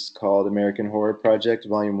release called American Horror Project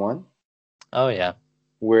Volume 1. Oh, yeah.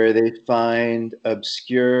 Where they find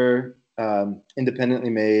obscure, independently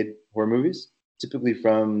made horror movies, typically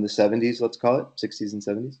from the 70s, let's call it, 60s and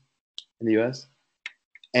 70s in the US.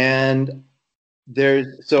 And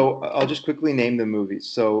so I'll just quickly name the movies.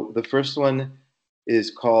 So the first one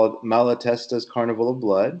is called Malatesta's Carnival of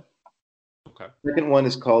Blood. Okay. The second one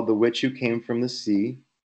is called The Witch Who Came from the Sea.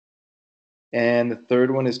 And the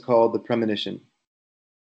third one is called The Premonition.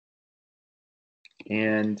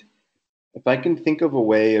 And if I can think of a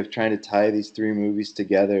way of trying to tie these 3 movies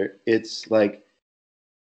together, it's like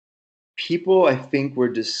people, I think, were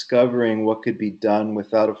discovering what could be done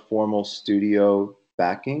without a formal studio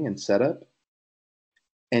backing and setup.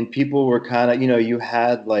 And people were kind of, you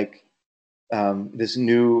had like this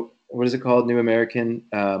new, what is it called? New American,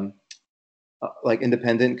 like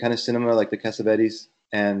independent kind of cinema, like the Cassavetes,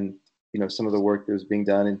 and some of the work that was being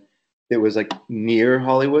done, and it was like near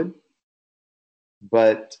Hollywood,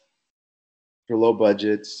 but for low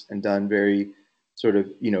budgets and done very sort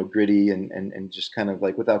of gritty and just kind of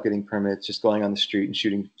like without getting permits, just going on the street and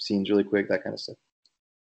shooting scenes really quick, that kind of stuff.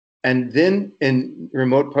 And then in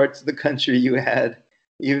remote parts of the country, you had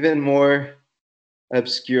even more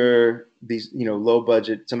obscure, these low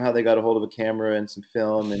budget, somehow they got a hold of a camera and some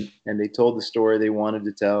film, and they told the story they wanted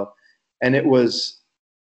to tell, and it was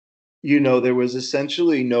there was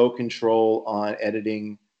essentially no control on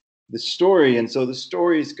editing the story, and so the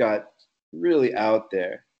stories got really out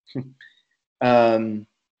there. And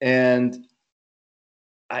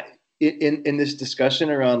in this discussion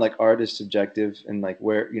around like art is subjective, and like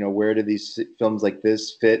where do these films like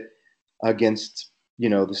this fit against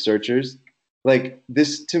The Searchers, like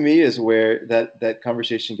this to me is where that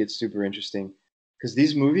conversation gets super interesting, because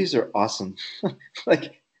these movies are awesome.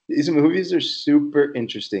 Like These movies are super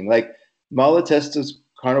interesting. Like Malatesta's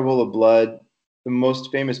Carnival of Blood. The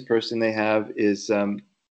most famous person they have is oh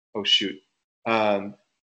shoot, um,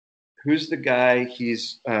 who's the guy?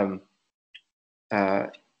 He's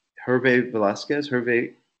Hervé Velasquez.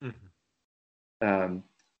 Hervé. Um,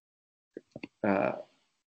 uh,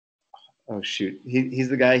 oh shoot, he's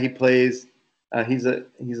the guy. He plays. He's a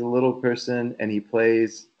little person, and he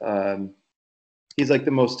plays. He's like the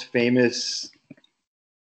most famous.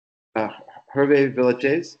 Hervé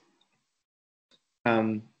Villachez.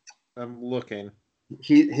 I'm looking.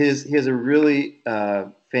 He has a really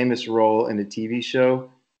famous role in a TV show,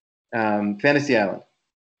 Fantasy Island,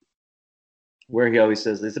 where he always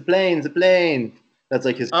says, "It's a plane, it's a plane." That's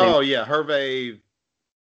like his. Oh yeah, Hervé.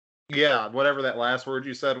 Yeah, whatever that last word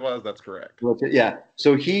you said was, that's correct. Yeah,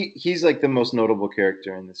 so he's like the most notable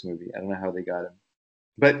character in this movie. I don't know how they got him,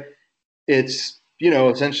 but it's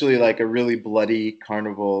essentially like a really bloody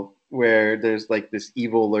carnival where there's like this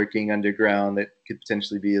evil lurking underground that could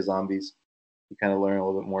potentially be a zombies. You kind of learn a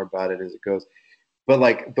little bit more about it as it goes, but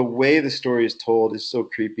like the way the story is told is so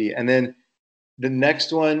creepy. And then the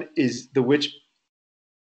next one is The Witch.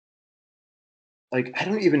 Like, I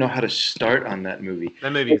don't even know how to start on that movie.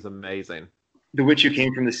 That movie is amazing. The Witch Who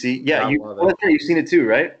Came from the Sea. Yeah, love it. You've seen it too,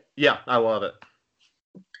 right? Yeah, I love it.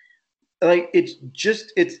 Like, it's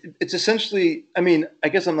essentially. I mean, I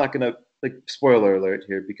guess I'm not gonna like spoiler alert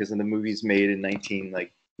here because the movie's made in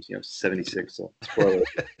 1976, so spoiler.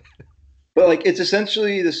 But like, it's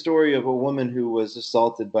essentially the story of a woman who was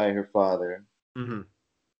assaulted by her father,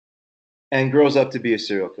 and grows up to be a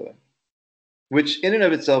serial killer, which in and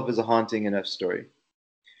of itself is a haunting enough story.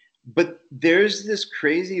 But there's this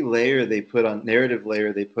crazy narrative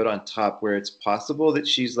layer they put on top where it's possible that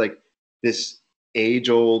she's like this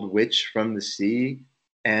age-old witch from the sea,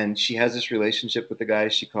 and she has this relationship with the guy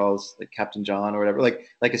she calls like Captain John or whatever, like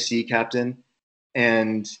a sea captain,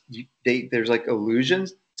 and there's like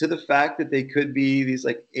allusions to the fact that they could be these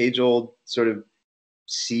like age-old sort of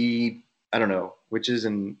sea, I don't know, witches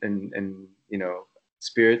and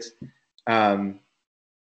spirits.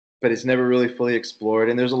 But it's never really fully explored,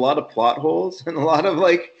 and there's a lot of plot holes and a lot of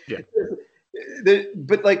like. Yeah.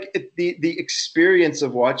 But like the experience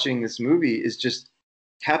of watching this movie is just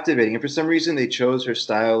captivating, and for some reason they chose her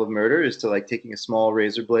style of murder is to like taking a small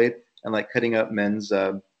razor blade and like cutting up men's.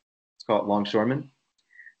 Let's call it longshoremen,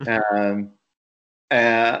 and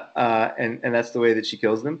that's the way that she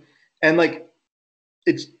kills them, and like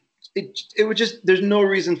it would just, there's no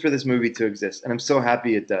reason for this movie to exist, and I'm so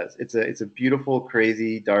happy it does. It's a beautiful,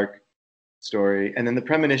 crazy, dark story, and then The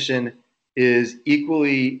Premonition is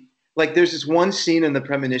equally like, there's this one scene in The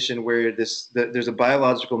Premonition where there's a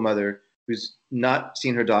biological mother who's not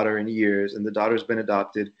seen her daughter in years, and the daughter's been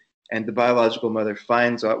adopted, and the biological mother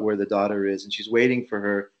finds out where the daughter is, and she's waiting for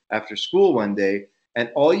her after school one day, and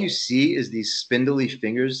all you see is these spindly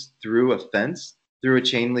fingers through a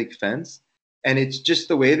chain link fence. And it's just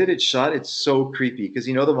the way that it's shot. It's so creepy because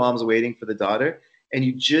the mom's waiting for the daughter, and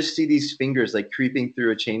you just see these fingers like creeping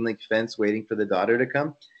through a chain link fence, waiting for the daughter to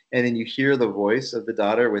come. And then you hear the voice of the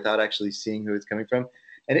daughter without actually seeing who it's coming from.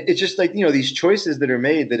 And it's just like, these choices that are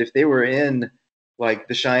made that if they were in like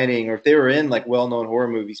The Shining, or if they were in like well-known horror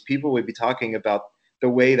movies, people would be talking about the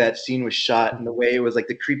way that scene was shot and the way it was like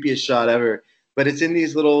the creepiest shot ever. But it's in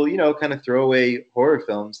these little, kind of throwaway horror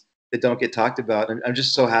films that don't get talked about. And I'm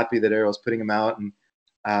just so happy that Arrow's putting them out, and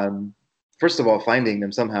first of all, finding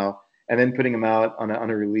them somehow, and then putting them out on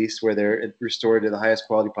a release where they're restored to the highest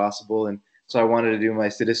quality possible. And so I wanted to do my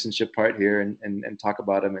citizenship part here and talk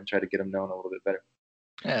about them and try to get them known a little bit better.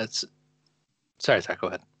 Yeah, sorry, Zach, go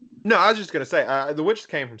ahead. No, I was just going to say, The Witch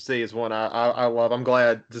Came from Sea is one I love. I'm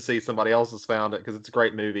glad to see somebody else has found it because it's a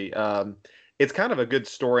great movie. It's kind of a good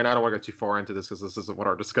story, and I don't want to go too far into this because this isn't what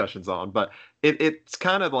our discussion's on, but it's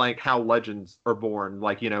kind of like how legends are born.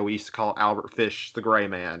 Like, we used to call Albert Fish the Gray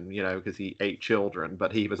Man, because he ate children,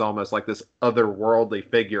 but he was almost like this otherworldly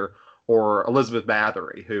figure. Or Elizabeth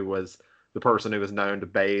Bathory, who was the person who was known to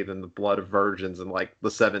bathe in the blood of virgins in like the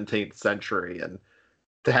 17th century and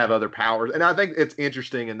to have other powers. And I think it's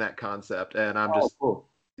interesting in that concept. And I'm just, cool.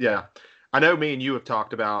 Yeah. I know me and you have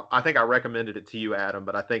talked about, I think I recommended it to you, Adam,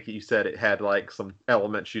 but I think you said it had like some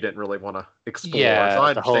elements you didn't really want to explore. Yeah, so I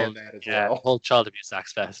understand that as well. The whole child abuse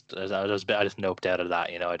aspect, I just noped out of that,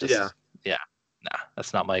 nah,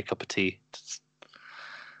 that's not my cup of tea.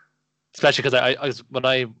 Especially because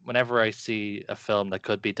whenever I see a film that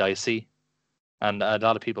could be dicey, and a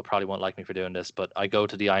lot of people probably won't like me for doing this, but I go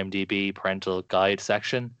to the IMDb parental guide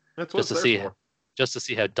section just to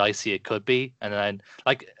see how dicey it could be, and then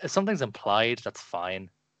like if something's implied, that's fine.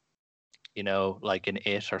 you know, like in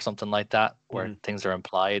It or something like that, where Mhm. things are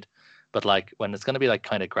implied. But like when it's going to be like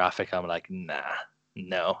kind of graphic, I'm like, nah,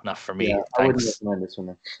 no, not for me. Yeah, I wouldn't Thanks. recommend this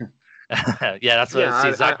one. Yeah, that's what. Yeah,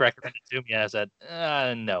 See, Zach recommended it to me, and I said,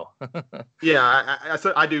 no. Yeah,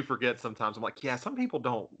 I do forget sometimes. I'm like, yeah, some people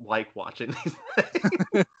don't like watching these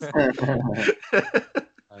things.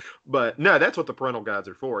 But no, that's what the parental guides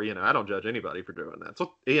are for. You know, I don't judge anybody for doing that.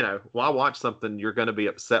 So, you know, why watch something you're going to be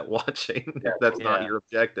upset watching if that's not Yeah. your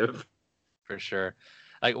objective? For sure.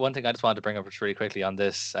 Like one thing I just wanted to bring up just really quickly on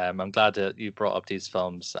this. I'm glad that you brought up these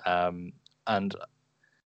films. And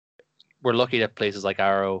we're lucky that places like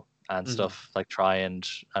Arrow and Mhm. stuff like try and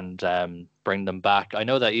bring them back. I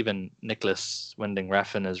know that even Nicholas Winding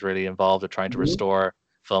Refn is really involved with trying to Mhm. restore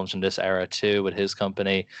films from this era too with his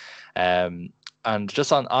company. And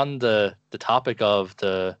just on the topic of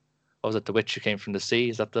the what was it, The Witch Who Came from the Sea?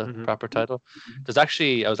 Is that the Mhm. proper title? I was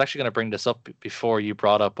actually going to bring this up before you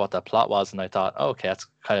brought up what that plot was, and I thought, oh, okay, that's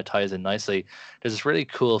kind of ties in nicely. There's this really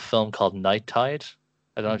cool film called Night Tide.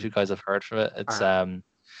 I don't know if you guys have heard of it. It's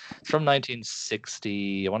from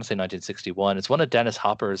 1960. I want to say 1961. It's one of Dennis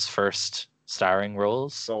Hopper's first starring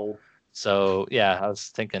roles. So yeah, I was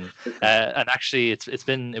thinking, and actually, it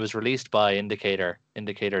was released by Indicator.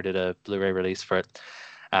 Indicator did a Blu-ray release for it,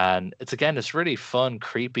 and it's again this really fun,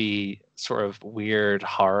 creepy, sort of weird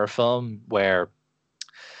horror film where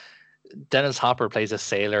Dennis Hopper plays a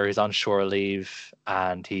sailor. He's on shore leave,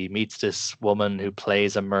 and he meets this woman who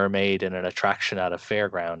plays a mermaid in an attraction at a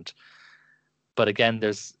fairground. But again,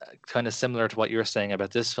 there's kind of similar to what you were saying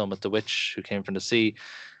about this film with The Witch Who Came from the Sea.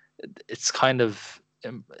 It's kind of,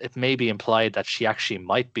 it may be implied that she actually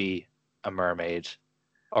might be a mermaid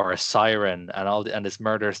or a siren, and this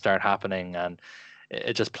murders start happening, and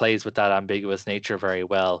it just plays with that ambiguous nature very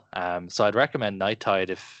well. So I'd recommend Night Tide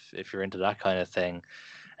if you're into that kind of thing.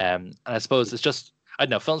 And I suppose it's just, I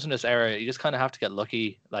don't know, films from this era, you just kind of have to get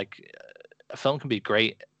lucky. Like a film can be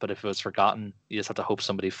great, but if it was forgotten, you just have to hope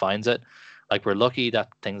somebody finds it. Like we're lucky that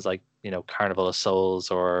things like, you know, Carnival of Souls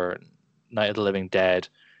or Night of the Living Dead,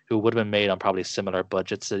 who would have been made on probably similar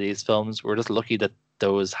budgets to these films, we're just lucky that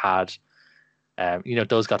those had, you know,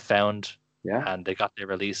 those got found Yeah. and they got their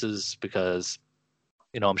releases because,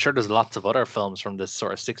 you know, I'm sure there's lots of other films from this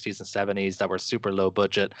sort of 60s and 70s that were super low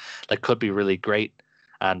budget that could be really great,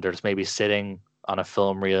 and there's maybe sitting on a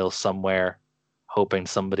film reel somewhere hoping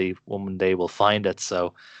somebody one day will find it.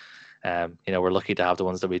 So you know, we're lucky to have the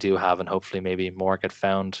ones that we do have, and hopefully maybe more get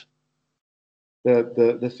found.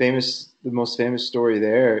 The most famous story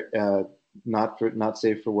there, not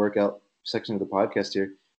safe for workout section of the podcast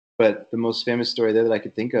here, but the most famous story there that I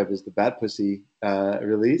could think of is the Bat Pussy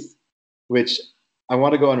release, which I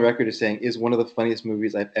want to go on record as saying is one of the funniest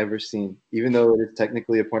movies I've ever seen. Even though it is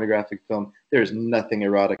technically a pornographic film, there's nothing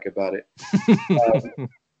erotic about it.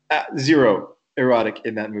 Zero erotic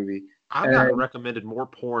in that movie. I've gotten recommended more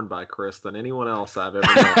porn by Chris than anyone else I've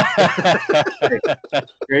ever known.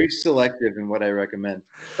 Very selective in what I recommend.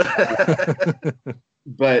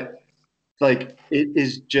 But like it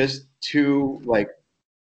is just two like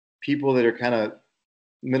people that are kind of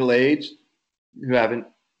middle aged who haven't,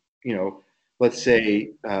 you know, let's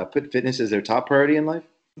say put fitness as their top priority in life,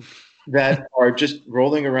 that are just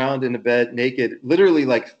rolling around in a bed naked, literally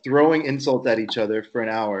like throwing insults at each other for an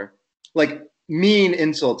hour, like mean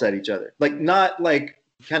insults at each other, like not like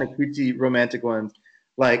kind of cutesy romantic ones,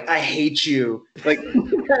 like I hate you, like and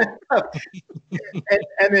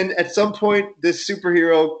then at some point this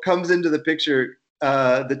superhero comes into the picture,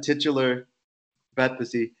 the titular Bat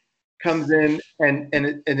Pussy comes in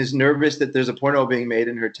and is nervous that there's a porno being made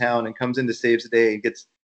in her town and comes in to save the day and gets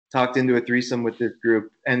talked into a threesome with this group,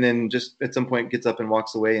 and then just at some point gets up and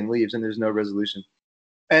walks away and leaves, and there's no resolution.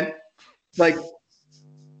 And like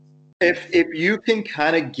if you can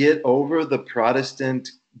kind of get over the Protestant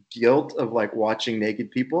guilt of like watching naked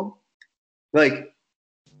people, like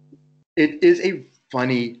it is a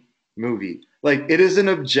funny movie. Like it is an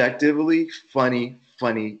objectively funny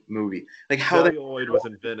movie. Like how Celluloid was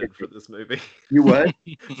invented for this movie. You what?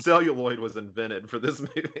 Celluloid was invented for this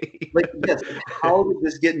movie. Like yes, how did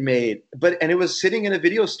this get made? And it was sitting in a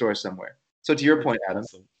video store somewhere. So to your point, Adam,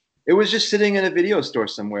 it was just sitting in a video store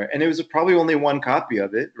somewhere, and it was probably only one copy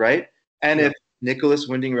of it, right? And if Nicholas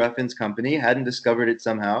Winding Refn's company hadn't discovered it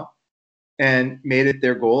somehow and made it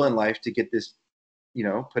their goal in life to get this, you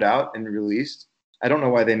know, put out and released, I don't know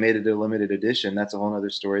why they made it a limited edition. That's a whole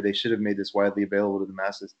other story. They should have made this widely available to the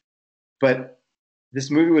masses. But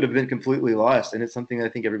this movie would have been completely lost, and it's something that I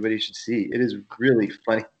think everybody should see. It is really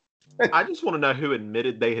funny. I just want to know who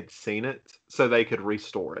admitted they had seen it so they could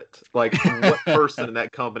restore it. Like, what person in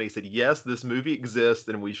that company said, yes, this movie exists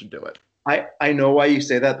and we should do it? I know why you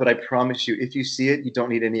say that, but I promise you, if you see it, you don't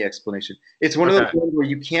need any explanation. It's one of those things where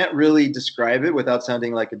you can't really describe it without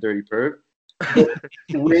sounding like a dirty perv. But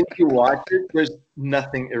when you watch it, there's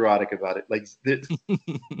nothing erotic about it. Like,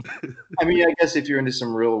 I mean, I guess if you're into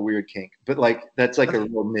some real weird kink, but like that's like a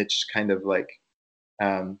real niche kind of like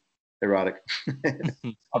erotic.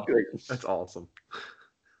 That's awesome.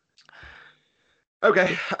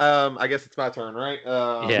 Okay, I guess it's my turn, right?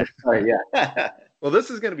 Yeah. Yeah. Well,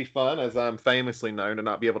 this is going to be fun, as I'm famously known to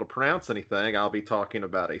not be able to pronounce anything. I'll be talking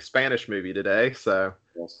about a Spanish movie today, so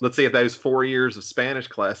let's see if those 4 years of Spanish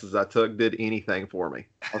classes I took did anything for me.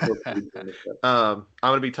 I'm going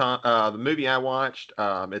to be the movie I watched.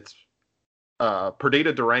 It's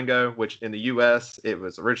Perdita Durango, which in the U.S. it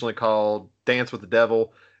was originally called Dance with the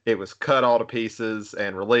Devil. It was cut all to pieces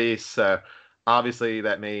and released, so obviously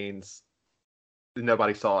that means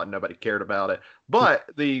nobody saw it and nobody cared about it. But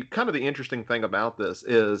the interesting thing about this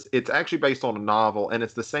is it's actually based on a novel, and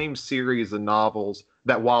it's the same series of novels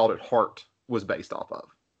that Wild at Heart was based off of.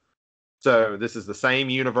 So this is the same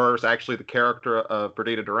universe. Actually, the character of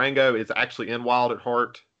Perdita Durango is actually in Wild at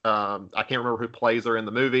Heart. I can't remember who plays her in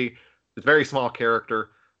the movie. It's a very small character,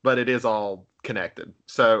 but it is all connected.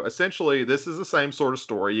 So essentially, this is the same sort of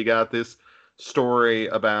story. You got this story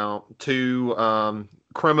about two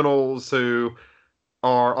criminals who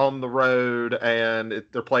are on the road, and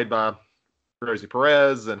they're played by Rosie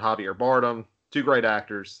Perez and Javier Bardem, two great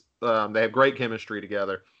actors. They have great chemistry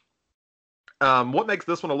together. What makes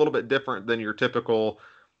this one a little bit different than your typical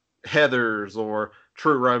Heathers or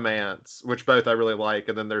True Romance, which both I really like,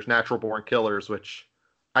 and then there's Natural Born Killers, which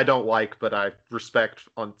I don't like, but I respect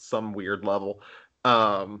on some weird level.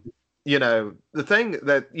 The thing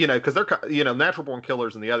that, because they're, Natural Born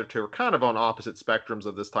Killers and the other two are kind of on opposite spectrums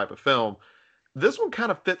of this type of film. This one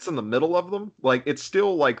kind of fits in the middle of them. Like, it's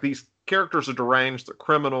still like these characters are deranged, they're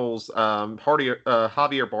criminals. Javier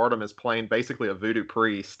Bardem is playing basically a voodoo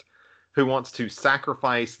priest who wants to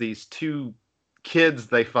sacrifice these two kids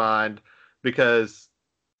they find because,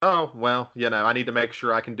 I need to make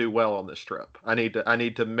sure I can do well on this trip. I need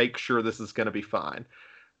to make sure this is going to be fine.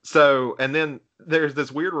 So, and then there's this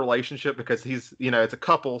weird relationship because he's, it's a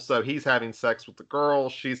couple, so he's having sex with the girl.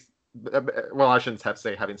 She's, I shouldn't have to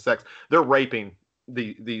say having sex. They're raping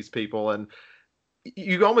these people, and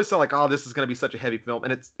you almost feel like, oh, this is going to be such a heavy film,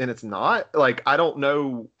 and it's not. Like, I don't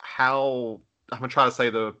know how. I'm gonna try to say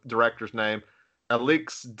the director's name,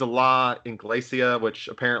 Alix de la Iglesia, which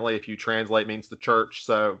apparently, if you translate, means the church.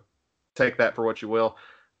 So take that for what you will.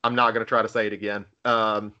 I'm not gonna try to say it again.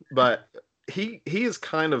 But he is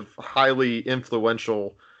kind of highly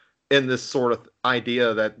influential in this sort of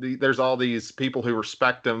idea that there's all these people who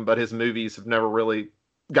respect him, but his movies have never really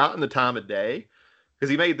gotten the time of day. Because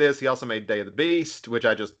he made this, he also made Day of the Beast, which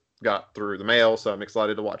I just got through the mail, so I'm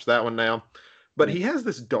excited to watch that one now. But he has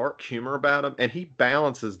this dark humor about him, and he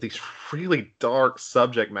balances these really dark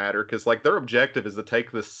subject matter, because like their objective is to take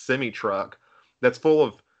this semi-truck that's full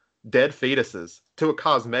of dead fetuses to a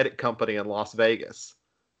cosmetic company in Las Vegas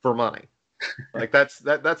for money. Like that's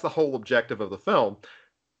the whole objective of the film.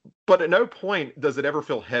 But at no point does it ever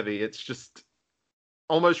feel heavy. It's just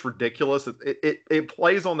almost ridiculous. It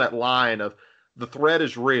plays on that line of the threat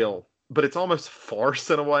is real, but it's almost farce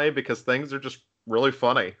in a way because things are just really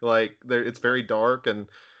funny. Like it's very dark, and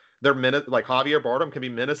like Javier Bardem can be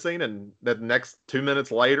menacing, and the next 2 minutes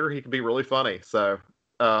later he can be really funny. So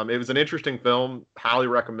it was an interesting film. Highly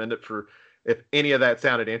recommend it for if any of that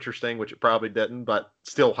sounded interesting, which it probably didn't, but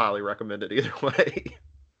still highly recommend it either way.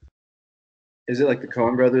 Is it like the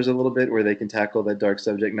Coen Brothers a little bit, where they can tackle that dark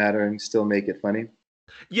subject matter and still make it funny?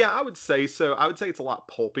 Yeah, I would say so. I would say it's a lot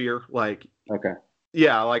pulpier. Like, okay,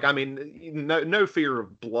 yeah, like I mean, no fear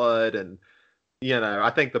of blood, and I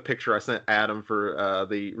think the picture I sent Adam for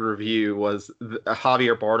the review was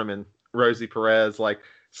Javier Bardem and Rosie Perez like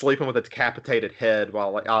sleeping with a decapitated head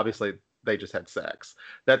while like obviously they just had sex.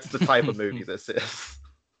 That's the type of movie this is.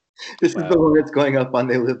 This is the one that's going up on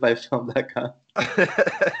theylivebyfilm.com.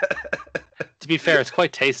 To be fair, it's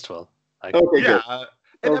quite tasteful. Like, okay, yeah.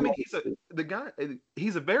 And I mean,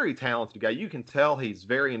 he's a very talented guy. You can tell he's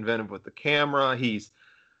very inventive with the camera. He's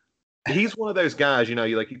one of those guys,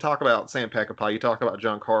 you talk about Sam Peckinpah, you talk about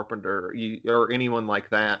John Carpenter, or anyone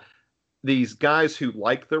like that. These guys who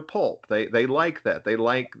like their pulp, they like that. They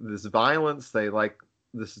like this violence. They like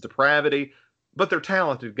this depravity, but they're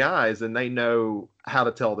talented guys, and they know how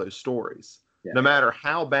to tell those stories. Yeah. No matter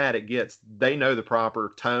how bad it gets, they know the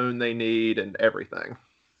proper tone they need and everything.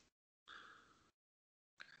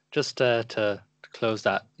 Just to close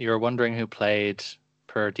that, you were wondering who played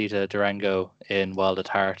Perdita Durango in Wild at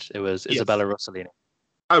Heart. It was Isabella Rossellini.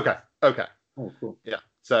 Okay. Oh, cool. Yeah.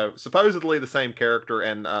 So supposedly the same character,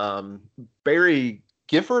 and Barry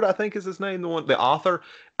Gifford, I think is his name, the author.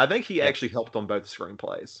 I think he actually helped on both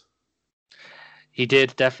screenplays. He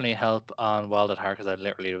did definitely help on Wild at Heart, because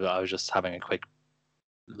I was just having a quick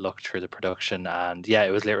look through the production, and yeah,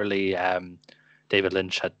 it was literally David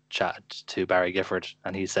Lynch had chatted to Barry Gifford,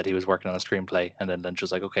 and he said he was working on a screenplay, and then Lynch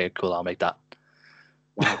was like, "Okay, cool, I'll make that."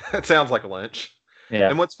 That sounds like a Lynch. Yeah.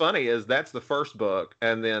 And what's funny is that's the first book,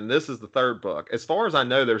 and then this is the third book. As far as I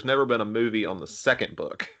know, there's never been a movie on the second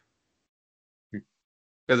book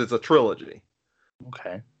because it's a trilogy.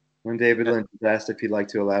 Okay. When David Lynch was asked if he'd like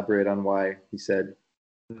to elaborate on why, he said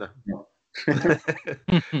no.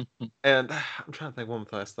 Hmm. And I'm trying to think one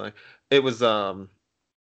last thing. It was and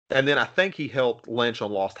then I think he helped Lynch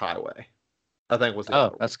on Lost Highway. I think was the other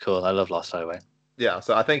one. That's cool. I love Lost Highway. Yeah,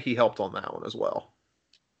 so I think he helped on that one as well.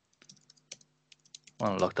 I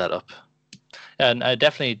want to look that up. And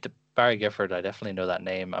Barry Gifford, I definitely know that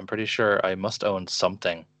name. I'm pretty sure I must own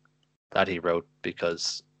something that he wrote,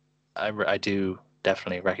 because I do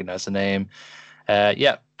definitely recognize the name.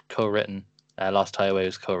 Co-written. Lost Highway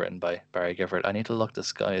was co-written by Barry Gifford. I need to look up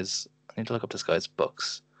this guy's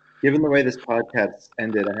books. Given the way this podcast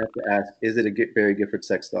ended, I have to ask, is it a Barry Gifford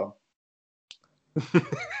sex doll?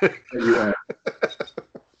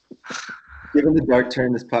 Given the dark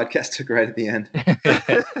turn this podcast took right at the end. That's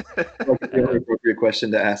the only appropriate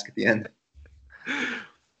question to ask at the end.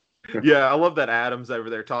 Yeah, I love that Adam's over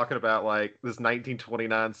there talking about like this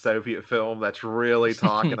 1929 Soviet film that's really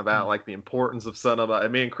talking about like the importance of cinema.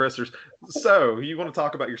 And me and Chris are, so you want to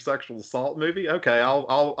talk about your sexual assault movie? Okay, I'll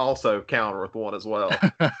also counter with one as well.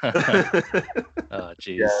 Oh,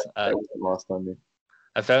 jeez. Yeah, that wasn't lost on me.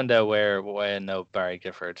 I found out where I know Barry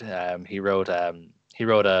Gifford. He wrote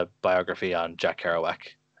a biography on Jack Kerouac.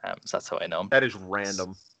 So that's how I know him. That is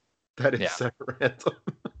random. That is so random.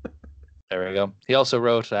 There we go. He also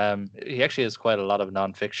wrote, he actually has quite a lot of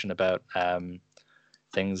nonfiction about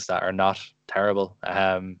things that are not terrible.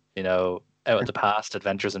 Out of the Past,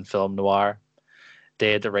 Adventures in Film Noir,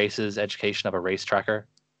 Day at the Races, Education of a Race Tracker.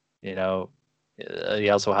 He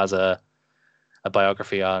also has a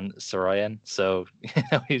biography on Saroyan. So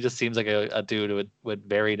he just seems like a dude with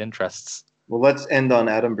varied interests. Well, let's end on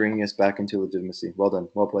Adam bringing us back into legitimacy. Well done.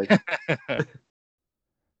 Well played.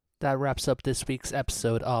 That wraps up this week's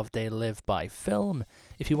episode of They Live by Film.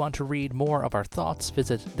 If you want to read more of our thoughts,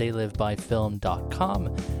 visit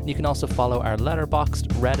theylivebyfilm.com. You can also follow our Letterboxd,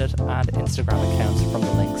 Reddit, and Instagram accounts from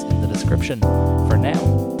the links in the description. For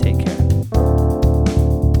now, take care.